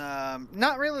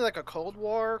not really like a Cold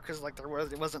War, because like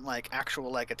it wasn't like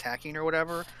actual like attacking or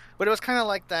whatever, but it was kind of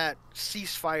like that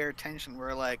ceasefire tension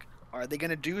where like, are they going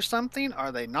to do something?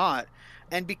 Are they not?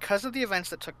 And because of the events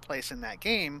that took place in that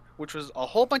game, which was a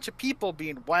whole bunch of people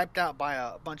being wiped out by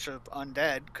a bunch of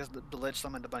undead, because the Lich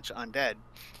summoned a bunch of undead,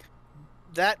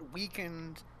 that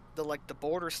weakened the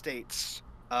border states,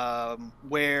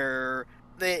 where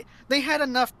they had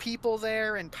enough people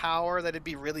there and power that it'd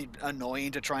be really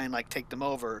annoying to try and like take them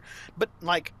over, but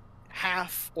like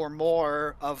half or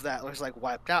more of that was like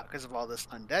wiped out because of all this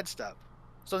undead stuff.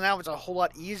 So now it's a whole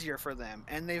lot easier for them,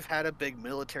 and they've had a big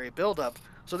military buildup.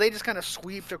 So they just kind of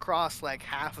sweeped across like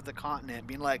half of the continent,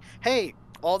 being like, "Hey,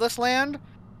 all this land,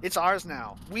 it's ours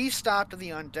now. We stopped the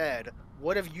undead.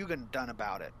 What have you done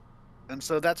about it?" And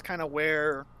so that's kind of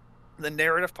where the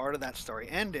narrative part of that story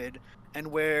ended, and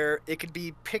where it could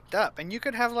be picked up, and you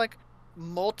could have like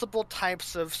multiple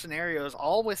types of scenarios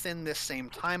all within this same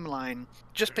timeline,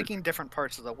 just picking different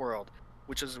parts of the world,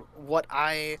 which is what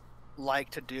I like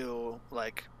to do,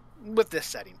 like with this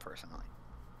setting personally.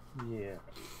 Yeah.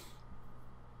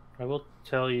 I will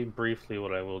tell you briefly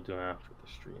what I will do after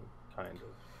the stream, kind of.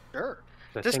 Sure.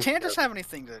 Does Tantus have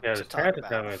anything to does talk Tantus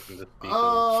about? have anything to speak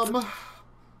of?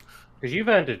 Because you've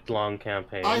ended long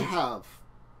campaigns. I have.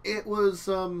 It was,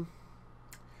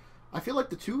 I feel like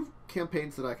the two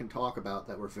campaigns that I can talk about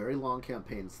that were very long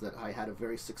campaigns that I had a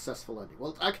very successful ending.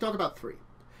 Well, I can talk about three.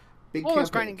 Big campaigns.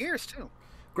 It's Grinding Gears, too.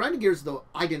 Grinding Gears, though,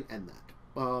 I didn't end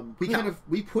that.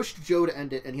 We pushed Joe to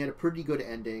end it, and he had a pretty good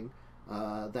ending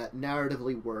that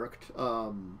narratively worked.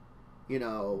 You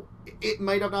know, it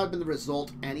might have not been the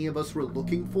result any of us were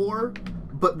looking for,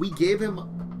 but we gave him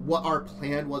what our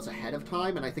plan was ahead of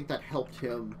time, and I think that helped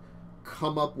him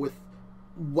come up with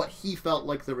what he felt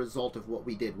like the result of what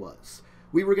we did was.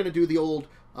 We were going to do the old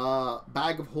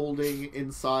bag of holding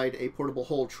inside a portable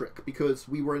hole trick, because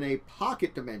we were in a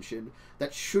pocket dimension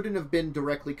that shouldn't have been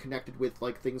directly connected with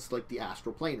like things like the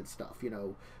astral plane and stuff. You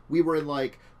know,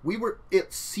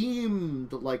 it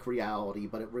seemed like reality,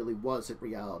 but it really wasn't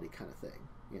reality, kind of thing,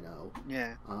 you know.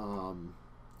 Yeah.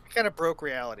 Kind of broke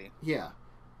reality. Yeah.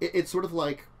 It's sort of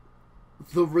like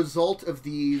the result of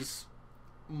these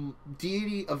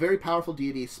a very powerful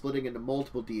deity splitting into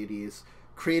multiple deities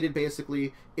created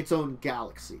basically its own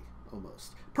galaxy,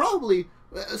 almost. Probably,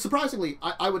 surprisingly,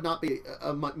 I would not be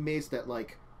amazed that,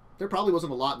 like, there probably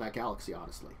wasn't a lot in that galaxy,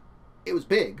 honestly. It was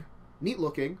big, neat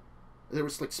looking. There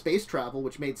was, like, space travel,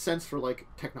 which made sense for, like,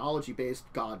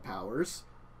 technology-based god powers.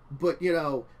 But, you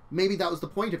know, maybe that was the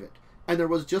point of it. And there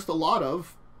was just a lot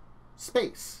of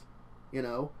space, you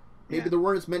know? Maybe there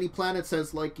weren't as many planets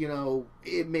as, like, you know,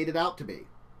 it made it out to be.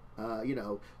 You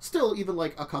know, still, even,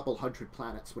 like, a couple hundred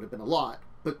planets would have been a lot,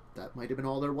 but that might have been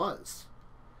all there was.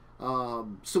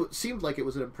 So it seemed like it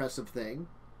was an impressive thing,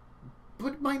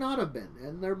 but it might not have been.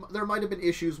 And there might have been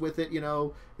issues with it, you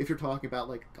know, if you're talking about,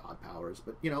 like, god powers.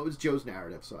 But, you know, it was Joe's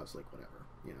narrative, so I was like, whatever.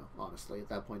 You know, honestly, at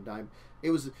that point in time,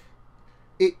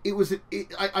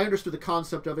 I understood the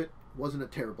concept of it. It wasn't a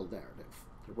terrible narrative.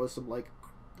 There was some, like,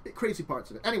 crazy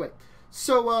parts of it. Anyway,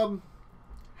 so,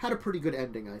 had a pretty good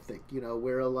ending, I think, you know,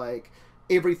 where, like,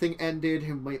 everything ended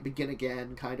and might begin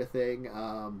again, kind of thing.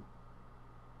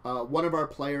 One of our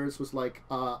players was like,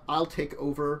 I'll take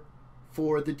over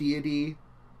for the deity,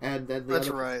 and then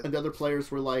the other players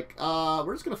were like,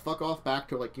 we're just gonna fuck off back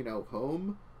to, like, you know,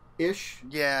 home-ish.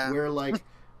 Yeah. Where, like,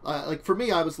 like, for me,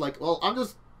 I was like, well,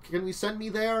 can we send me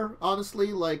there,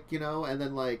 honestly, like, you know, and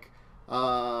then, like,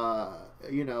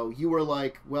 you know, you were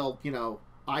like, well, you know,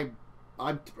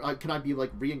 can I be,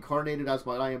 like, reincarnated as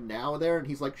what I am now there? And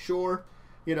he's like, sure.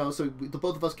 You know, so the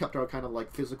both of us kept our kind of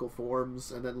like physical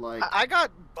forms, and then like I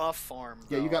got buff form.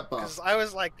 Yeah, you got buff. Because I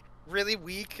was like really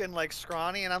weak and like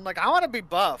scrawny, and I'm like, I want to be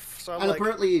buff. So I'm and like,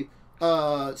 apparently,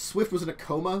 Swift was in a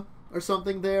coma or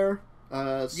something there.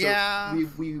 So yeah,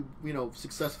 we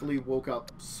successfully woke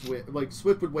up Swift. Like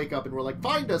Swift would wake up and we're like,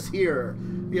 find us here,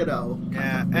 you know.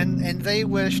 Yeah, and they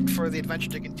wished for the adventure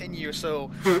to continue,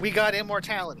 so we got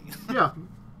immortality. Yeah.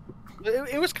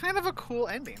 It was kind of a cool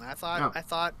ending. I thought. Yeah. I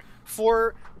thought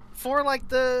for like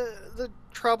the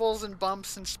troubles and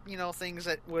bumps and things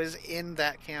that was in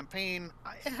that campaign,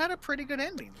 it had a pretty good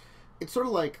ending. It's sort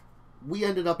of like we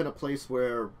ended up in a place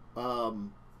where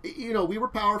we were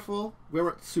powerful. We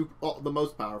weren't the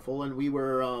most powerful, and we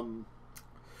were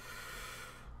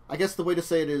I guess the way to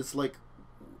say it is like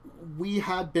we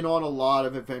had been on a lot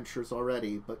of adventures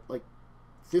already, but like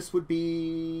this would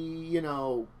be,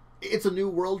 it's a new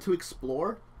world to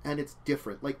explore, and it's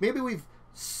different. Like maybe we've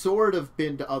sort of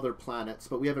been to other planets,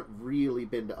 but we haven't really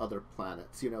been to other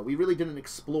planets. We really didn't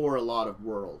explore a lot of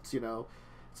worlds.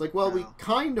 It's like, well, we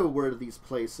kind of were to these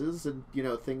places, and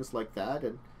things like that.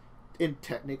 And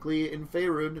technically in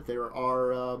Faerun there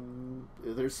are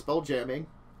there's spell jamming.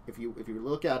 If you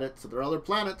look at it, so there are other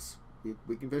planets.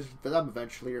 We can visit them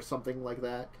eventually, or something like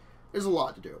that. There's a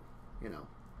lot to do. And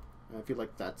I feel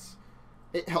like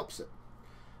it helps it.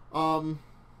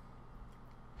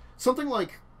 Something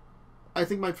like, I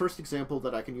think my first example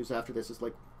that I can use after this is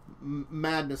like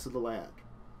Madness of the Land.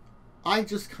 I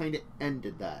just kind of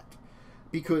ended that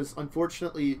because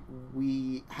unfortunately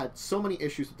we had so many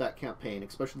issues with that campaign,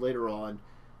 especially later on.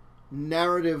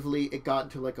 Narratively, it got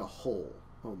into like a hole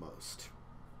almost,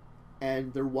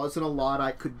 and there wasn't a lot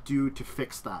I could do to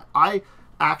fix that. I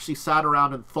actually sat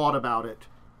around and thought about it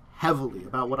heavily,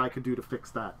 about what I could do to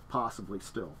fix that, possibly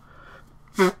still.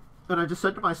 And I just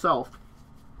said to myself,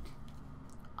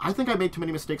 I think I made too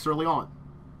many mistakes early on.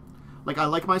 Like, I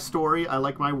like my story, I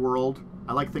like my world,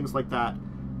 I like things like that.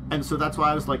 And so that's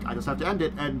why I was like, I just have to end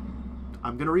it, and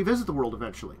I'm going to revisit the world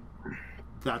eventually.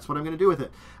 That's what I'm going to do with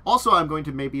it. Also, I'm going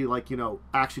to maybe, like,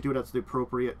 actually do it as the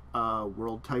appropriate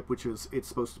world type, which is, it's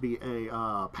supposed to be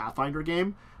a Pathfinder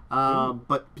game.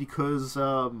 But because,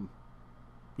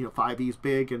 5e is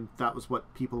big, and that was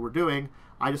what people were doing,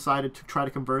 I decided to try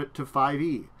to convert it to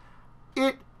 5e.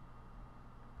 It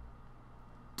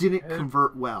didn't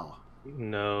convert well.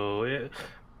 No,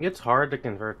 it's hard to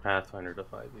convert Pathfinder to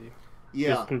 5e.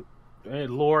 Yeah.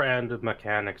 Lore and the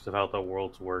mechanics of how the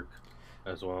worlds work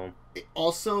as well.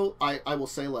 Also, I will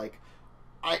say, like,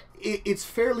 it's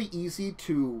fairly easy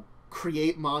to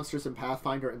create monsters in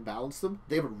Pathfinder and balance them.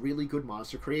 They have a really good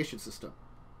monster creation system.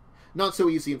 Not so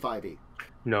easy in 5e.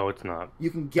 No, it's not. You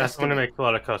can guess. That's when it makes a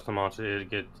lot of custom monsters. It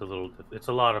gets a little. It's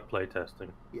a lot of play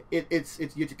testing. It's you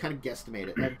have to kind of guesstimate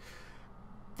it, and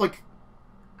like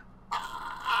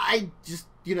I just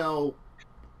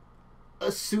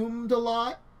assumed a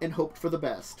lot and hoped for the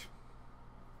best.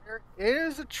 There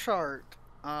is a chart.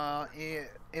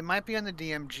 It might be on the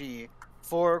DMG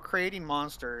for creating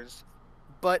monsters,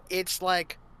 but it's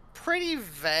like pretty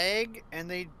vague,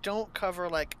 and they don't cover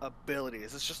like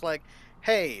abilities. It's just like,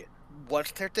 hey,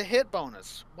 what's their to hit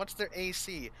bonus? What's their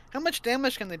AC? How much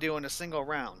damage can they do in a single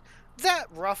round? That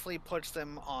roughly puts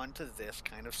them onto this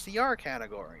kind of CR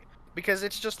category, because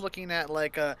it's just looking at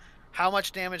like how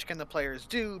much damage can the players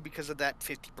do because of that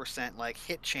 50% like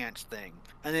hit chance thing,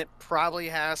 and it probably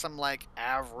has some like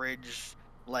average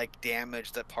like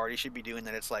damage that party should be doing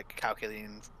that it's like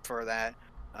calculating for that.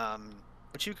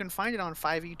 But you can find it on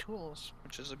 5e Tools,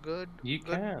 which is a good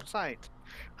site.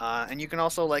 And you can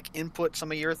also like input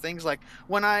some of your things. Like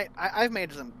when I've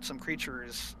made some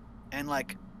creatures, and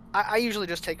like I usually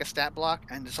just take a stat block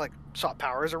and just like swap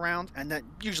powers around, and that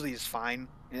usually is fine.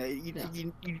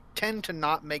 You tend to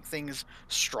not make things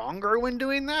stronger when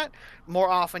doing that. More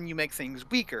often you make things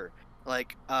weaker.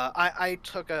 Like I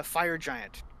took a fire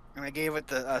giant and I gave it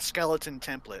the skeleton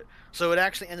template, so it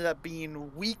actually ended up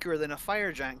being weaker than a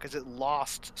fire giant because it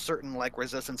lost certain like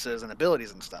resistances and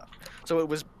abilities and stuff. So it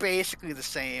was basically the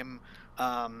same.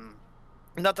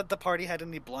 Not that the party had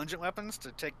any bludgeon weapons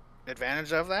to take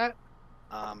advantage of that,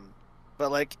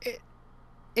 but like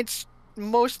it's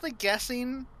mostly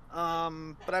guessing.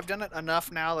 But I've done it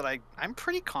enough now that I'm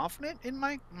pretty confident in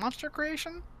my monster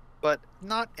creation. But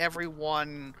not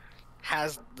everyone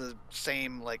has the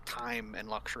same like time and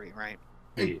luxury, right?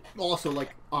 And also, like,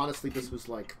 honestly, this was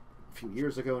like a few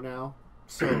years ago now,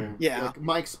 so yeah, like,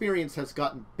 my experience has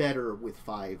gotten better with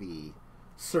 5e,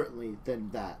 certainly,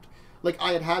 than that. Like,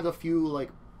 I had a few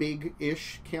like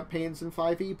big-ish campaigns in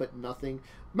 5e, but nothing.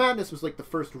 Madness was like the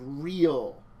first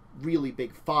really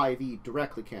big 5e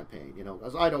directly campaign,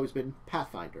 as I'd always been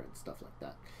Pathfinder and stuff like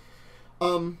that.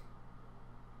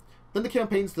 Then the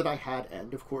campaigns that I had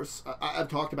end, of course, I've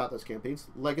talked about those campaigns.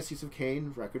 Legacies of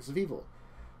Kain, Records of Evil.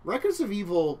 Records of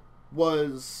Evil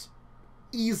was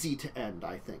easy to end,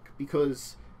 I think,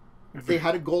 because they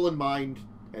had a goal in mind,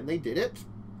 and they did it.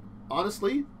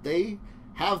 Honestly, they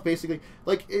have basically...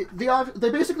 Like, they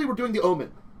basically were doing the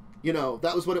Omen. You know,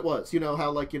 that was what it was. You know,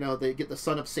 how, like, you know, they get the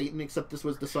son of Satan, except this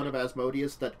was the son of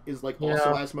Asmodeus that is, like,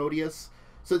 also Asmodeus.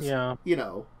 So it's, you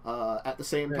know, at the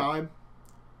same time.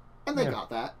 And they got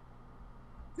that.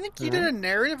 I think you did a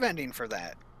narrative ending for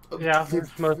that. Yeah,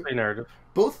 it's mostly narrative.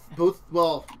 Both,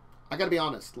 well, I gotta be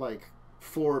honest, like,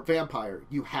 for Vampire,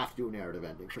 you have to do a narrative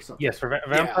ending for something. Yes, for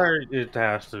Vampire, it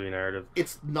has to be narrative.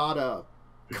 It's not a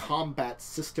combat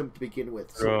system to begin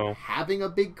with, so having a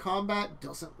big combat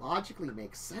doesn't logically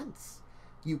make sense.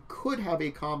 You could have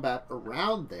a combat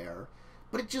around there,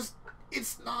 but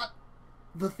it's not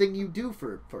the thing you do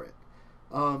for it.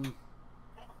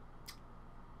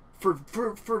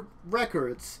 For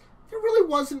Records, there really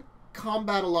wasn't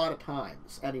combat a lot of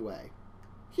times, anyway.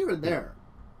 Here and there,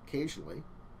 occasionally,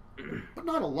 but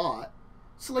not a lot.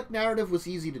 So, like, narrative was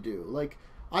easy to do. Like,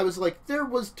 I was like, there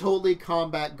was totally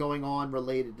combat going on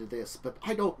related to this, but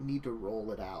I don't need to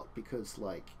roll it out because,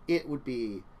 like, it would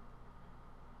be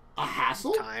a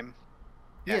hassle. Time.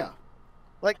 Yeah.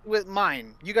 Like with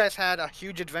mine, you guys had a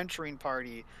huge adventuring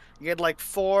party. You had like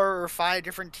 4 or 5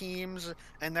 different teams,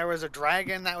 and there was a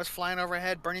dragon that was flying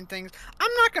overhead, burning things.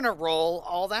 I'm not gonna roll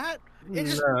all that.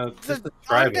 It's just the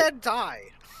undead die.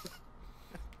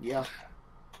 Yeah.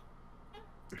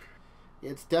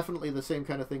 It's definitely the same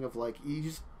kind of thing of like you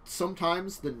just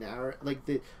sometimes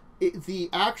the the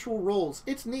actual rolls.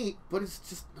 It's neat, but it's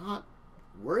just not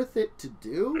worth it to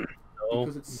do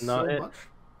because it's so much.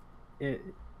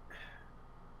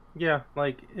 Yeah,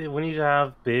 like when you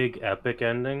have big epic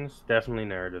endings, definitely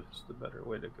narrative is the better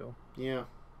way to go. Yeah,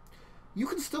 you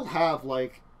can still have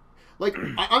like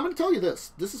I'm going to tell you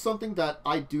this. This is something that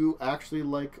I do actually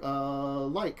like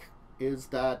is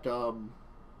that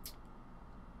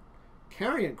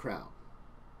Carrion Crown,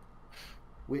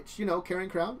 which Carrion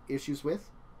Crown issues with.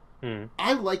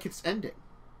 I like its ending,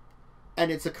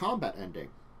 and it's a combat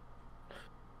ending.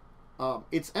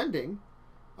 Its ending.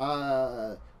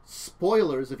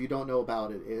 Spoilers if you don't know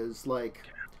about it is like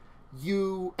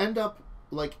you end up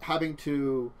like having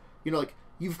to like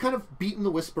you've kind of beaten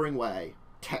the Whispering Way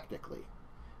technically,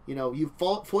 you've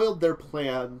foiled their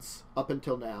plans up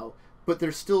until now, but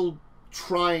they're still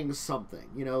trying something,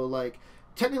 like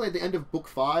technically at the end of book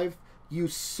 5 you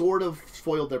sort of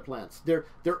foiled their plans. They're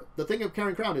the thing of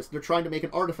Carrion Crown is they're trying to make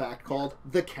an artifact called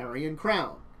the Carrion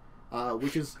Crown,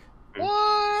 which is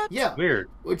what? Yeah, weird.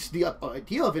 Which the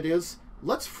idea of it is,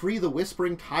 let's free the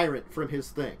Whispering Tyrant from his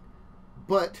thing.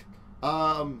 But,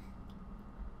 at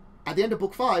the end of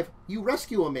Book 5, you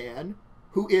rescue a man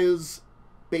who is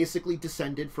basically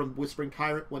descended from Whispering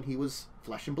Tyrant when he was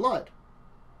flesh and blood.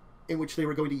 In which they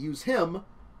were going to use him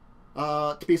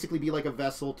to basically be like a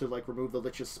vessel to like remove the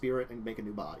Lich's spirit and make a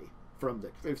new body from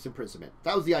its imprisonment.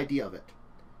 That was the idea of it.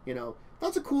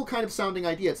 That's a cool kind of sounding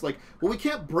idea. It's like, well, we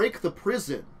can't break the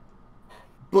prison,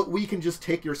 but we can just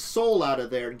take your soul out of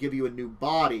there and give you a new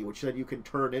body, which then you can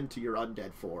turn into your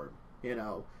undead form,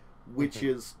 which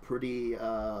is pretty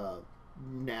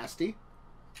nasty.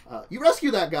 You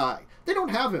rescue that guy. They don't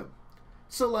have him.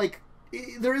 So, like,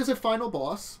 there is a final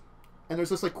boss, and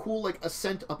there's this, like, cool, like,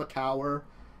 ascent up a tower,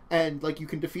 and, like, you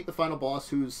can defeat the final boss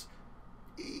who's...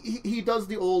 He does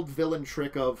the old villain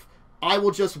trick of, I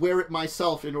will just wear it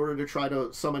myself in order to try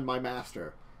to summon my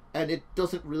master. And it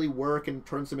doesn't really work and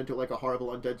turns him into like a horrible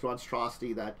undead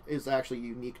monstrosity that is actually a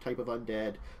unique type of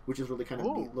undead, which is really kind of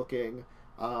neat looking,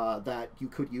 that you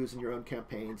could use in your own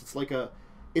campaigns.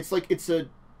 It's a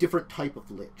different type of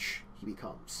lich he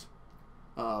becomes,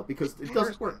 because it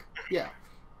doesn't work. Yeah.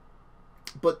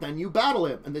 But then you battle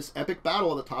him in this epic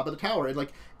battle at the top of the tower, and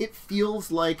like it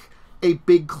feels like a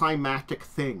big climactic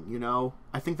thing,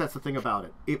 I think that's the thing about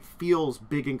it. It feels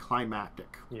big and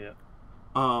climactic. Yeah.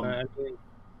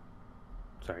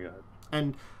 Sorry, go ahead.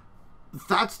 And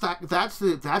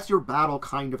that's your battle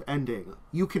kind of ending.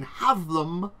 You can have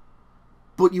them,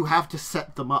 but you have to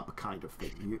set them up kind of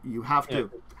thing. You have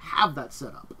to have that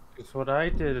set up. It's what I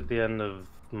did at the end of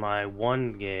my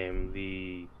one game,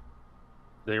 the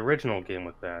original game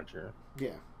with Badger.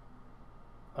 Yeah.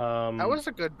 That was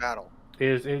a good battle.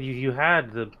 You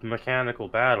had the mechanical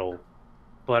battle,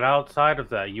 but outside of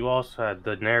that, you also had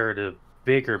the narrative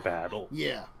bigger battle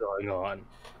going on.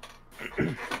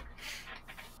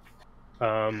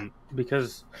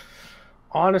 Because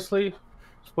honestly,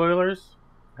 spoilers,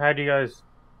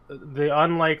 the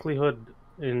unlikely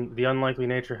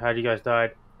nature had you guys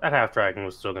died, that half dragon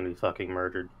was still gonna be fucking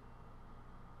murdered.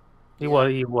 He Yeah.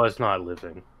 he was not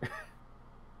living.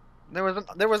 There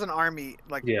was an army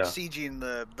like Yeah. sieging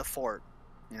the fort,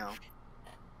 you know.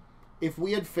 If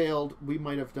we had failed, we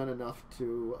might have done enough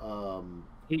to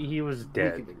He was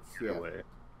dead weaken things, in yeah. a way.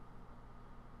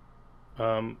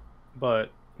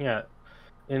 But yeah,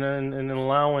 in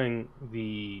allowing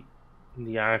the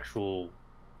actual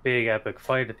big epic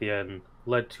fight at the end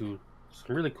led to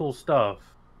some really cool stuff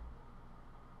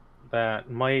that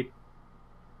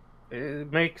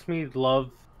it makes me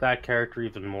love that character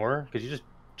even more, because you just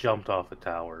jumped off a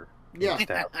tower. and Yeah.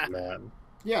 stabbed a man.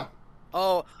 Yeah.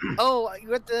 Oh,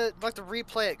 you have to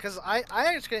replay it, because I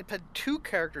actually had 2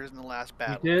 characters in the last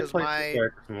battle. You did 'cause play 2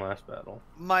 characters in the last battle.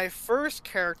 My first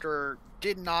character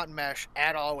did not mesh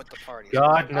at all with the party.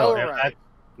 God, So, no. alright.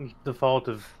 That's the fault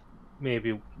of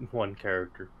maybe one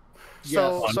character.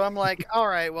 So, Yes. so I'm like, all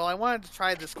right, well, I wanted to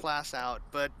try this class out,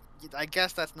 but I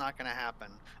guess that's not going to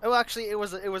happen. Oh, actually, it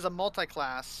was a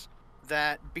multi-class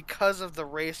that, because of the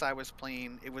race I was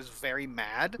playing, it was very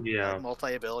mad. Yeah. Like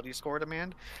multi-ability score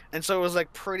demand, and so it was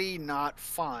like pretty not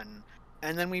fun.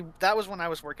 And then that was when I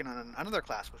was working on another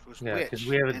class, which was Yeah, Witch. because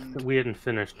we hadn't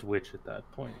finished Witch at that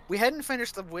point. We hadn't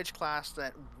finished the Witch class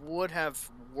that would have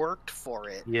worked for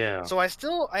it. Yeah. So I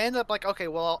ended up like, okay,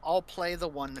 well, I'll play the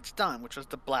one that's done, which was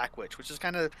the Black Witch, which is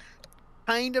kind of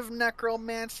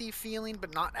necromancy feeling,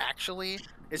 but not actually.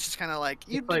 It's just kind of like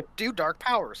you do dark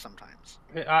powers sometimes.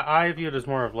 I view it as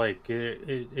more of like,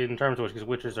 in terms of Witch, because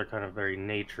witches are kind of very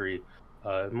nature-y,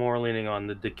 more leaning on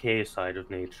the decay side of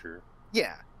nature.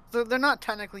 Yeah. So they're not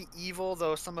technically evil,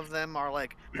 though some of them are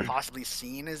like possibly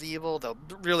seen as evil, though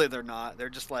really they're not. They're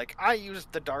just like, I use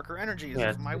the darker energies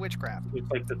of my witchcraft. It's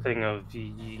like the thing of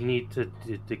you need to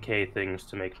decay things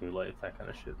to make new life, that kind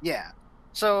of shit. Yeah.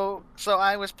 So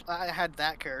I had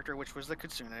that character, which was the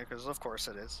Kitsune, because of course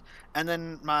it is. And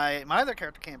then my other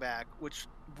character came back, which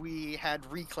we had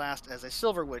reclassed as a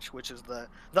Silver Witch, which is the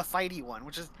fighty one,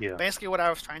 which is basically what I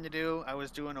was trying to do. I was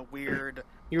doing a weird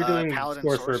you were doing paladin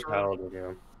sorcerer sorcerer. Paladin,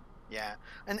 yeah. Yeah,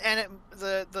 and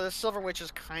the Silver Witch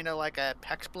is kind of like a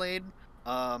Pex Blade,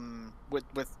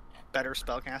 with better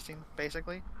spellcasting,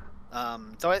 basically.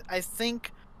 So I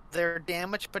think their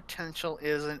damage potential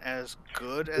isn't as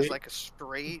good as like a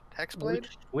straight Hexblade.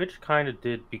 Which kind of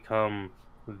did become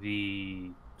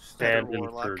the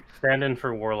stand-in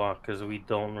for Warlock, because we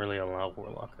don't really allow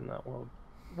Warlock in that world.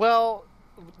 Well,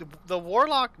 the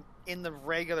Warlock in the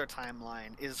regular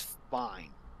timeline is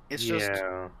fine. It's just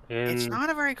it's not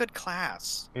a very good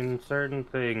class. In certain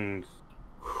things.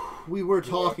 We were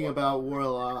talking about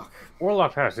Warlock.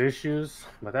 Warlock has issues,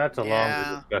 but that's a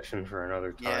longer discussion for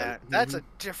another time. Yeah, that's a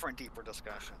different, deeper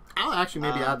discussion. I'll actually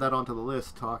maybe add that onto the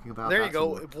list, talking about there you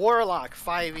go. Warlock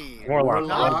 5e.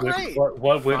 Warlock.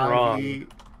 What went wrong?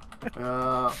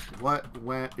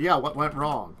 What went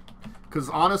wrong? Because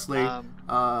honestly,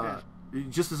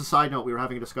 just as a side note, we were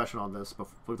having a discussion on this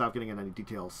without getting into any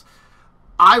details.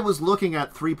 I was looking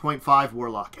at 3.5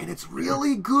 Warlock, and it's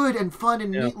really good and fun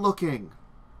and neat looking.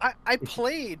 I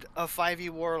played a 5e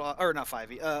Warlock, or not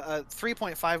 5e, a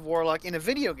 3.5 Warlock in a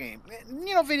video game.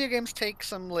 You know, video games take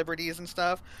some liberties and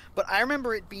stuff, but I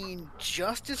remember it being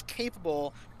just as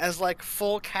capable as like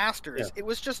full casters. Yeah. It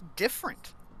was just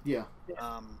different. Yeah.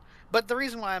 But the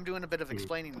reason why I'm doing a bit of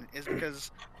explaining is because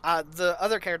the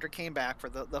other character came back for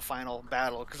the final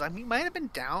battle, because we might have been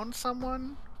down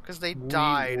someone. Because they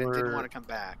died and didn't want to come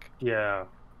back. Yeah.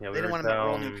 They didn't want to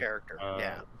roll a new character.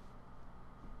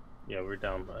 Yeah, we're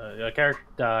down. A character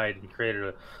died and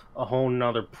created a whole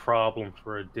nother problem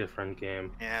for a different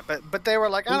game. Yeah, but they were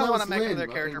like, I don't want to make another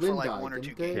character for like died, 1 or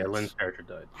 2 they? games. Yeah, Lynn's character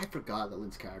died. I forgot that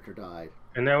Lynn's character died.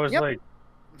 And there was like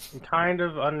kind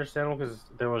of understandable, because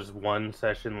there was 1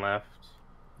 session left.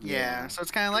 Yeah, so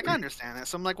it's kind of like, I understand that.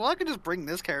 So I'm like, well, I could just bring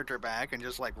this character back and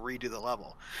just like redo the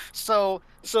level. So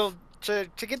to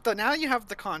get now you have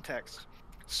the context.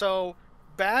 So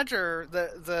Badger,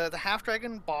 the half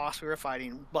dragon boss we were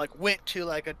fighting, like went to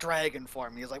like a dragon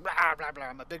form. He was like, blah blah blah,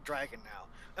 I'm a big dragon now,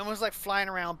 and was like flying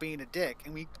around being a dick,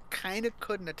 and we kind of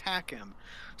couldn't attack him.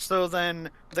 So then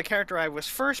the character I was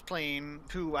first playing,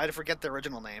 who I forget their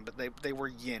original name, but they were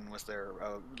Yin was their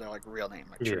like real name,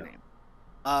 like true name.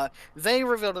 They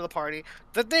reveal to the party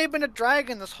that they've been a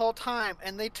dragon this whole time,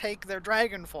 and they take their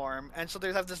dragon form, and so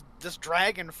they have this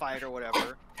dragon fight or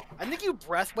whatever. I think you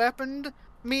breath weaponed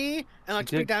me and like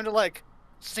took me down to like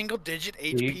single digit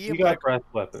HP. You got breath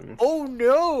weapons. Oh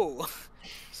no!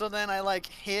 So then I like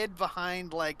hid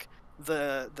behind like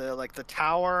the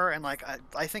tower, and like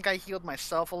I think I healed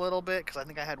myself a little bit, because I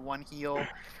think I had 1 heal, and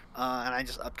I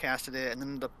just upcasted it,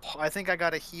 and then I think I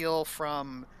got a heal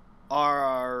from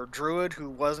our druid who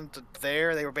wasn't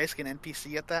there. They were basically an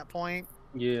NPC at that point.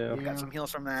 Yeah. Got some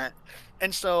heals from that.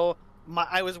 And so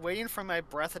I was waiting for my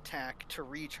breath attack to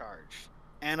recharge.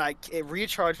 And it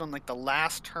recharged on like the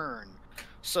last turn.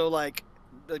 So like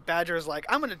the Badger is like,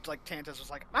 Tantus was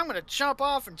like, I'm gonna jump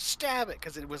off and stab it,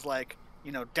 because it was like,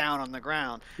 you know, down on the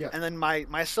ground. Yeah. And then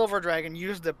my Silver Dragon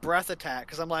used the breath attack,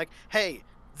 because I'm like, hey,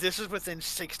 this is within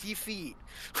 60 feet.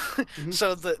 Mm-hmm.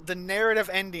 So the narrative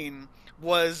ending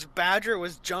was Badger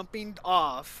was jumping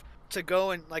off to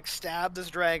go and like stab this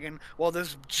dragon while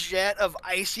this jet of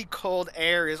icy cold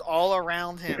air is all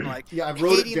around him, like I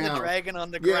wrote it hitting down. the dragon on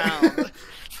the ground.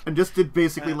 And just did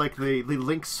basically like the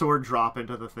Link sword drop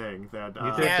into the thing. That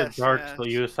You did the Dark Souls.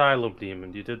 You Asylum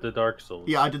Demon. You did the Dark Souls.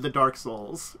 Yeah, I did the Dark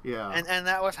Souls. Yeah. And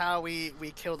that was how we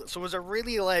killed it. So it was a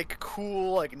really like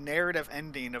cool like narrative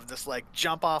ending of this like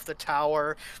jump off the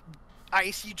tower,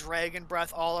 icy dragon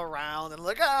breath all around, and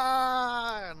like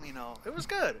and you know, it was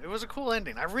good. It was a cool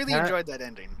ending. I really enjoyed that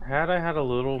ending. Had I had a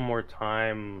little more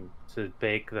time to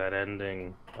bake that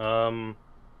ending,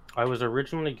 I was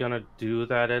originally gonna do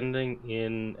that ending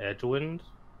in Edgewind.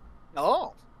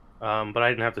 Oh. But I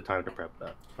didn't have the time to prep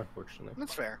that, unfortunately.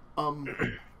 That's fair.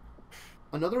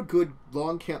 Another good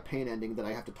long campaign ending that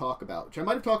I have to talk about, which I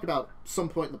might have talked about some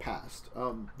point in the past,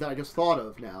 that I just thought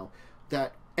of now,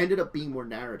 that ended up being more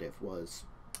narrative, was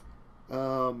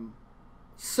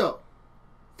so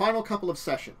final couple of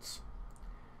sessions.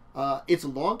 It's a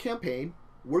long campaign.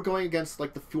 We're going against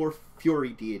like the four fury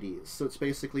deities, so it's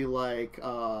basically like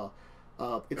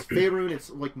it's Faerun,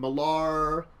 it's like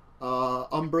Malar,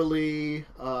 Umberly,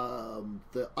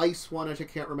 the ice one, which I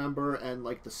can't remember, and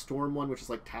like the storm one, which is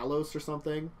like Talos or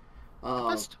something.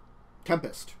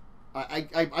 Tempest.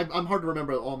 I'm hard to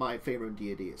remember all my Faerun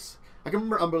deities. I can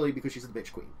remember Umberly because she's the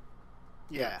bitch queen.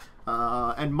 Yeah.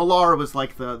 And Malar was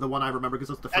like the one I remember because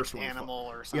it's the first one. Animal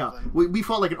or something. Yeah, we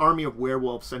fought like an army of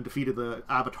werewolves and defeated the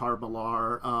Avatar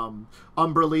Malar.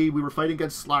 Umberly, we were fighting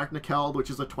against Slarknikeld, which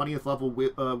is a 20th level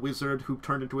wizard who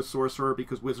turned into a sorcerer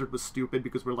because Wizard was stupid,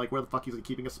 because we're like, where the fuck is he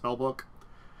keeping a spellbook?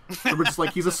 And we're just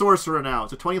like, he's a sorcerer now.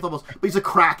 It's a 20th level, but he's a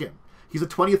Kraken. He's a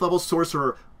 20th level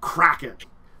sorcerer Kraken.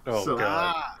 Oh, so,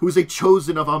 God. Who's a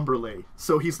chosen of Umberly.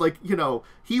 So he's like, you know,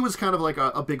 he was kind of like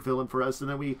a big villain for us. And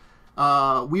then we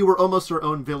were almost our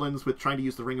own villains with trying to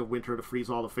use the Ring of Winter to freeze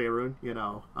all the Faerun, you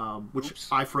know, which Oops.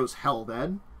 I froze hell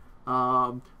then,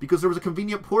 because there was a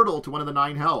convenient portal to one of the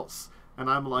 9 hells. And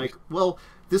I'm like, well,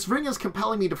 this ring is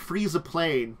compelling me to freeze a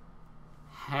plane.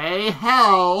 Hey,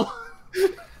 hell!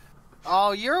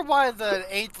 Oh, you're why the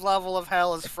 8th level of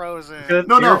hell is frozen.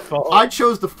 No, I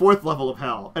chose the 4th level of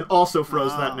hell and also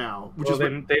froze that now. Which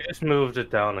they just moved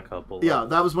it down a couple. Yeah,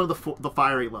 that was one of the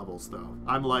fiery levels, though.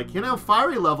 I'm like, you know,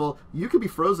 fiery level, you can be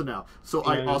frozen now. So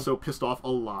I also pissed off a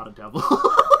lot of devils.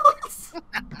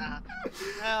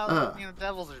 Well, you know,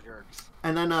 devils are jerks.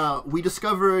 And then we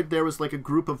discovered there was like a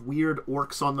group of weird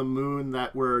orcs on the moon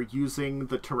that were using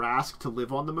the Tarask to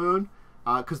live on the moon.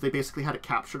 Because they basically had it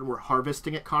captured and were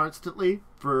harvesting it constantly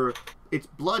for its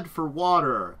blood for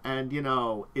water and, you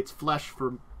know, its flesh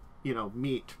for, you know,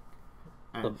 meat.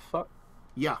 And, the fuck?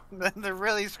 Yeah. They're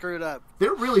really screwed up.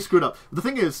 They're really screwed up. The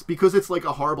thing is, because it's like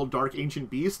a horrible dark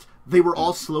ancient beast, they were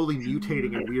all slowly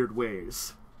mutating in weird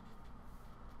ways.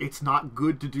 It's not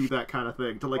good to do that kind of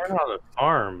thing. To like, learn how to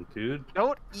farm, dude.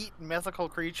 Don't eat mythical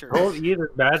creatures. Don't eat a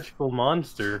magical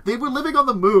monster. They were living on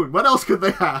the moon. What else could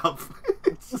they have?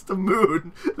 It's just a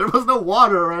moon. There was no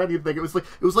water or anything. It was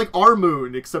like our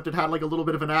moon, except it had like a little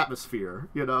bit of an atmosphere,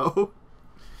 you know.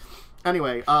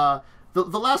 Anyway, the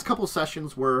last couple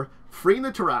sessions were freeing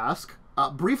the Tarask,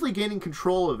 briefly gaining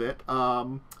control of it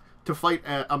to fight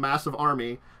a massive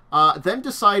army, then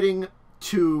deciding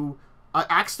to.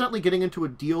 Accidentally getting into a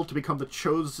deal to become the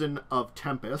chosen of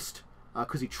Tempest,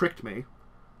 because he tricked me.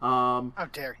 How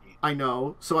dare he? I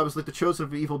know. So I was like the chosen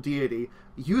of evil deity.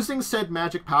 Using said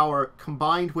magic power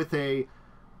combined with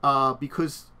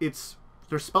because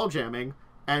they're spell jamming,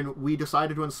 and we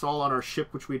decided to install on our ship,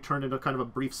 which we had turned into kind of a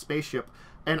brief spaceship,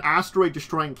 an asteroid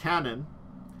destroying cannon.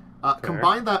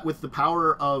 Combine that with the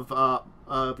power of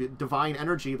divine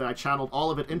energy that I channeled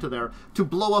all of it into there to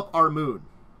blow up our moon.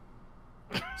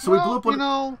 So we blew up one.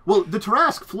 Well, the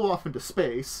Tarask flew off into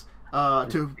space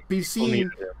to be seen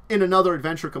in another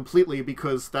adventure completely,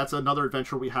 because that's another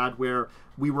adventure we had where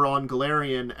we were on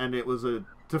Galarian and it was a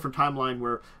different timeline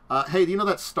where, hey, do you know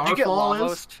that Starfall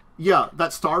is? Yeah,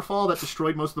 that Starfall that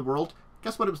destroyed most of the world.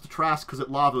 Guess what? It was the Tarask because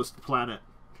it lavosed the planet.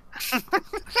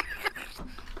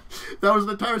 That was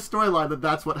the entire storyline.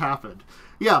 That's what happened.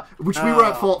 Yeah, which we were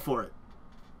at fault for it.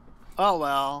 Oh,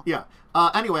 well. Yeah.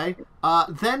 Anyway,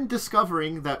 then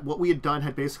discovering that what we had done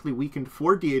had basically weakened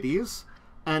 4 deities,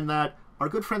 and that our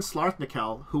good friend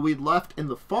Slarthnikel, who we'd left in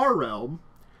the Far Realm,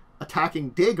 attacking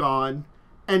Dagon,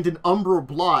 and an Umbral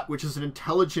Blot, which is an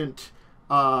intelligent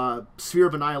sphere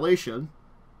of annihilation,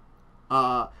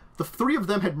 the three of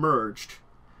them had merged,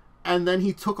 and then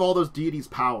he took all those deities'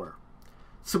 power.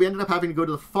 So we ended up having to go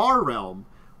to the Far Realm,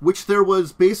 which there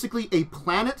was basically a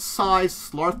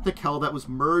planet-sized Slarthnikel that was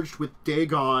merged with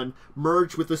Dagon,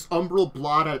 merged with this Umbral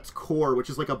Blot at its core, which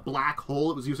is like a black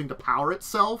hole it was using to power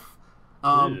itself.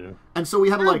 And so we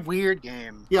had to like weird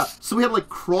game. Yeah, so we had to like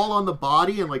crawl on the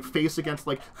body and like face against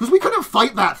like because we couldn't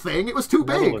fight that thing; it was too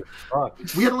big.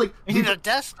 We had to like you need a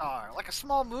Death Star, like a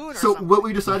small moon. Or so something. what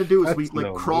we decided to do is we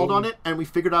like crawled on it and we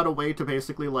figured out a way to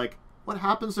basically like what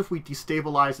happens if we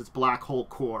destabilize its black hole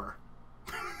core.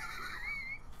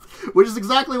 Which is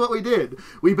exactly what we did.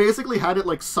 We basically had it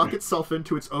like suck itself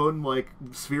into its own like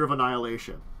sphere of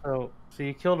annihilation. So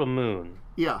you killed a moon.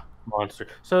 Yeah. Monster.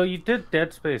 So you did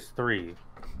Dead Space 3.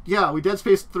 Yeah, we Dead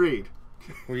Space 3'd.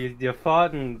 Where you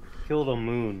fought and killed a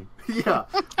moon. Yeah,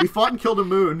 we fought and killed a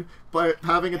moon by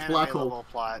having its black hole.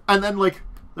 Plot. And then like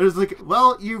there's like,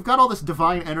 well, you've got all this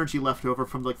divine energy left over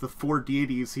from like the 4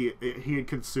 deities he had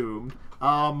consumed.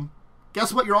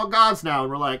 Guess what? You're all gods now.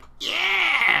 And we're like,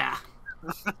 yeah.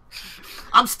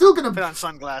 I'm still gonna put on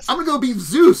sunglasses. I'm gonna go be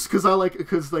Zeus because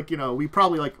you know we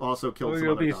probably like also killed some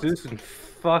other gods. Zeus and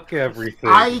fuck everything.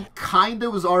 I kind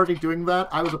of was already doing that.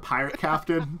 I was a pirate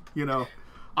captain, you know.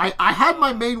 I had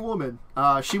my main woman.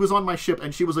 She was on my ship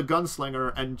and she was a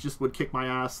gunslinger and just would kick my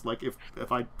ass like if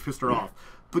I pissed her off.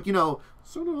 But you know,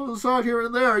 sometimes out here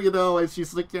and there, you know, it's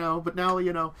just like you know. But now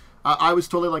you know. I was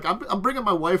totally like, I'm bringing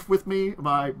my wife with me,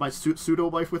 my pseudo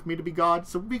wife with me to be God.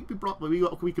 So we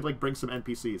could like bring some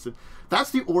NPCs, and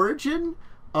that's the origin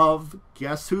of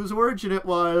guess whose origin it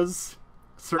was.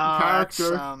 A certain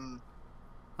character.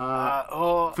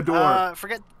 Fedor.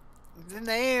 Forget the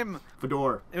name.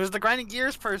 Fedor. It was the grinding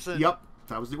gears person. Yep,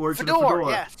 that was the origin of Fedor.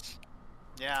 Yes.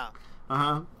 Yeah.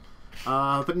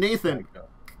 But Nathan,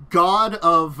 god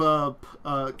of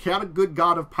chaotic good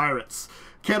god of pirates.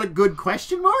 Can a good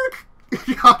question mark?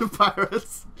 God of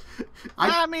pirates.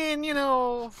 I mean, you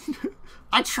know,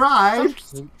 I tried.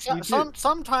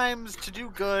 Sometimes to do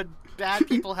good, bad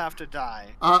people have to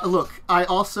die. Look, I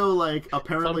also like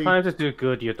apparently. Sometimes to do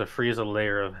good, you have to freeze a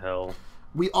layer of hell.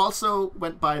 We also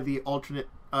went by the alternate,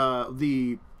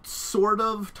 the sort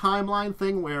of timeline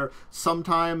thing where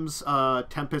sometimes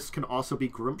Tempest can also be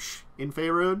Grumsh in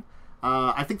Faerun.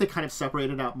 I think they kind of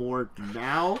separated out more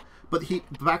now. But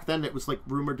back then it was like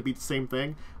rumored to be the same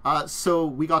thing. So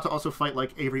we got to also fight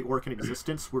like Avery Orc in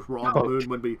Existence, which were on the moon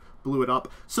when we blew it up.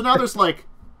 So now there's like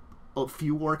a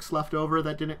few orcs left over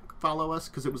that didn't follow us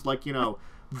because it was like, you know,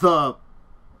 the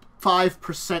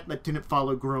 5% that didn't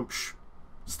follow Grumsh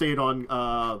stayed on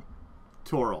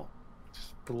Toril.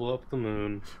 Blew up the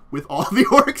moon. With all the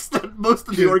orcs most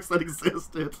of the orcs that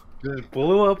existed. Just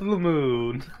blew up the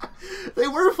moon. They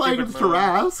were fighting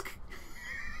Tarask.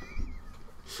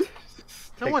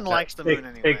 No one likes the moon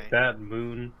anyway. Take that,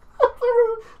 moon.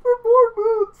 there are more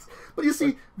moons. But you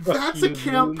see, that's a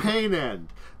campaign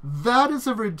end. That is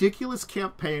a ridiculous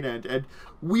campaign end. And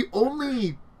we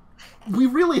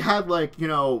really had, like, you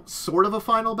know, sort of a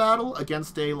final battle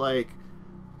against an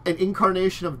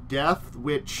incarnation of death,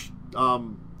 which, I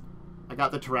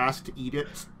got the Tarask to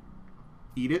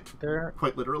eat it,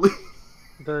 quite literally.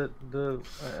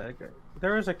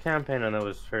 There was a campaign and that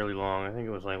was fairly long. I think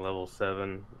it was like level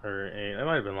 7 or 8. It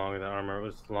might have been longer than Armor. It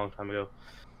was a long time ago.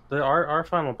 Our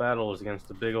final battle was against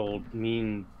the big old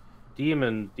mean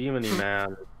demony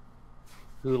man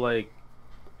who like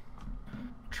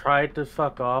tried to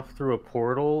fuck off through a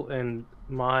portal, and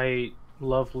my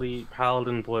lovely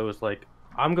paladin boy was like,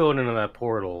 "I'm going into that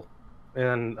portal,"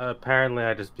 and apparently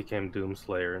I just became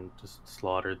Doomslayer and just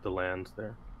slaughtered the lands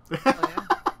there. Oh,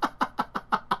 yeah.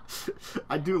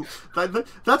 I do.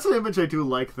 That's an image I do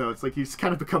like, though. It's like he's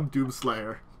kind of become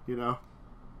Doomslayer, you know.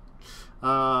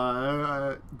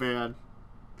 Man.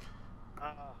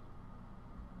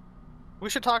 We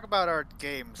should talk about our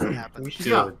games that happened. We should.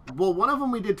 Yeah. Well, one of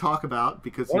them we did talk about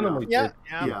because you know. Yeah.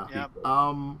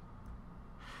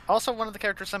 Also, one of the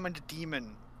characters summoned a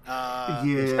demon. A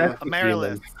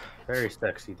Marilith. Very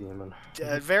sexy demon.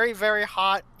 Very, very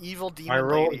hot, evil demon. I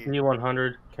rolled lady.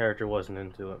 D100. Character wasn't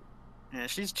into it. Yeah,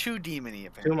 she's too demony,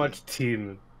 apparently. Too much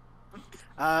demon.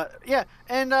 Yeah,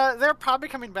 and they're probably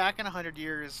coming back in 100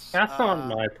 years. That's not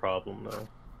my problem, though.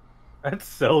 That's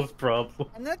Cell's problem.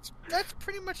 And that's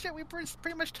pretty much it. We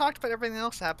pretty much talked about everything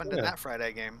else that happened in that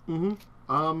Friday game.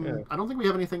 Mm-hmm. I don't think we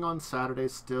have anything on Saturday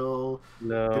still.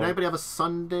 No. Did anybody have a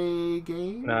Sunday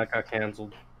game? No, it got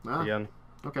canceled again.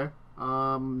 Okay.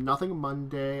 Nothing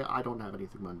Monday. I don't have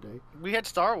anything Monday. We had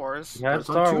Star Wars. Yeah, It's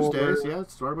Star on Tuesdays. Wars. Yeah,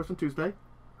 it's Star Wars on Tuesday.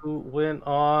 Who went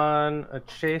on a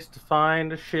chase to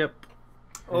find a ship.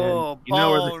 Oh, you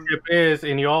know where the ship is,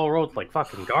 and you all wrote like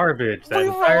fucking garbage that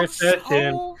entire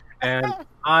session. And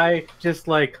I just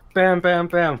like bam, bam,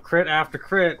 bam, crit after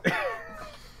crit.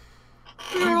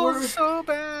 We rolled so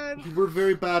bad. We were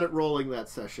very bad at rolling that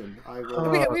session.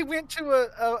 We went to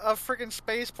a freaking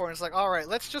spaceport. It's like, all right,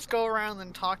 let's just go around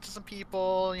and talk to some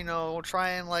people. You know, try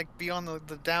and like be on the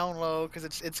down low because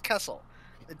it's Kessel.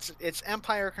 It's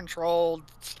Empire controlled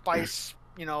spice.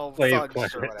 You know,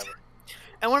 thugs or whatever.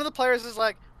 And one of the players is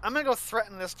like, I'm gonna go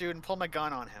threaten this dude and pull my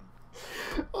gun on him.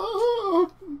 Oh.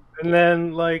 And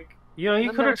then like he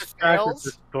could have distracted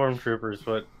the stormtroopers,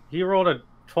 but he rolled a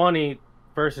 20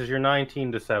 versus your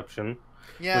 19 deception.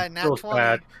 Yeah, nat 20.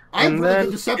 I have really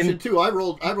good deception too. I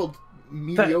rolled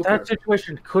mediocre. That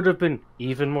situation could have been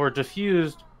even more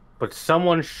diffused, but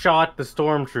someone shot the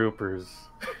stormtroopers.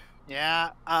 Yeah,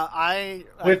 I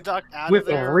ducked out with of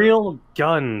there. real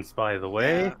guns, by the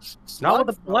way. Yeah, not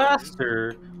with a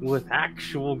blaster, with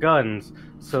actual guns.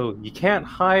 So you can't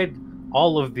hide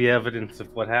all of the evidence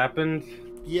of what happened.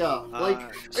 Yeah,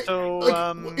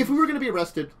 if we were going to be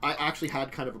arrested, I actually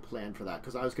had kind of a plan for that,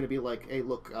 because I was going to be like, hey,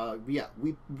 look,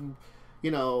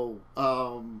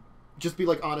 just be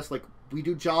like honest, like, we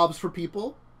do jobs for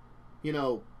people, we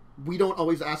don't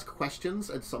always ask questions,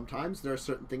 and sometimes there are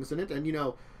certain things in it, and,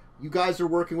 you guys are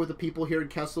working with the people here in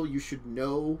Kessel, you should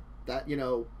know that,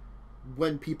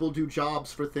 when people do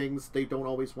jobs for things, they don't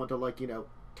always want to,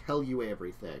 tell you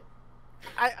everything.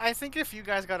 I think if you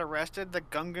guys got arrested, the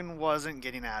Gungan wasn't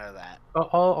getting out of that.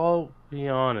 I'll be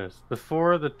honest.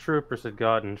 Before the troopers had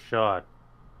gotten shot,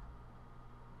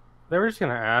 they were just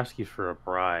going to ask you for a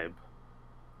bribe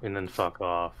and then fuck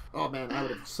off. Oh, man, I would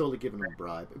have solely given them a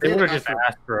bribe. They would have just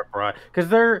asked for a bribe. Because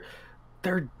they're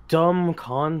dumb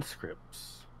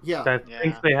conscripts. Yeah. That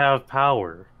think they have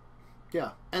power.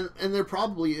 Yeah, and they're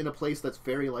probably in a place that's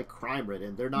very, like,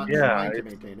 crime-ridden. They're not trying to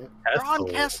maintain it. They're on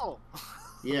Kessel.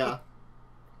 Yeah.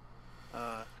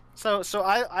 So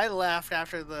I left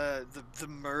after the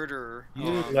murder.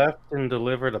 You left and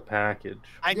delivered a package.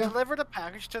 I delivered a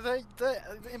package to the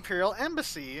Imperial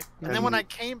Embassy, and then when I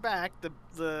came back,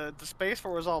 the Space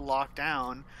Force was all locked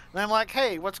down. And I'm like,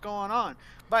 hey, what's going on?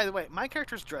 By the way, my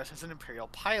character's dressed as an Imperial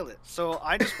pilot, so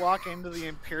I just walk into the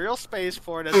Imperial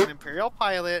Spaceport as an Imperial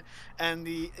pilot, and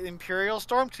the Imperial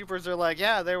Stormtroopers are like,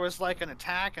 yeah, there was like an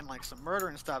attack and like some murder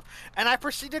and stuff, and I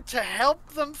proceeded to help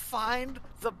them find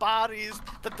the bodies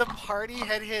that the party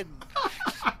had hidden.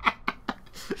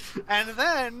 And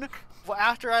then,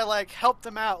 after I like helped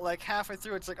them out, like halfway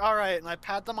through, it's like, all right, and I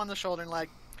pat them on the shoulder and like,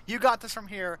 you got this from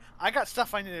here. I got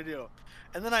stuff I need to do.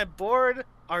 And then I board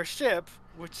our ship,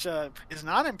 which is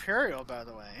not Imperial, by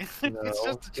the way. No, it's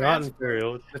just a not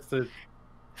Imperial. It's just a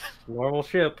normal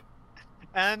ship.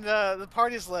 And the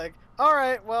party's like, all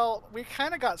right, well, we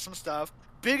kind of got some stuff.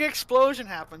 Big explosion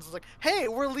happens. It's like, hey,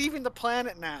 we're leaving the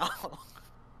planet now.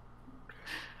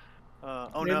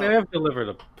 Oh no! They have delivered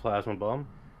a plasma bomb.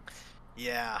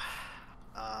 Yeah,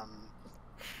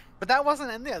 but that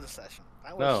wasn't in the other session.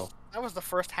 That was the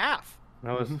first half.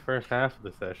 That was the first half of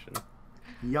the session.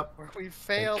 Yep. Where we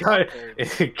failed.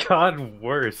 It got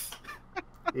worse.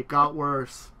 It got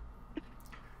worse.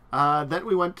 Then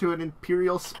we went to an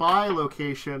Imperial spy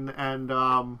location, and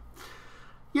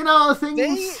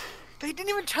things. They didn't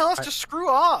even tell us to screw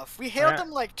off. We hailed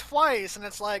them like twice, and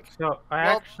it's like. So I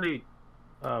actually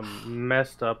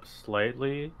messed up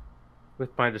slightly with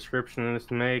my description, and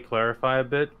this may clarify a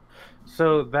bit.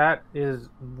 So that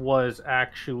was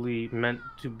actually meant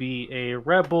to be a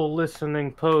rebel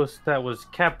listening post that was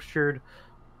captured,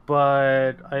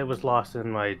 but it was lost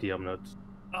in my DM notes.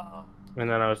 And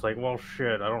then I was like, well,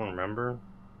 shit, I don't remember.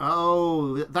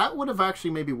 Oh, that would have actually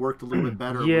maybe worked a little bit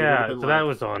better. Yeah, so that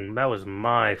was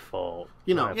my fault.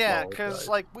 Yeah, because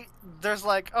there's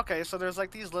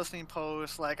these listening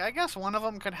posts. Like, I guess one of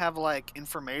them could have like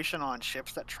information on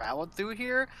ships that traveled through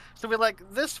here. So we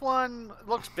this one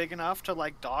looks big enough to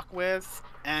like dock with,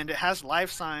 and it has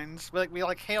life signs. We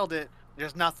hailed it.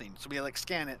 There's nothing, so we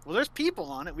scan it. Well, there's people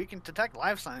on it. We can detect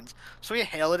life signs, so we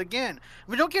hail it again.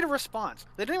 We don't get a response.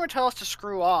 They didn't even tell us to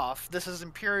screw off. This is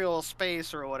Imperial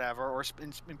space or whatever, or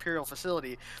Imperial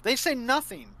facility. They say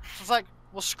nothing. So it's like,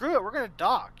 well, screw it. We're gonna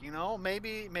dock.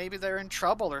 Maybe they're in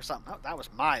trouble or something. That was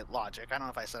my logic. I don't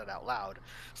know if I said it out loud.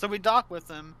 So we dock with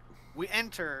them. We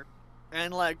enter,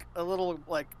 and a little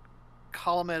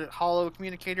hollow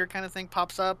communicator kind of thing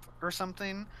pops up or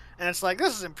something, and it's like,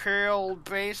 this is Imperial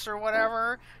base or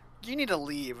whatever. you need to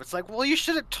leave. It's like, well, you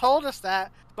should have told us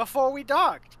that before we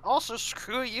docked. Also,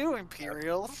 screw you,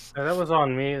 Imperials. And that was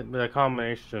on me, the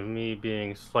combination of me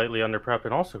being slightly under-prepped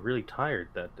and also really tired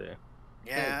that day.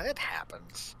 Yeah, it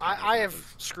happens. I have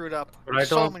screwed up But I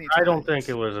so many times. I don't think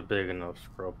it was a big enough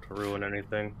scrub to ruin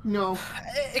anything. No.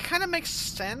 It kind of makes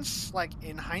sense, like,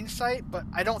 in hindsight, but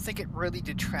I don't think it really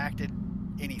detracted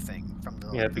anything from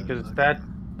the... Yeah, because that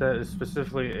is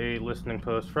specifically a listening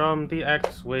post from the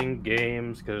X-Wing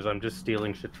games, because I'm just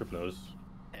stealing shit from those.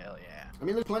 Hell yeah. I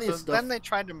mean, there's plenty So of stuff. then they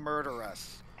tried to murder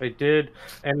us. They did,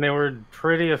 and they were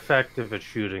pretty effective at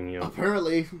shooting you.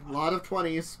 Apparently, a lot of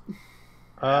 20s.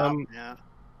 Yeah.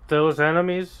 Those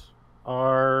enemies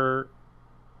are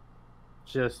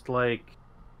just like...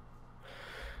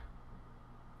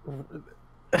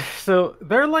 So,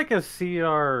 they're like a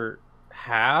CR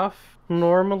half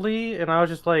normally, and I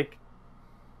was just like,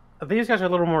 these guys are a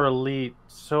little more elite,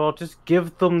 so I'll just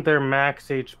give them their max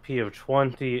HP of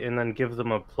 20 and then give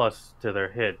them a plus to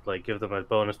their hit, like give them a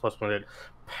bonus plus one hit.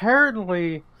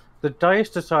 Apparently, the DICE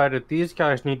decided these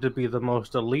guys need to be the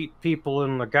most elite people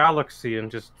in the galaxy and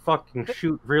just fucking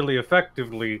shoot really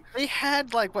effectively. They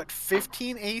had, like, what,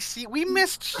 15 AC? We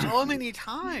missed so many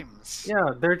times.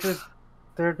 Yeah,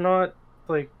 they're not,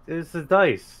 like, it's the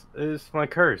DICE. It's my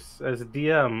curse. As a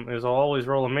DM, is I'll always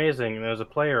roll amazing, and as a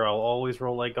player, I'll always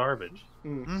roll like garbage.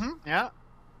 Yeah.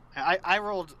 I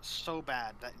rolled so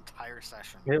bad that entire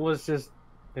session. It was just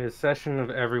a session of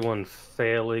everyone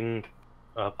failing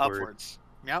upwards.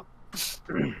 Yep.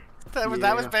 That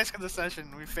was basically the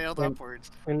session. We failed upwards.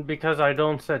 And because I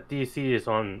don't set DCs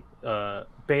on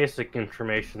basic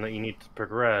information that you need to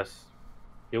progress,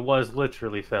 it was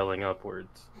literally failing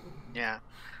upwards. Yeah.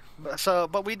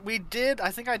 But we did. I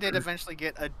think I did eventually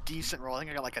get a decent roll. I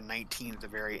think I got like a 19 at the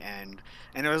very end,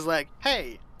 and it was like,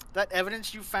 hey, that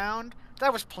evidence you found,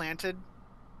 that was planted.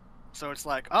 So it's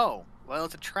like, oh, well,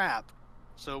 it's a trap.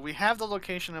 So we have the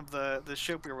location of the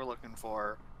ship we were looking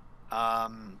for,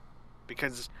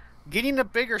 because getting a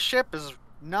bigger ship is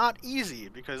not easy,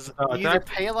 because you either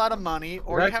pay a lot of money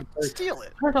or you have to steal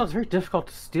it. I thought it was very difficult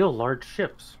to steal large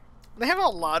ships. They have a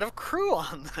lot of crew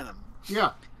on them.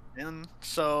 Yeah. And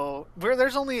so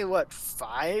there's only what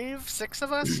 5, 6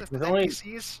 of us. There's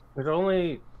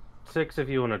only 6 of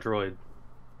you and a droid.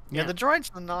 Yeah, the droid's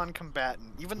the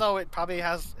non-combatant, even though it probably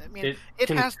has. I mean, it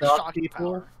can has the shock shocking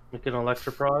people. power. It can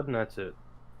electroprod, and that's it.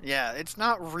 Yeah, it's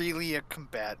not really a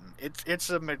combatant. It's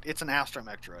an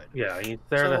astromech droid. Yeah, he's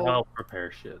there to help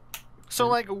repair shit. So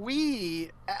like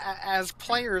we, as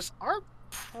players, are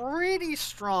pretty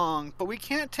strong, but we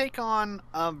can't take on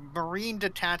a marine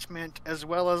detachment as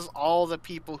well as all the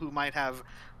people who might have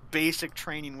basic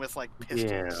training with like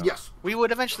pistols. Yeah. Yes. We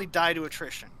would eventually die to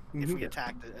attrition if we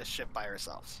attacked a ship by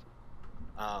ourselves.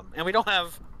 And we don't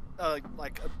have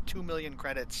like 2 million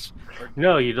credits. Or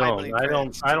no, you don't. I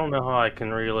don't know how I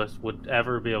would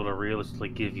ever be able to realistically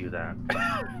give you that.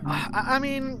 I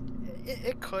mean,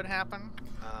 it could happen,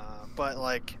 but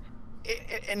like,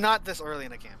 not this early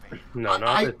in a campaign. No,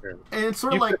 not this early. And it's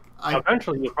sort of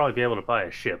eventually you'll probably be able to buy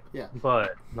a ship. Yeah.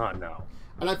 But not now.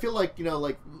 And I feel like,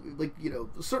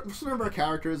 certain number of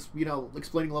characters,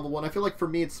 explaining level 1, I feel like for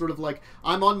me it's sort of like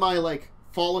I'm on my like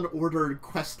Fallen Order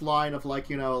quest line of like,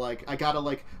 I gotta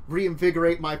like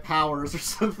reinvigorate my powers or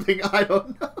something. I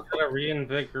don't know. You gotta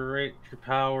reinvigorate your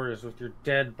powers with your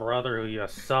dead brother who you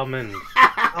summoned.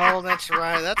 Oh, that's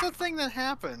right. That's a thing that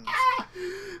happens.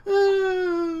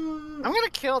 I'm gonna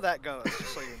kill that ghost,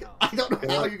 just so you know. I don't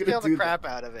know how you're gonna kill do the crap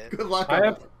that. out of it. Good luck.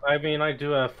 I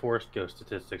do have forced ghost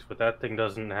statistics, but that thing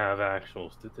doesn't have actual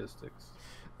statistics.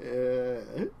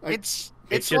 It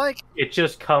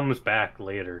just comes back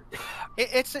later.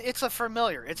 It's a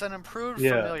familiar. It's an improved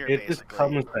familiar. It just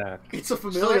comes back. It's a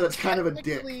familiar that's kind of a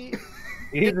dick.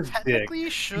 He's a technically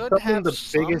dick. Should have the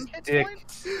some biggest hit dick.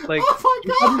 points. Like, oh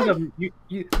my god!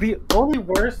 The only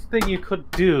worst thing you could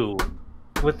do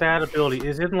with that ability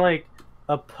is in like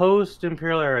a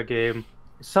post-Imperial era game,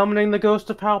 summoning the ghost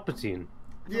of Palpatine.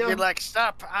 Yeah. You're like,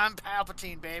 stop! I'm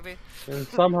Palpatine, baby. And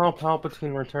somehow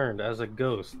Palpatine returned as a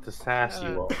ghost to sass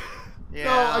you all. Yeah.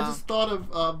 No, I just thought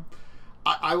of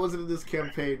I wasn't in this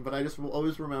campaign, but I just will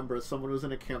always remember someone was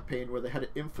in a campaign where they had an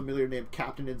imp familiar named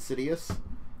Captain Insidious.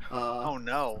 Oh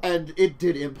no! And it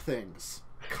did imp things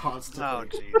constantly. Oh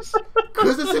jeez!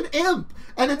 Because it's an imp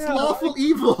and it's lawful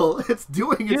evil. It's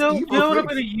doing its evil You know what things. I'm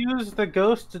going to use the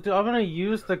ghost to do? I'm going to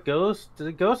use the ghost.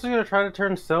 The ghost is going to try to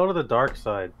turn Cell to the dark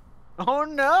side. Oh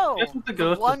no! Guess what the The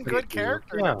ghost is one gonna good do?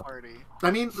 character in Yeah. the party. I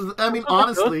mean, That's what the ghost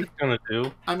honestly, is gonna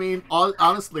do.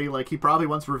 honestly, like he probably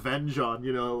wants revenge on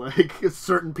like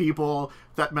certain people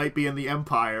that might be in the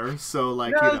Empire. So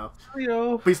like but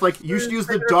he's like, you should use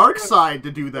the dark side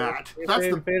to do that. That's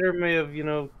the Vader may have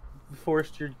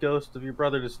forced your ghost of your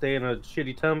brother to stay in a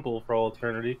shitty temple for all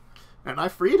eternity. and I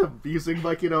freed him using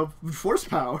like force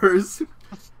powers.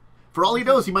 For all he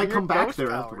knows, he might Your come back ghost there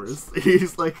powers. afterwards.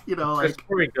 He's like That's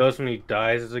where he goes when he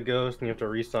dies as a ghost, and you have to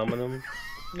resummon him.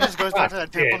 He just goes back to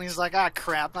that temple shit. and he's like, ah,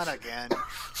 crap, not again.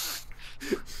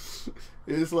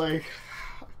 it's like,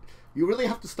 you really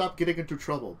have to stop getting into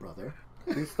trouble, brother.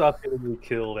 You stop getting me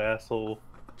killed, asshole.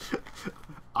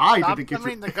 I Stop didn't get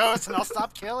summoning the ghost and I'll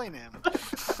stop killing him.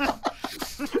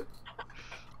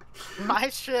 My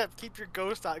ship, keep your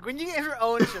ghost out. When you get your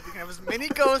own ship, you can have as many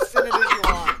ghosts in it as you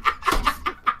want.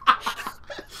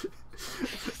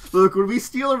 Look, when we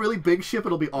steal a really big ship,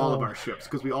 it'll be all of our ships,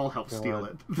 because we all help steal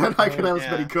it. Then I can have as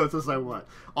many ghosts as I want.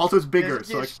 Also, it's bigger,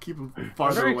 so I can keep them I'm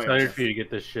farther very away. excited for you to get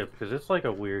this ship, because it's like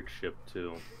a weird ship,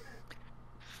 too.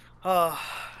 But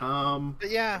Um,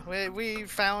 yeah, we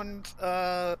found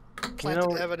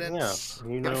planted evidence.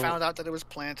 yeah, We found out that it was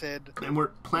planted. and we're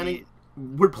planning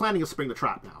to spring the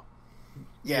trap now.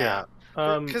 Yeah.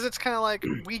 Yeah. Because it's kind of like,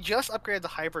 we just upgraded the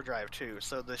hyperdrive too,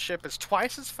 so the ship is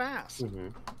twice as fast.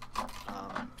 Mhm.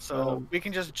 So we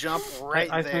can just jump right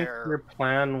I think there. your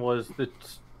plan was that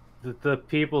the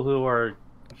people who are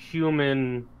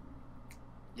human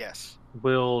Yes.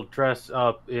 will dress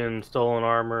up in stolen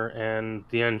armor, and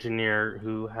the engineer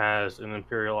who has an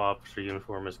Imperial officer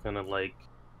uniform is gonna like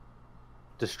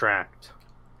distract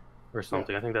or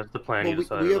something. I think that's the plan you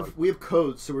decided we have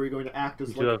codes, so we're going to act as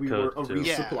We do like have we were a codes, too.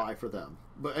 resupply for them.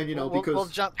 But We'll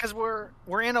because jump because we're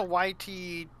in a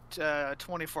YT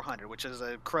 2400, which is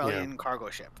a Corellian cargo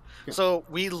ship. Yeah. So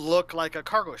we look like a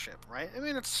cargo ship, right? I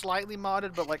mean, it's slightly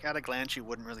modded, but like at a glance, you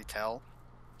wouldn't really tell.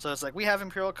 So it's like we have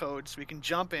Imperial codes. We can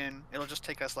jump in. It'll just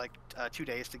take us like 2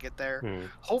 days to get there.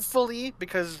 Hopefully,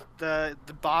 because the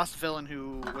boss villain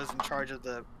who was in charge of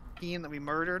the team that we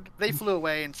murdered, they flew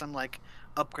away in some like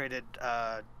upgraded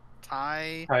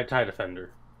TIE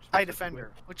Defender.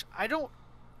 Defender, which I don't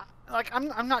like.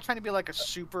 I'm not trying to be like a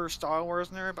super Star Wars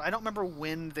nerd, but I don't remember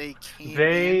when they came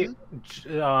in.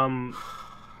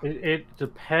 It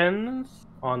depends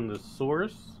on the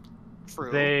source.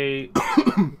 True. They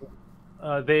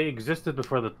existed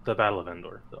before the Battle of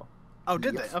Endor, though. Oh,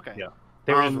 did Yes. they? Okay. Yeah.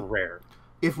 They were just rare.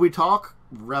 if we talk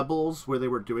Rebels, where they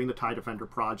were doing the TIE Defender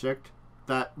project,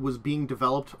 that was being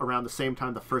developed around the same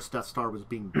time the first Death Star was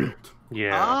being built.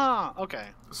 Yeah. Ah, okay.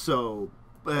 So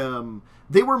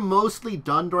they were mostly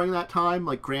done during that time.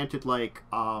 Like, granted, like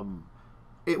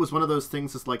it was one of those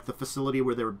things. Is like the facility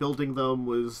where they were building them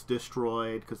was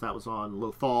destroyed because that was on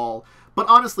Lothal. But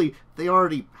honestly, they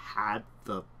already had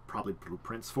the probably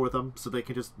blueprints for them, so they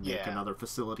can just make another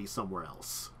facility somewhere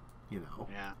else. You know.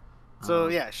 Yeah. So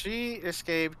yeah, she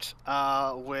escaped in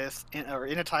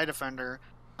a TIE Defender.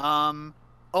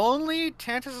 Only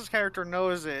Tantus's character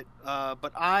knows it,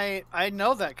 but I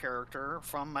know that character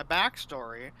from my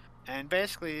backstory, and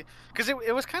basically, because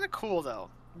it was kind of cool though,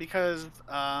 because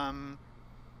my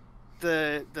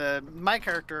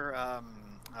character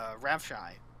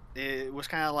Ravshai, it was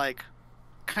kind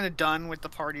of done with the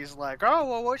parties, like, oh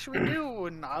well, what should we do?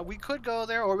 And we could go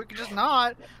there, or we could just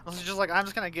not. I was just like, I'm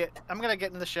gonna get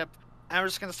in the ship, and I'm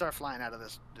just gonna start flying out of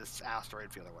this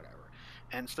asteroid field or whatever.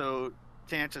 And so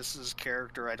Tantus's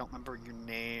character, I don't remember your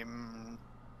name.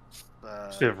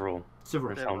 Several.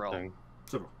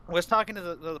 Was talking to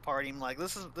the party. I'm like,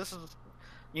 this is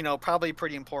probably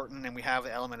pretty important, and we have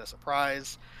the element of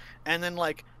surprise. And then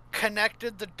like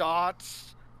connected the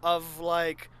dots of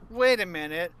like, wait a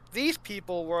minute, these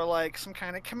people were like some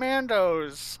kind of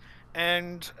commandos,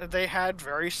 and they had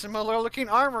very similar looking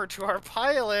armor to our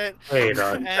pilot. Wait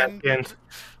a and second.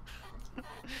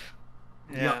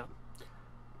 yeah.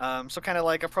 So kind of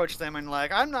like approach them and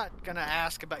like, I'm not gonna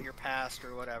ask about your past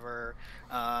or whatever,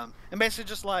 and basically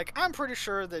just like, I'm pretty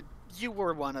sure that you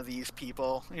were one of these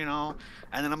people, you know.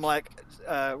 And then I'm like,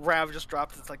 Rav just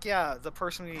dropped. It's like, yeah, the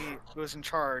person who was in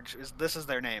charge this is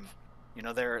their name, you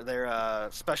know, they're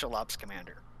special ops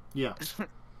commander. Yeah.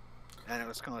 And it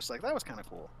was kind of like, that was kind of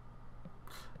cool.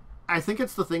 I think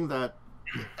it's the thing that,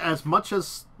 as much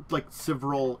as like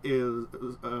Sivril is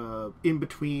in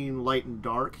between light and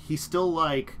dark, he still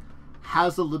like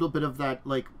has a little bit of that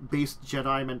like base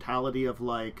Jedi mentality of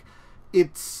like,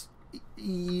 it's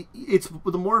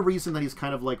the more reason that he's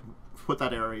kind of like put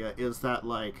that area is that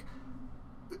like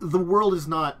the world is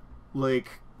not like,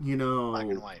 you know,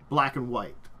 black and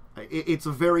white. It's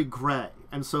a very gray,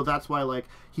 and so that's why like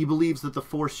he believes that the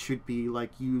Force should be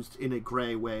like used in a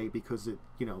gray way because it,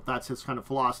 you know, that's his kind of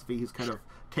philosophy he's kind of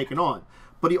taken on.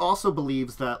 But he also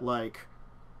believes that like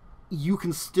you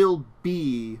can still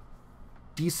be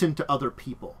decent to other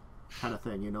people, kind of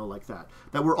thing, you know, like that.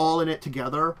 That we're all in it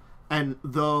together, and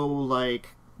though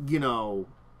like, you know,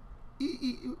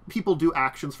 people do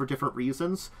actions for different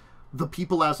reasons, the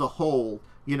people as a whole,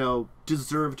 you know,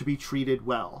 deserve to be treated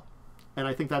well. And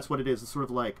I think that's what it is. It's sort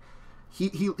of like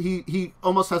he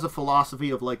almost has a philosophy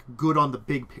of like good on the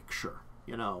big picture,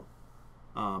 you know,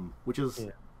 which is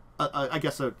I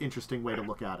guess an interesting way to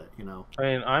look at it, you know. I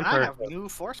mean, I have new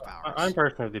Force powers. I'm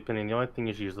personally of the opinion the only thing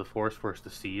you should use the Force for is to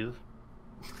seethe.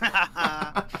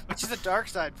 Which is a dark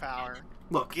side power.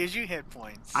 Look, gives you hit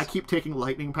points. I keep taking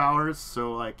lightning powers,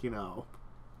 so like, you know,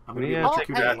 I'm gonna be Yeah, able to take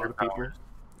do that that for to people. powers.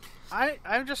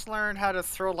 I've just learned how to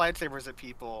throw lightsabers at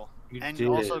people and did.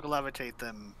 also levitate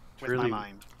them It's with really my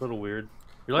mind. a little weird.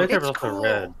 Your lightsaber's also cool.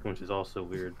 red, which is also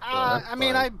weird. but that's I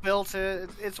mean, fine. I built it.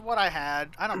 It's what I had.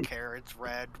 I don't care. It's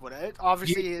red. What it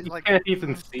obviously you, is you like. can't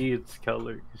even see its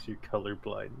color because you're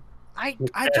colorblind. I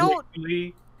don't.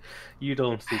 Technically, you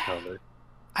don't see color.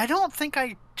 I don't think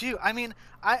I do. I mean,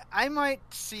 I might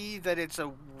see that it's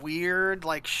a weird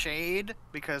like shade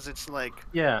because it's like.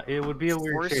 Yeah, it would be a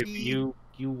weird shape. Horsey.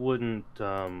 You wouldn't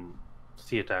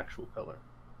see its actual color.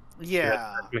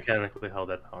 Yeah. That's mechanically how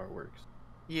that power works.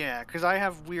 Yeah, because I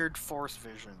have weird Force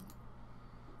vision.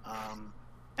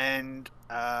 And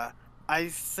I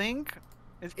think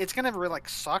it's gonna really like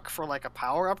suck for like a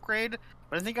power upgrade.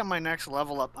 But I think on my next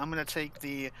level up, I'm gonna take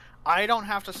the I don't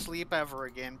have to sleep ever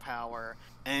again power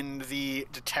and the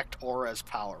detect auras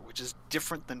power, which is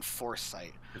different than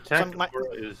Foresight. Detect my-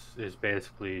 aura is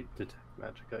basically detect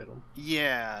magic item.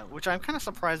 Yeah, which I'm kind of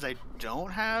surprised I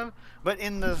don't have. But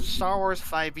in the Star Wars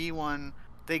 5e one,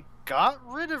 they got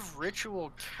rid of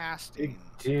ritual casting,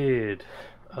 Did.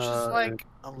 which is like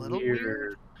a little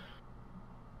weird.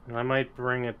 And I might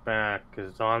bring it back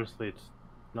because honestly, it's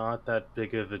not that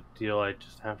big of a deal. I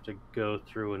just have to go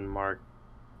through and mark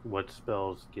what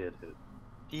spells get it,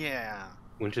 Yeah.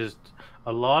 which is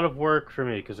a lot of work for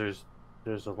me because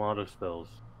there's a lot of spells.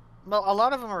 Well, a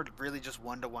lot of them are really just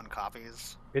one-to-one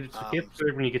copies. It gets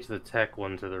weird when you get to the tech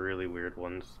ones or the really weird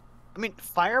ones. I mean,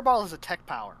 Fireball is a tech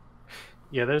power.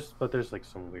 Yeah, there's like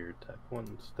some weird tech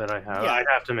ones that I have. Yeah. I'd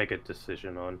have to make a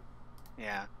decision on.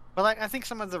 Yeah. But like, I think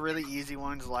some of the really easy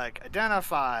ones like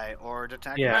Identify or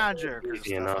Detect Yeah, Magic or easy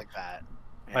stuff enough. like that.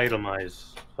 Yeah.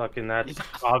 Itemize. Fucking that's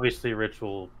obviously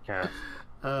ritual cast.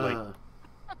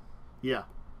 Yeah.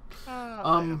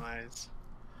 Itemize.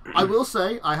 I will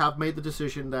say I have made the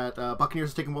decision that Buccaneers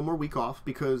is taking one more week off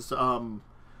because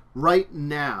right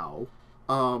now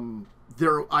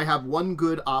I have one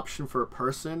good option for a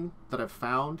person that I've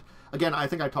found. Again, I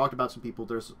think I talked about some people.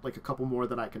 There's like a couple more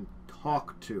that I can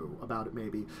talk to about it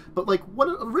maybe. But like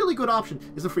a really good option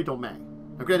is a free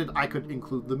domain. Now granted, I could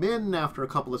include them in after a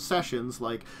couple of sessions.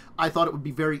 Like I thought it would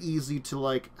be very easy to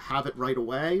like have it right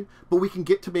away. But we can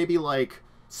get to maybe like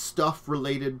stuff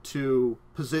related to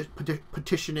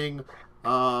petitioning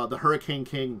the Hurricane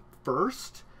King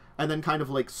first, and then kind of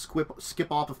like skip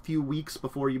off a few weeks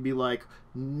before you'd be like,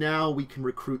 now we can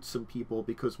recruit some people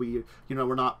because we're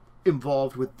not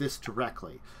involved with this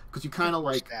directly, because you kind of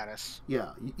like status.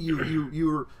 Yeah,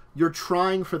 you're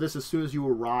trying for this as soon as you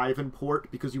arrive in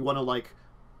port because you want to like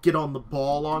get on the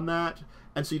ball on that,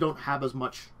 and so you don't have as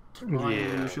much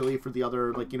time usually for the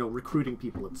other like recruiting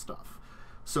people and stuff.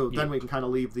 So then we can kind of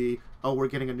leave we're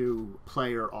getting a new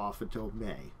player off until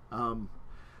May.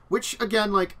 Which,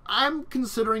 again, like, I'm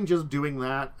considering just doing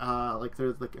that. Like,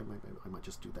 there's, like, I might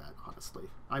just do that, honestly.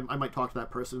 I might talk to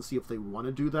that person and see if they want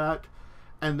to do that.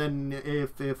 And then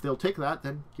if they'll take that,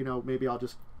 then, maybe I'll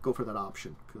just go for that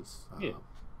option. Because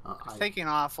taking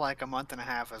off, like, a month and a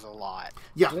half is a lot.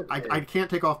 Yeah, I can't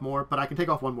take off more, but I can take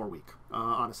off one more week,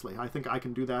 honestly. I think I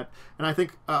can do that. And I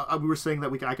think we were saying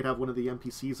that I could have one of the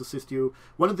NPCs assist you.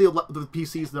 One of the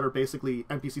PCs that are basically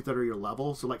NPCs that are your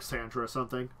level, so like Sandra or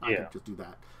something, I could just do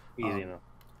that. Easy enough.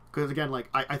 Because again, like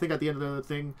I think at the end of the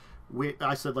thing,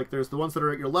 I said like there's the ones that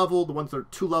are at your level, the ones that are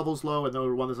 2 levels low, and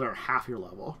the ones that are half your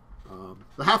level.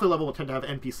 The half your level will tend to have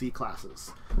NPC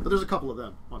classes, but there's a couple of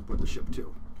them on board the ship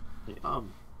too. Yeah.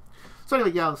 So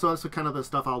anyway, so that's kind of the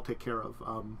stuff I'll take care of.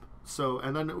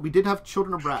 And then we did have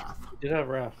Children of Wrath. Did have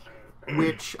Wrath.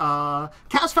 Which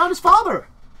Kaz found his father.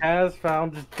 Kaz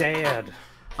found his dad.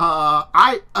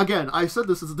 I said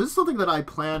this is something that I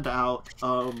planned out.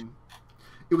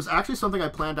 It was actually something I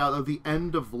planned out at the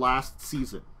end of last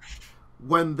season,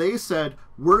 when they said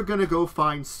we're gonna go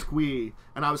find Squee,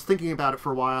 and I was thinking about it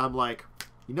for a while. I'm like,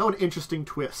 an interesting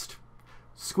twist.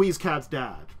 squeeze Cad's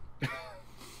dad.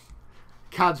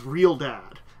 Cad's real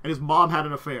dad. And his mom had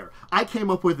an affair. I came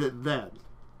up with it then.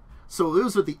 So it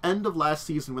was at the end of last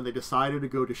season when they decided to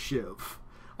go to Shiv.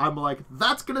 I'm like,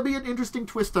 that's going to be an interesting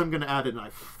twist I'm going to add in. And I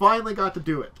finally got to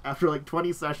do it. After like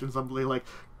 20 sessions, I'm like,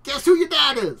 guess who your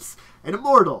dad is? An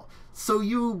immortal. So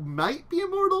you might be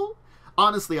immortal?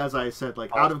 Honestly, as I said,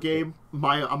 like, out of game,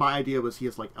 my idea was he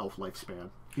has, like, elf lifespan.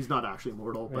 He's not actually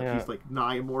immortal, but he's, like,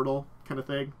 nigh immortal kind of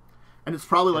thing. And it's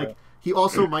probably, like, he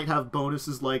also might have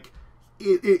bonuses, like,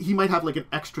 he might have, like, an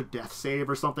extra death save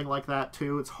or something like that,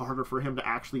 too. It's harder for him to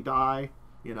actually die,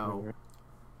 you know.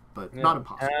 But not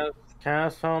impossible.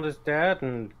 Kaz found his dad,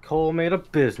 and Cole made a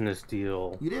business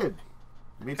deal. You did.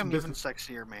 Made some even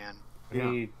sexier, man.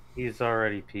 Yeah. He's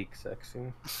already peak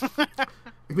sexy.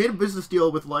 He made a business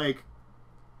deal with, like,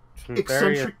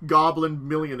 eccentric goblin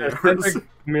millionaires. Eccentric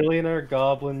millionaire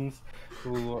goblins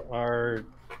who are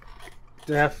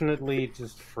definitely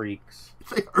just freaks.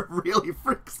 They are really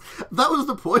freaks. That was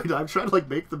the point. I'm trying to like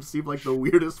make them seem like the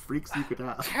weirdest freaks you could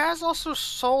have. Kaz also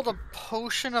sold a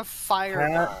potion of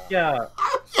fireball. Yeah.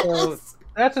 Yes! So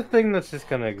that's a thing that's just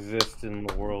gonna exist in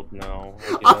the world now.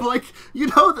 I'm like, you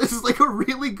know, this is like a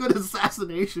really good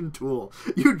assassination tool.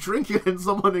 You drink it and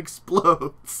someone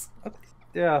explodes.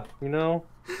 Yeah, you know?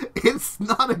 It's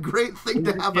not a great thing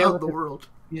to have out in the world.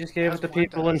 You just gave it to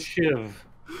people in Shiv.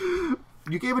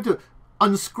 You gave it to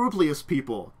unscrupulous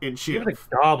people in Shiv. You gave it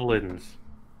to goblins.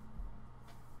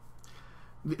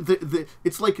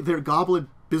 It's like they're goblin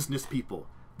business people.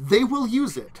 They will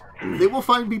use it. They will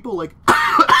find people like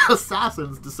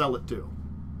assassins to sell it to.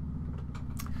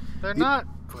 They're not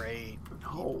great.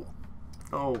 No.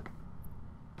 Oh.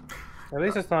 At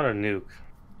least it's not a nuke.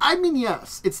 I mean,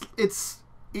 yes.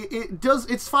 It does.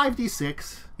 It's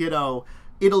 5d6. You know,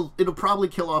 it'll probably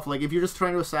kill off, like, if you're just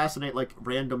trying to assassinate like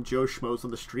random Joe Schmoes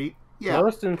on the street. Yeah.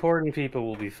 Most important people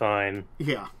will be fine.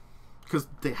 Yeah, because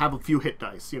they have a few hit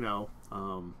dice. You know.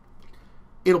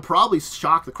 It'll probably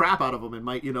shock the crap out of them and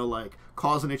might, you know, like,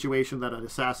 cause an situation that an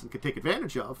assassin could take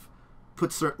advantage of.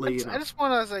 But certainly, you know. I just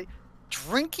want to say,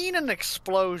 drinking an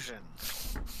explosion.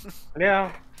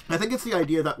 Yeah. I think it's the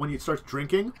idea that when you start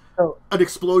drinking, an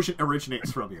explosion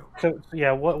originates from you. So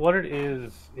yeah, what it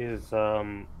is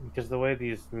because the way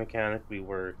these mechanically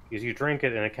work is you drink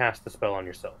it and it casts the spell on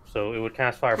yourself. So it would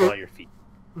cast fireball at your feet.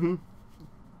 Mm-hmm.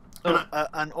 So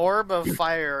an orb of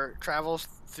fire travels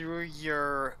through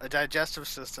your digestive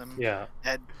system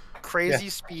at crazy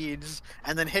speeds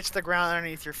and then hits the ground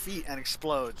underneath your feet and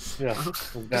explodes. Yeah,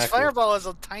 exactly. This fireball is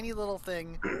a tiny little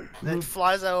thing that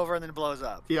flies over and then blows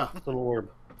up. Yeah. Little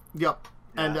orb. Yep.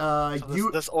 Yeah. And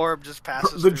so this orb just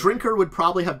passes the through. drinker would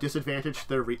probably have disadvantage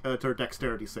to their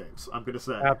dexterity saves, I'm going to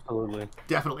say. Absolutely.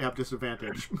 Definitely have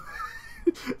disadvantage.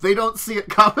 They don't see it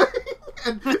coming,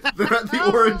 and they're at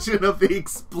the origin of the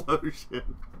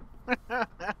explosion.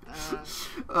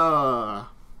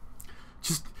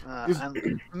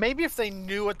 And maybe if they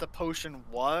knew what the potion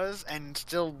was and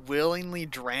still willingly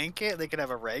drank it, they could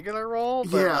have a regular roll.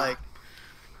 But like,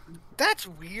 that's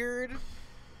weird.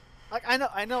 Like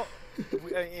I know,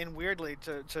 and weirdly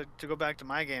to go back to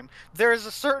my game, there is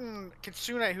a certain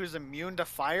Kitsune who's immune to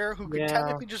fire who could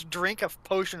technically just drink a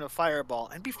potion of fireball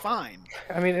and be fine.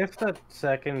 I mean, if the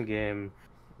second game,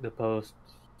 the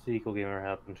post-sequel game ever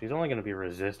happens, she's only going to be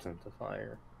resistant to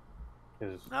fire.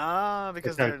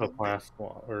 Because they're a class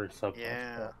or subclass.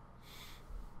 Yeah.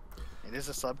 It is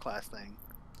a subclass thing.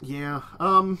 Yeah.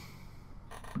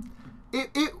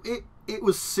 It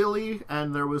was silly,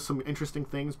 and there was some interesting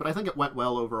things, but I think it went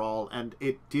well overall, and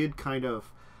it did kind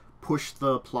of push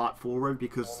the plot forward,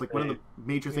 because like one of the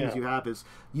major things you have is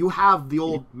you have the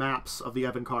old maps of the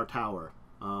Evankar Tower,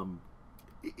 and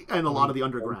a lot of the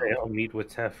underground. One day I'll meet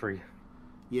with Teferi.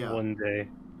 Yeah. One day.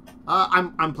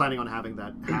 I'm planning on having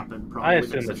that happen. Probably I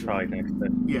assume it's probably next day.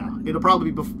 Yeah, it'll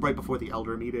probably be right before the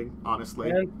Elder meeting,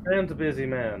 honestly. Man's a busy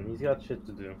man. He's got shit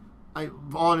to do.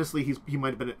 Honestly, he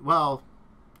might have been... Well,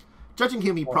 judging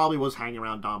him, he probably was hanging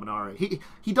around Dominaria.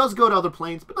 He does go to other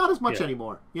planes, but not as much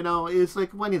anymore. You know, it's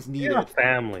like when it's needed. Yeah,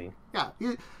 family. Yeah,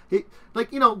 he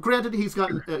like, you know, granted he's got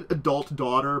an adult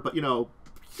daughter, but, you know,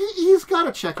 he's got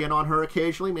to check in on her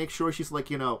occasionally, make sure she's,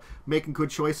 like, you know, making good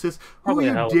choices. Probably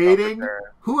Who are you dating?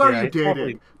 Who are you dating?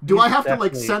 Probably, Do I have to,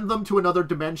 like, send them to another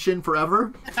dimension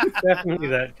forever? He's definitely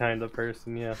that kind of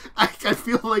person, yeah. I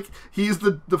feel like he's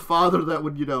the father that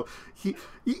would, you know, he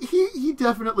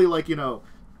definitely, like, you know...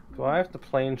 Do I have to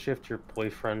plane shift your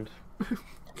boyfriend?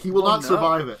 He will not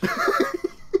survive it.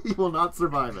 He will not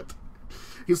survive it.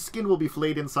 his skin will be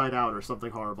flayed inside out or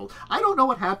something horrible. I don't know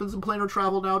what happens in planar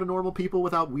travel now to normal people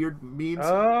without weird means,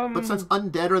 but since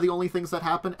undead are the only things that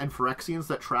happen, and Phyrexians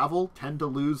that travel tend to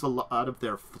lose a lot of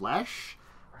their flesh,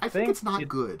 I think it's not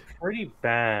good. Pretty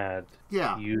bad.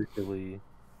 Yeah. Usually.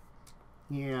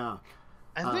 Yeah.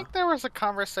 I think there was a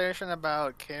conversation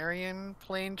about Carrion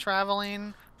plane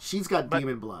traveling. She's got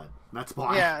demon blood. That's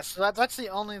why. Yeah, so that's the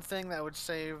only thing that would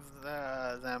save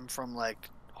them from like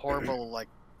horrible like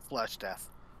flesh death.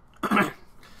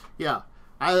 Yeah,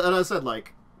 and I said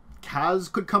like,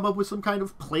 Kaz could come up with some kind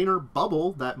of planar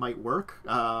bubble that might work.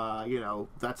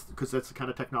 That's because that's the kind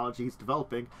of technology he's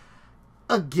developing.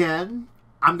 Again,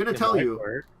 I'm gonna tell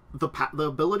you, the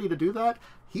ability to do that,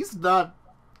 he's not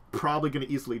probably going to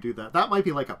easily do that. That might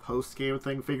be like a post-game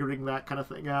thing, figuring that kind of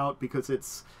thing out, because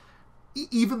it's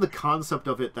even the concept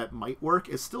of it that might work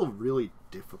is still really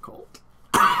difficult.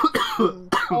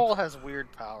 Cole has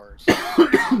weird powers.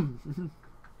 I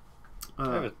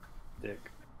have a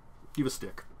stick. You have a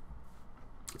stick.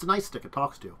 It's a nice stick. It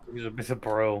talks to. He's a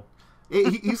bro.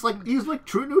 He's like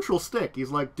true neutral stick.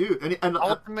 He's like, dude, and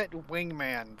ultimate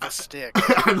wingman, the stick.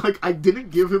 And like, I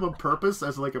didn't give him a purpose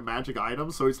as like a magic item,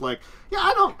 so he's like, yeah,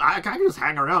 I can just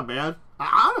hang around, man.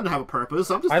 I don't have a purpose.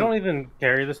 I don't even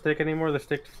carry the stick anymore. The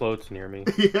stick floats near me.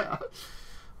 Yeah.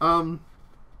 And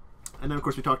then of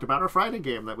course we talked about our Friday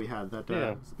game that we had. That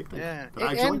was a big thing. Yeah,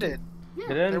 that it ended. Yeah.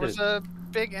 It ended. There was a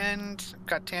big end.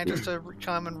 Got Tangents to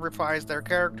come and reprise their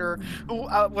character, who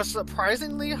was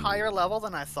surprisingly higher level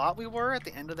than I thought we were at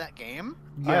the end of that game.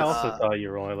 Yes. I also thought you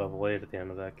were only level 8 at the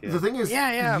end of that game. The thing is,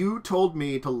 yeah. You told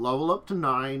me to level up to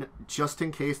 9 just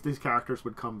in case these characters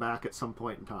would come back at some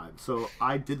point in time. So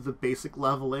I did the basic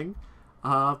leveling,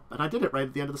 and I did it right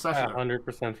at the end of the session. I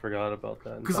 100% forgot about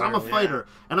that. Because I'm a fighter,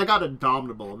 and I got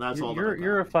Indomitable, and that's all.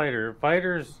 You're a fighter.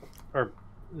 Fighters are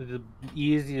the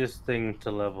easiest thing to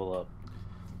level up.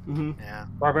 Mm-hmm. Yeah.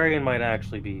 Barbarian might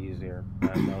actually be easier.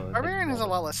 Barbarian has a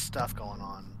lot less stuff going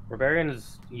on. Barbarian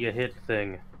is you hit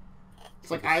thing.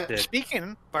 It's like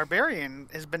Speaking, Barbarian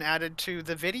has been added to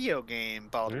the video game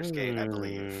Baldur's Gate, I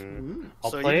believe.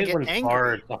 I'll play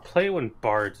it when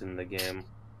Bard's in the game.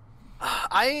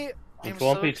 It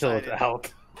won't be till it's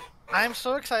out. I'm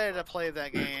so excited to play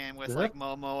that game with like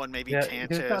Momo and maybe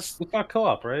Tantis. It's got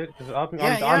co-op, right? I'm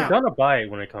gonna buy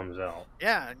it when it comes out.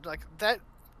 Yeah, like that.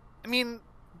 I mean,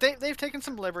 they've taken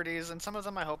some liberties, and some of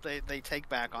them I hope they take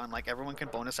back on. Like everyone can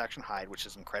bonus action hide, which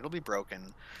is incredibly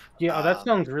broken. Yeah, that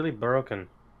sounds really broken.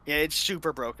 Yeah, it's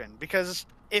super broken because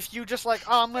if you just like,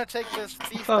 I'm gonna take this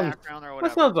thief background or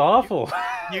whatever. That sounds awful.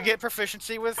 You get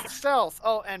proficiency with stealth.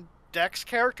 Oh, and Dex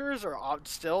characters are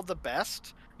still the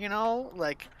best. You know,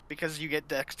 like, because you get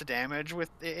Dex to damage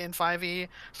in 5e.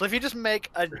 So if you just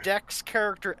make a Dex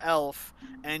character elf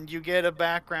and you get a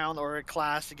background or a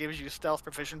class that gives you stealth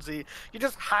proficiency, you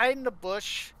just hide in the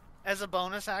bush as a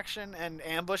bonus action and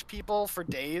ambush people for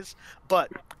days. But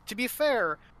to be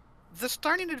fair, the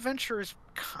starting adventure is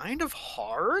kind of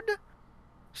hard.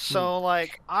 So,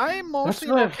 like, I'm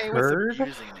mostly okay with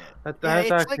abusing it.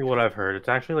 That's actually what I've heard. It's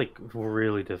actually, like,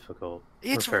 really difficult.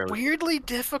 It's weirdly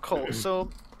difficult. So,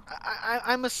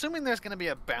 I'm assuming there's going to be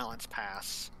a balance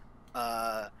pass.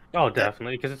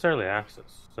 Definitely, because it's early access.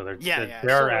 So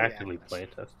they're actively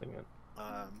playtesting it.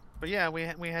 But yeah, we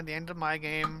had the end of my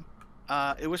game.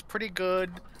 It was pretty good.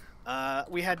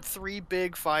 We had 3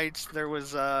 big fights. There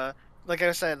was... like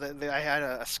I said, I had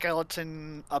a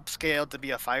skeleton upscaled to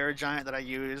be a fire giant that I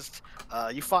used.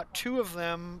 You fought 2 of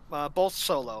them, both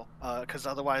solo, because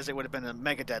otherwise it would have been a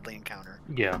mega deadly encounter.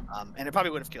 Yeah. And it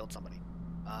probably would have killed somebody.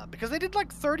 Because they did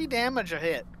like 30 damage a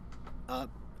hit. And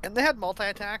they had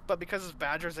multi-attack, but because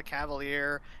Badger's a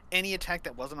cavalier, any attack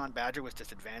that wasn't on Badger was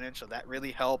disadvantaged, so that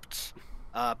really helped.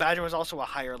 Badger was also a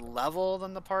higher level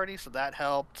than the party, so that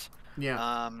helped. Yeah.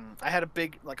 I had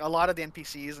a lot of the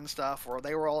NPCs and stuff where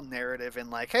they were all narrative and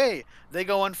like, hey, they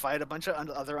go and fight a bunch of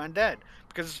other undead.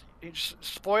 Because,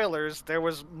 spoilers, there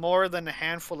was more than a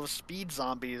handful of speed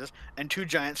zombies and 2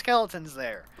 giant skeletons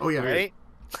there. Oh, yeah. Right?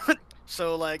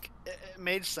 So, like, it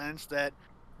made sense that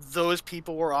those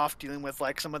people were off dealing with,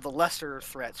 like, some of the lesser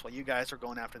threats while you guys were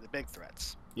going after the big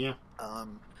threats. Yeah.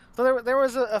 So there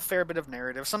was a fair bit of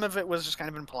narrative. Some of it was just kind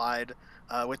of implied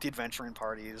with the adventuring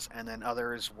parties, and then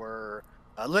others were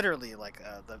literally like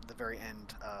the very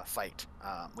end fight.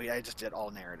 I just did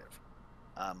all narrative.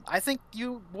 I think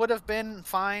you would have been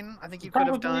fine. I think you could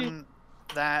have done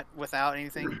that without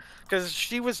anything, because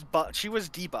she was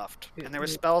debuffed, and there were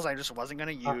spells I just wasn't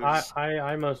going to use.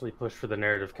 I mostly pushed for the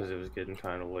narrative because it was getting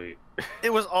kind of late.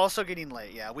 It was also getting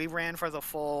late. Yeah, we ran for the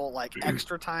full like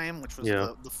extra time, which was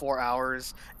the 4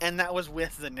 hours, and that was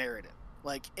with the narrative.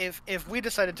 Like if we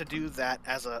decided to do that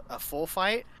as a full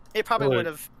fight, it probably would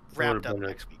have wrapped up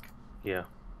next week. Yeah.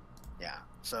 Yeah.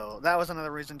 So that was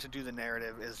another reason to do the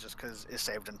narrative, is just because it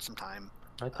saved in some time.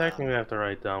 I technically have to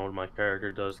write down what my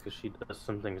character does because she does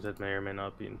some things that may or may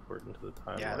not be important to the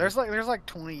timeline. Yeah, there's like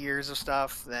 20 years of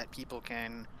stuff that people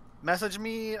can message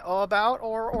me about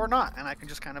or not, and I can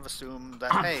just kind of assume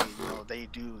that hey, they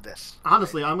do this.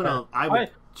 Honestly, I would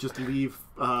just leave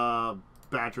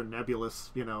Badger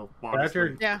nebulous.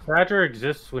 Honestly. Badger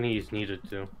exists when he's needed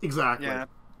to. Exactly. Yeah.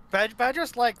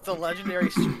 Badger's like the legendary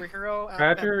superhero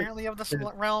apparently of this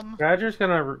realm. Badger's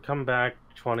gonna come back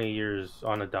 20 years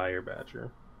on a dire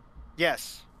Badger.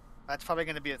 Yes, that's probably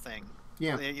gonna be a thing.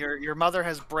 Yeah. Your mother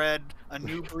has bred a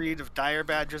new breed of dire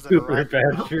badgers that Super are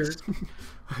Badger.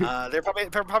 they're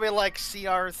probably like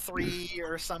CR3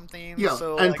 or something. Yeah,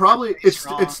 so, and like, probably it's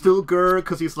strong. still Gur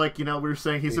because he's like we were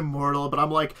saying he's immortal, but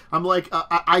I'm like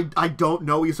I don't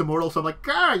know he's immortal, so I'm like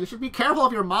Gur, you should be careful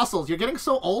of your muscles. You're getting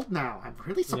so old now. I'm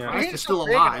really surprised you're still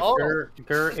alive.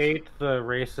 Gur ate the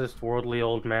racist worldly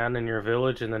old man in your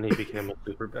village, and then he became a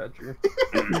super Badger.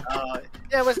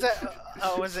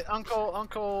 Was it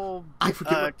Uncle I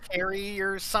forget Carrie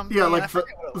or something? Yeah, like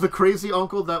the crazy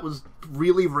uncle that was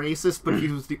really racist, but he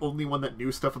was the only one that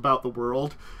knew stuff about the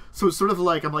world. So it's sort of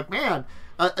like I'm like, man,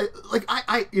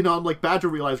 I'm like Badger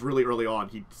realized really early on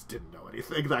he just didn't know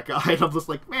anything. That guy, and I'm just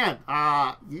like, man,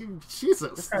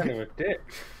 Jesus, you're kind of a dick.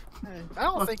 I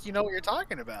don't think you know what you're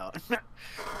talking about.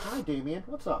 Hi, Damien.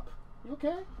 What's up? You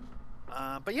okay?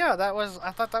 But yeah,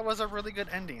 I thought that was a really good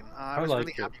ending. I was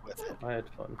really happy with it. I had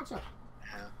fun. What's up?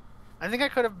 Yeah. I think I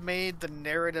could have made the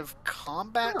narrative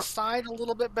combat side a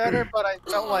little bit better, but I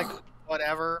felt like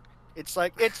whatever. It's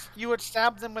like you would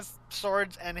stab them with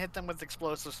swords and hit them with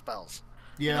explosive spells.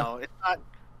 Yeah. It's not.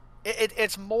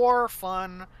 It's more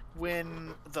fun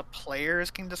when the players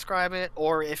can describe it,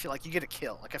 or if you get a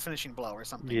kill, like a finishing blow or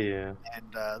something. Yeah.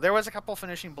 And there was a couple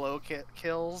finishing blow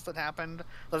kills that happened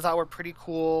that I thought were pretty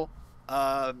cool.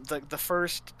 The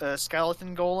first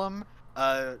skeleton golem.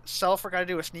 Self forgot to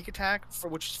do a sneak attack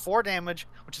which is 4 damage,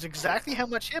 which is exactly how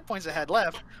much hit points it had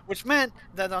left, which meant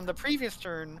that on the previous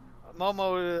turn,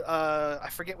 Momo, I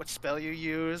forget what spell you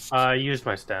used. I used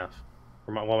my staff.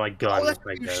 My gun.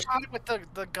 You shot it with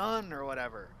the gun or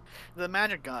whatever, the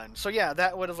magic gun. So yeah,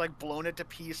 that would have blown it to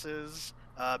pieces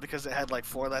because it had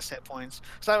 4 less hit points.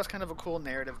 So that was kind of a cool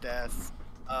narrative death.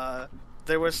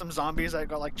 There was some zombies that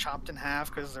got chopped in half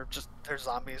because they're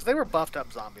zombies. They were buffed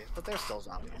up zombies, but they're still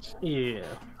zombies. Yeah.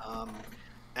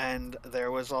 And there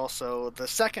was also the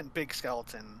second big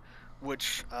skeleton,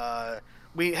 which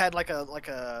we had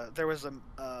there was a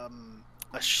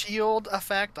shield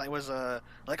effect. I was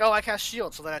I cast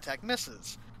shield, so that attack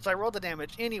misses. So I rolled the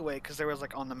damage anyway because there was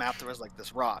on the map there was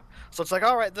this rock. So it's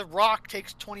all right, the rock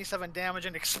takes 27 damage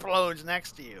and explodes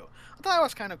next to you. I thought that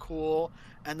was kind of cool.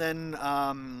 And then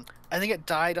I think it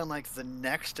died on the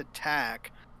next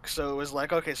attack. So it was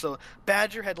okay, so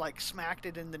Badger had smacked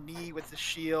it in the knee with the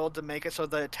shield to make it so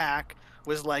the attack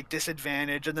was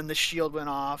disadvantage, and then the shield went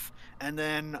off, and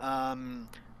then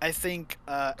I think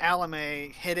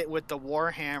Alame hit it with the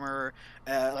Warhammer,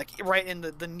 right in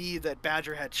the knee that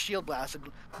Badger had shield blasted,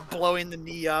 blowing the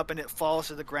knee up, and it falls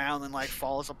to the ground and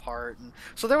falls apart. And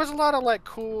so there was a lot of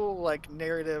cool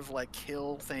narrative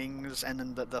kill things, and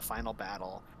then the final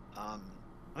battle.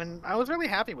 And I was really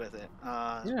happy with it.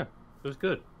 Yeah, it was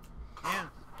good. Yeah,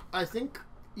 I think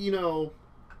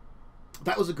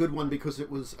that was a good one because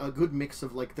it was a good mix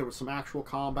of there was some actual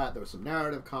combat, there was some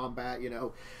narrative combat,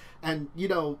 and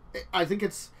I think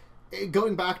it's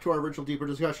going back to our original deeper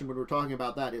discussion when we were talking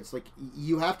about that. It's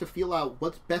you have to feel out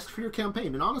what's best for your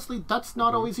campaign, and honestly, that's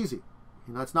not always easy.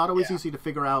 It's not always easy to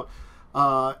figure out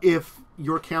if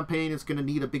your campaign is going to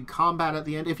need a big combat at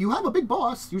the end. If you have a big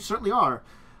boss, you certainly are.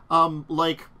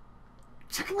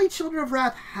 Technically, Children of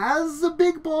Wrath has a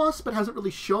big boss, but hasn't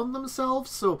really shown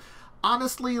themselves. So,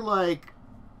 honestly,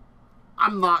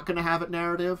 I'm not gonna have it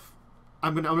narrative.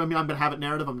 I'm gonna have it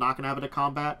narrative. I'm not gonna have it a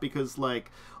combat because,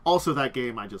 also that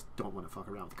game, I just don't want to fuck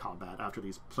around with combat after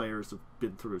these players have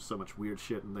been through so much weird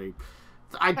shit, and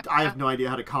I have no idea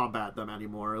how to combat them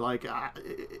anymore. A lot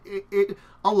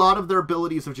of their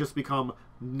abilities have just become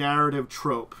narrative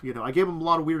trope. I gave them a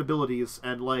lot of weird abilities,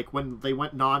 and when they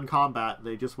went non-combat,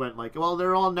 they just went well,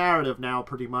 they're all narrative now,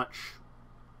 pretty much.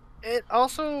 It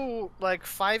also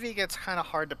 5e gets kind of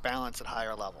hard to balance at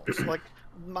higher levels.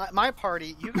 My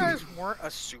party, you guys weren't a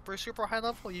super high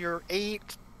level. You're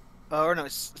 8, or no,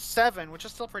 7, which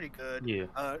is still pretty good. Yeah.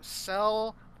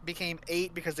 Cell became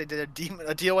 8 because they did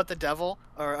a deal with the devil,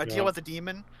 or a deal with the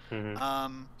demon.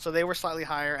 So they were slightly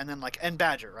higher, and then and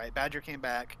Badger, right? Badger came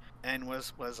back and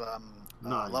was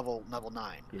level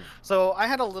 9. Yeah. So I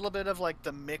had a little bit of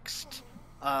the mixed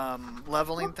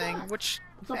leveling thing, which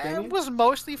was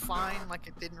mostly fine.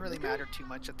 It didn't really matter too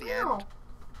much at the end.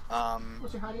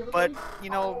 But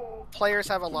players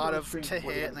have a lot of to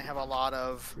hit, and they have a lot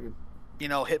of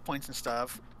hit points and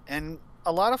stuff, and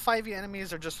a lot of 5e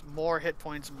enemies are just more hit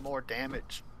points and more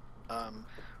damage.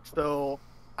 So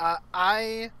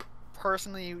I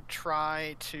personally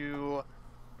try to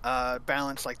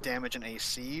balance damage and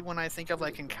AC when I think of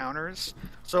encounters.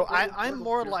 So I'm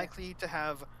more likely to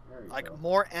have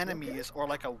more enemies, or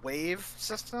a wave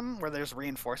system where there's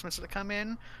reinforcements that come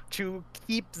in to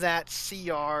keep that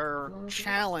CR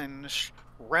challenge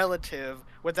relative,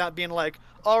 without being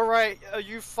all right,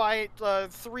 you fight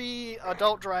 3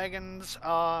 adult dragons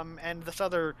and this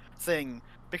other thing,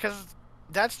 because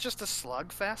that's just a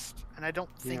slugfest, and I don't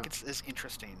think it's as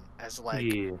interesting as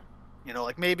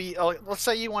maybe let's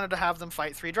say you wanted to have them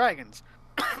fight 3 dragons,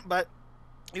 but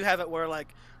you have it where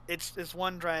it's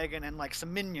one dragon and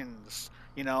some minions,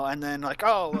 and then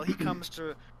he comes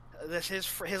to this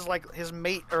his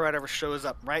mate or whatever shows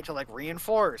up, right, to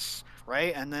reinforce,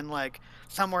 right, and then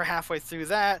somewhere halfway through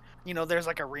that, there's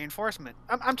a reinforcement.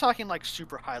 I'm talking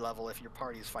super high level if your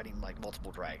party is fighting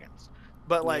multiple dragons,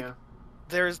 but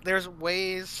there's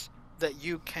ways that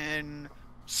you can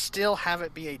still have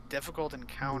it be a difficult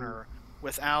encounter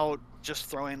without just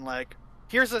throwing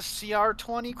here's a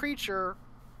CR20 creature.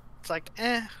 It's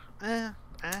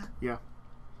yeah.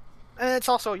 And it's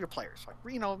also your players,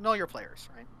 know your players,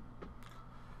 right?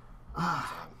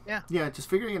 Yeah, just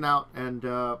figuring it out and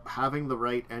having the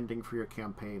right ending for your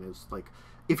campaign is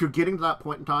if you're getting to that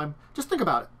point in time, just think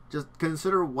about it. Just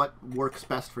consider what works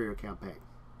best for your campaign.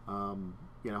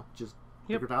 Just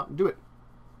figure it out and do it.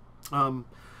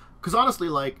 Because honestly,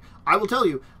 I will tell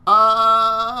you,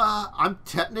 I'm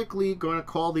technically going to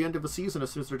call the end of the season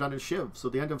as soon as they're done in Shiv. So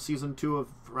the end of season 2 of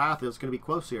Wrath is going to be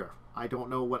close here. I don't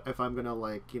know if I'm going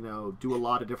to do a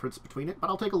lot of difference between it, but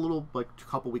I'll take a little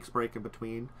couple weeks break in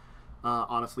between.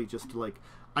 Honestly, just to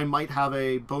I might have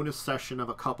a bonus session of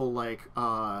a couple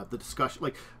the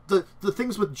discussion, the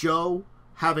things with Joe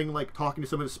having talking to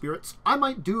some of the spirits. I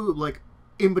might do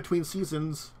in between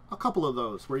seasons a couple of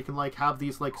those where you can have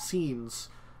these scenes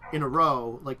in a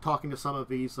row, talking to some of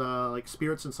these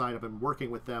spirits inside of him,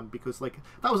 working with them, because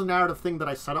that was a narrative thing that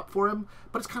I set up for him,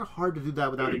 but it's kind of hard to do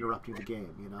that without interrupting the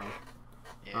game,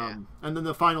 Yeah. And then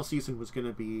the final season was going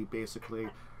to be basically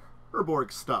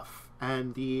Urborg stuff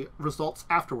and the results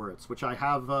afterwards, which I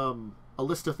have a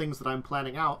list of things that I'm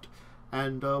planning out,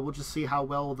 and we'll just see how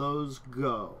well those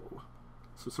go.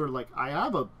 So sort of I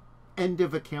have a end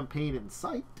of a campaign in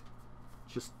sight,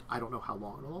 just I don't know how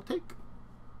long it'll all take.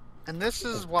 And this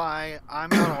is why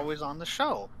I'm not always on the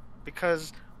show,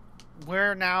 because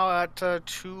we're now at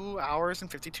 2 hours and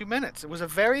 52 minutes. It was a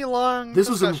very long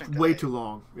discussion was way today. too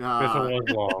long. This one was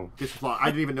long. This was long. I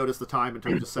didn't even notice the time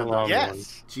until you just said that.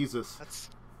 Yes. Jesus.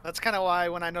 That's kind of why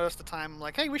when I noticed the time,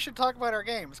 I'm hey, we should talk about our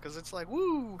games, because it's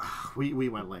woo. We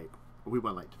went late. We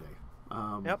went late today.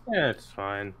 Yep. Yeah, it's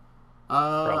fine.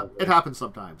 It happens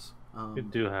sometimes.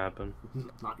 It do happen.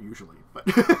 Not usually, but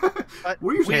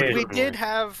we're usually we did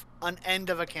have an end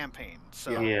of a campaign,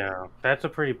 so yeah, that's a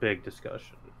pretty big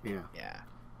discussion. Yeah.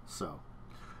 So,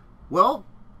 well,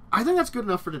 I think that's good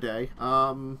enough for today.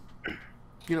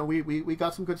 We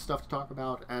got some good stuff to talk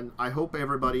about, and I hope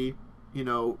everybody,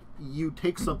 you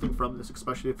take something from this,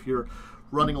 especially if you're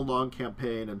running a long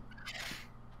campaign, and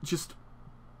just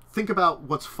think about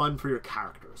what's fun for your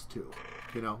characters too.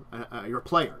 Your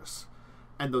players.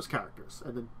 And those characters,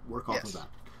 and then work off of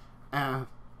that.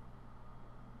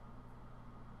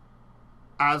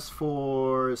 As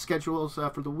for schedules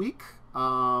for the week,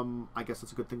 I guess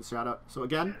it's a good thing to shout out. So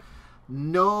again,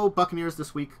 no Buccaneers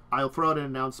this week. I'll throw out an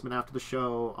announcement after the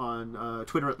show on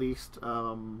Twitter at least.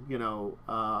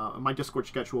 My Discord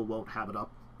schedule won't have it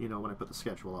up, when I put the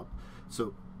schedule up.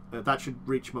 So that should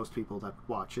reach most people that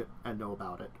watch it and know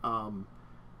about it.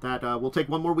 We'll take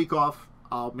one more week off.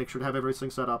 I'll make sure to have everything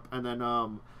set up, and then,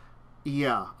 I'm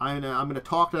gonna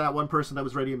talk to that one person that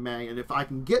was ready in May, and if I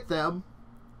can get them,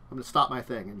 I'm gonna stop my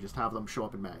thing and just have them show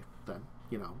up in May, then,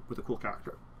 with a cool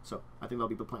character. So, I think that'll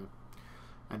be the plan.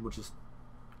 And we'll just,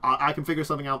 I can figure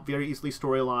something out very easily,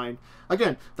 storyline.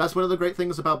 Again, that's one of the great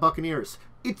things about Buccaneers.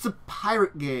 It's a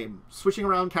pirate game. Switching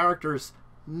around characters,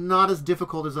 not as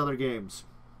difficult as other games.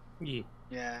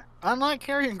 Yeah. Unlike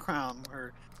Carrion Crown,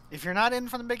 where if you're not in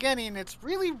from the beginning, it's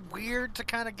really weird to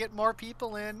kind of get more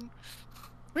people in.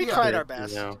 We Yeah. tried our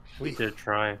best. You know, we did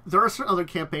try. There are certain other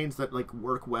campaigns that like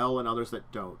work well and others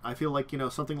that don't. I feel like, you know,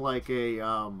 something like a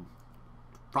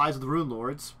Rise of the Rune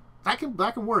Lords, that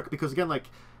can work because again, like,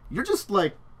 you're just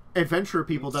like adventure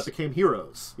people that became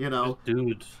heroes, you know. Just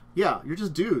dudes. Yeah, you're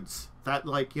just dudes that,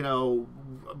 like, you know,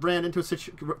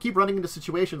 keep running into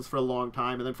situations for a long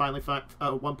time and then finally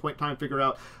at one point in time figure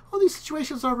out, oh, these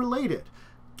situations are related.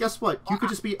 Guess what? You could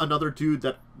just be another dude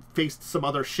that faced some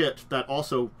other shit that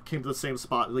also came to the same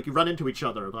spot. Like, you run into each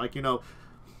other. Like, you know,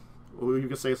 you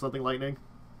can say something, Lightning?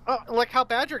 Like how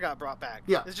Badger got brought back.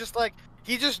 Yeah. It's just like,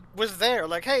 he just was there.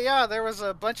 Like, hey, yeah, there was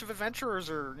a bunch of adventurers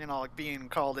like being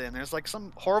called in. There's like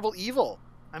some horrible evil.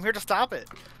 I'm here to stop it.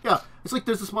 Yeah, it's like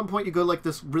there's this one point you go like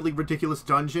this really ridiculous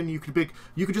dungeon. You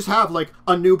could just have like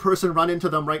a new person run into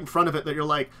them right in front of it. That you're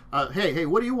like, hey,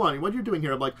 what do you want? What are you doing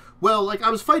here? I'm like, well, like I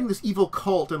was fighting this evil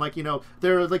cult, and like, you know,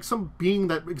 they're like some being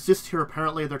that exists here.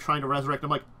 Apparently, they're trying to resurrect. I'm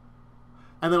like,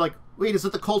 and they're like, wait, is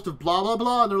it the cult of blah blah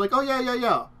blah? And they're like, oh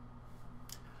yeah.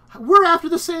 We're after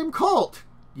the same cult.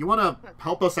 You want to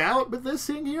help us out with this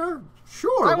thing here?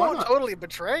 Sure, I why won't not? totally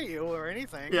betray you or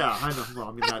anything. Yeah, I know. Well,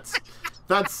 I mean,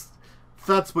 that's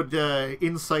what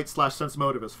insight/sense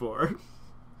motive is for.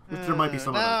 There might be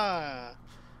some of that.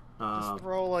 Just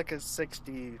roll like a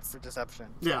 60 for deception.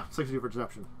 Yeah, 60 for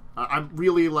deception. I'm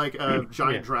really like a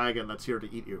giant dragon that's here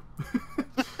to eat you.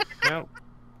 Yep.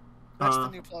 That's the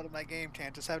new plot of my game,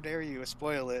 Tantus. How dare you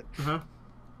spoil it?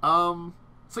 So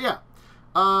yeah.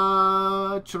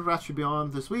 Children should be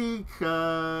on this week.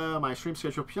 My stream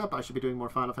schedule up. I should be doing more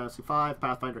Final Fantasy V,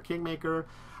 Pathfinder, Kingmaker.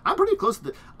 I'm pretty close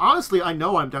to honestly, I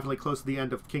know I'm definitely close to the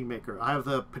end of Kingmaker. I have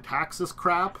the Pitaxis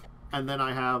crap, and then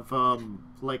I have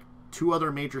like 2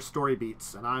 other major story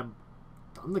beats, and I'm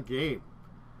done the game.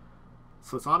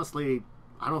 So it's honestly,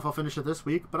 I don't know if I'll finish it this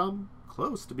week, but I'm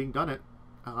close to being done it.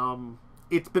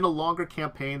 It's been a longer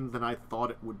campaign than I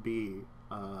thought it would be.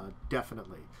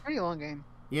 Definitely. Pretty long game.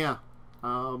 Yeah.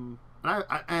 And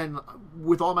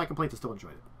with all my complaints, I still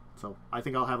enjoyed it. So I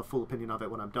think I'll have a full opinion of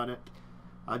it when I'm done it.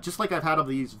 Just like I've had of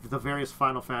the various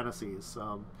Final Fantasies.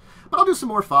 But I'll do some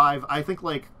more 5. I think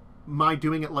like my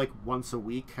doing it like once a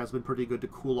week has been pretty good to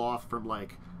cool off from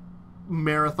like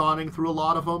marathoning through a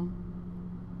lot of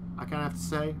them. I kind of have to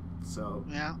say. So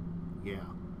yeah.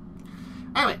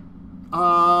 Anyway,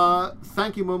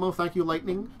 thank you, Momo. Thank you,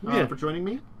 Lightning, for joining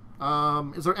me.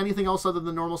 Is there anything else other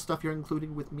than normal stuff you're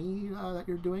including with me that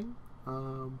you're doing?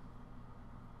 No,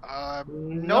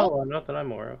 not that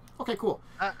I'm aware of. Okay, cool.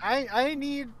 I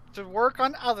need to work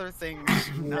on other things,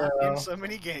 not in so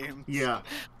many games. Yeah.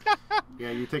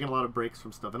 Yeah, you're taking a lot of breaks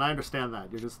from stuff, and I understand that.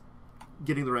 You're just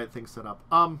getting the right things set up.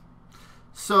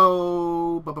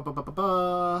 So,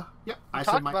 yeah, I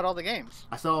talked about all the games.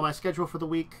 I said all my schedule for the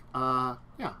week. Yeah,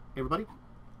 everybody,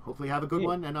 hopefully have a good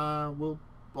one, and I'll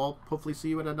hopefully see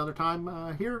you at another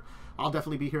time here. I'll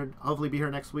definitely be here, hopefully be here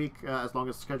next week, as long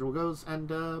as the schedule goes, and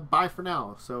bye for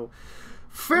now. So,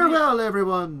 farewell,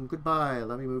 everyone. Goodbye.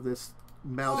 Let me move this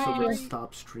mouse over to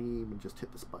stop stream and just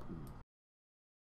hit this button.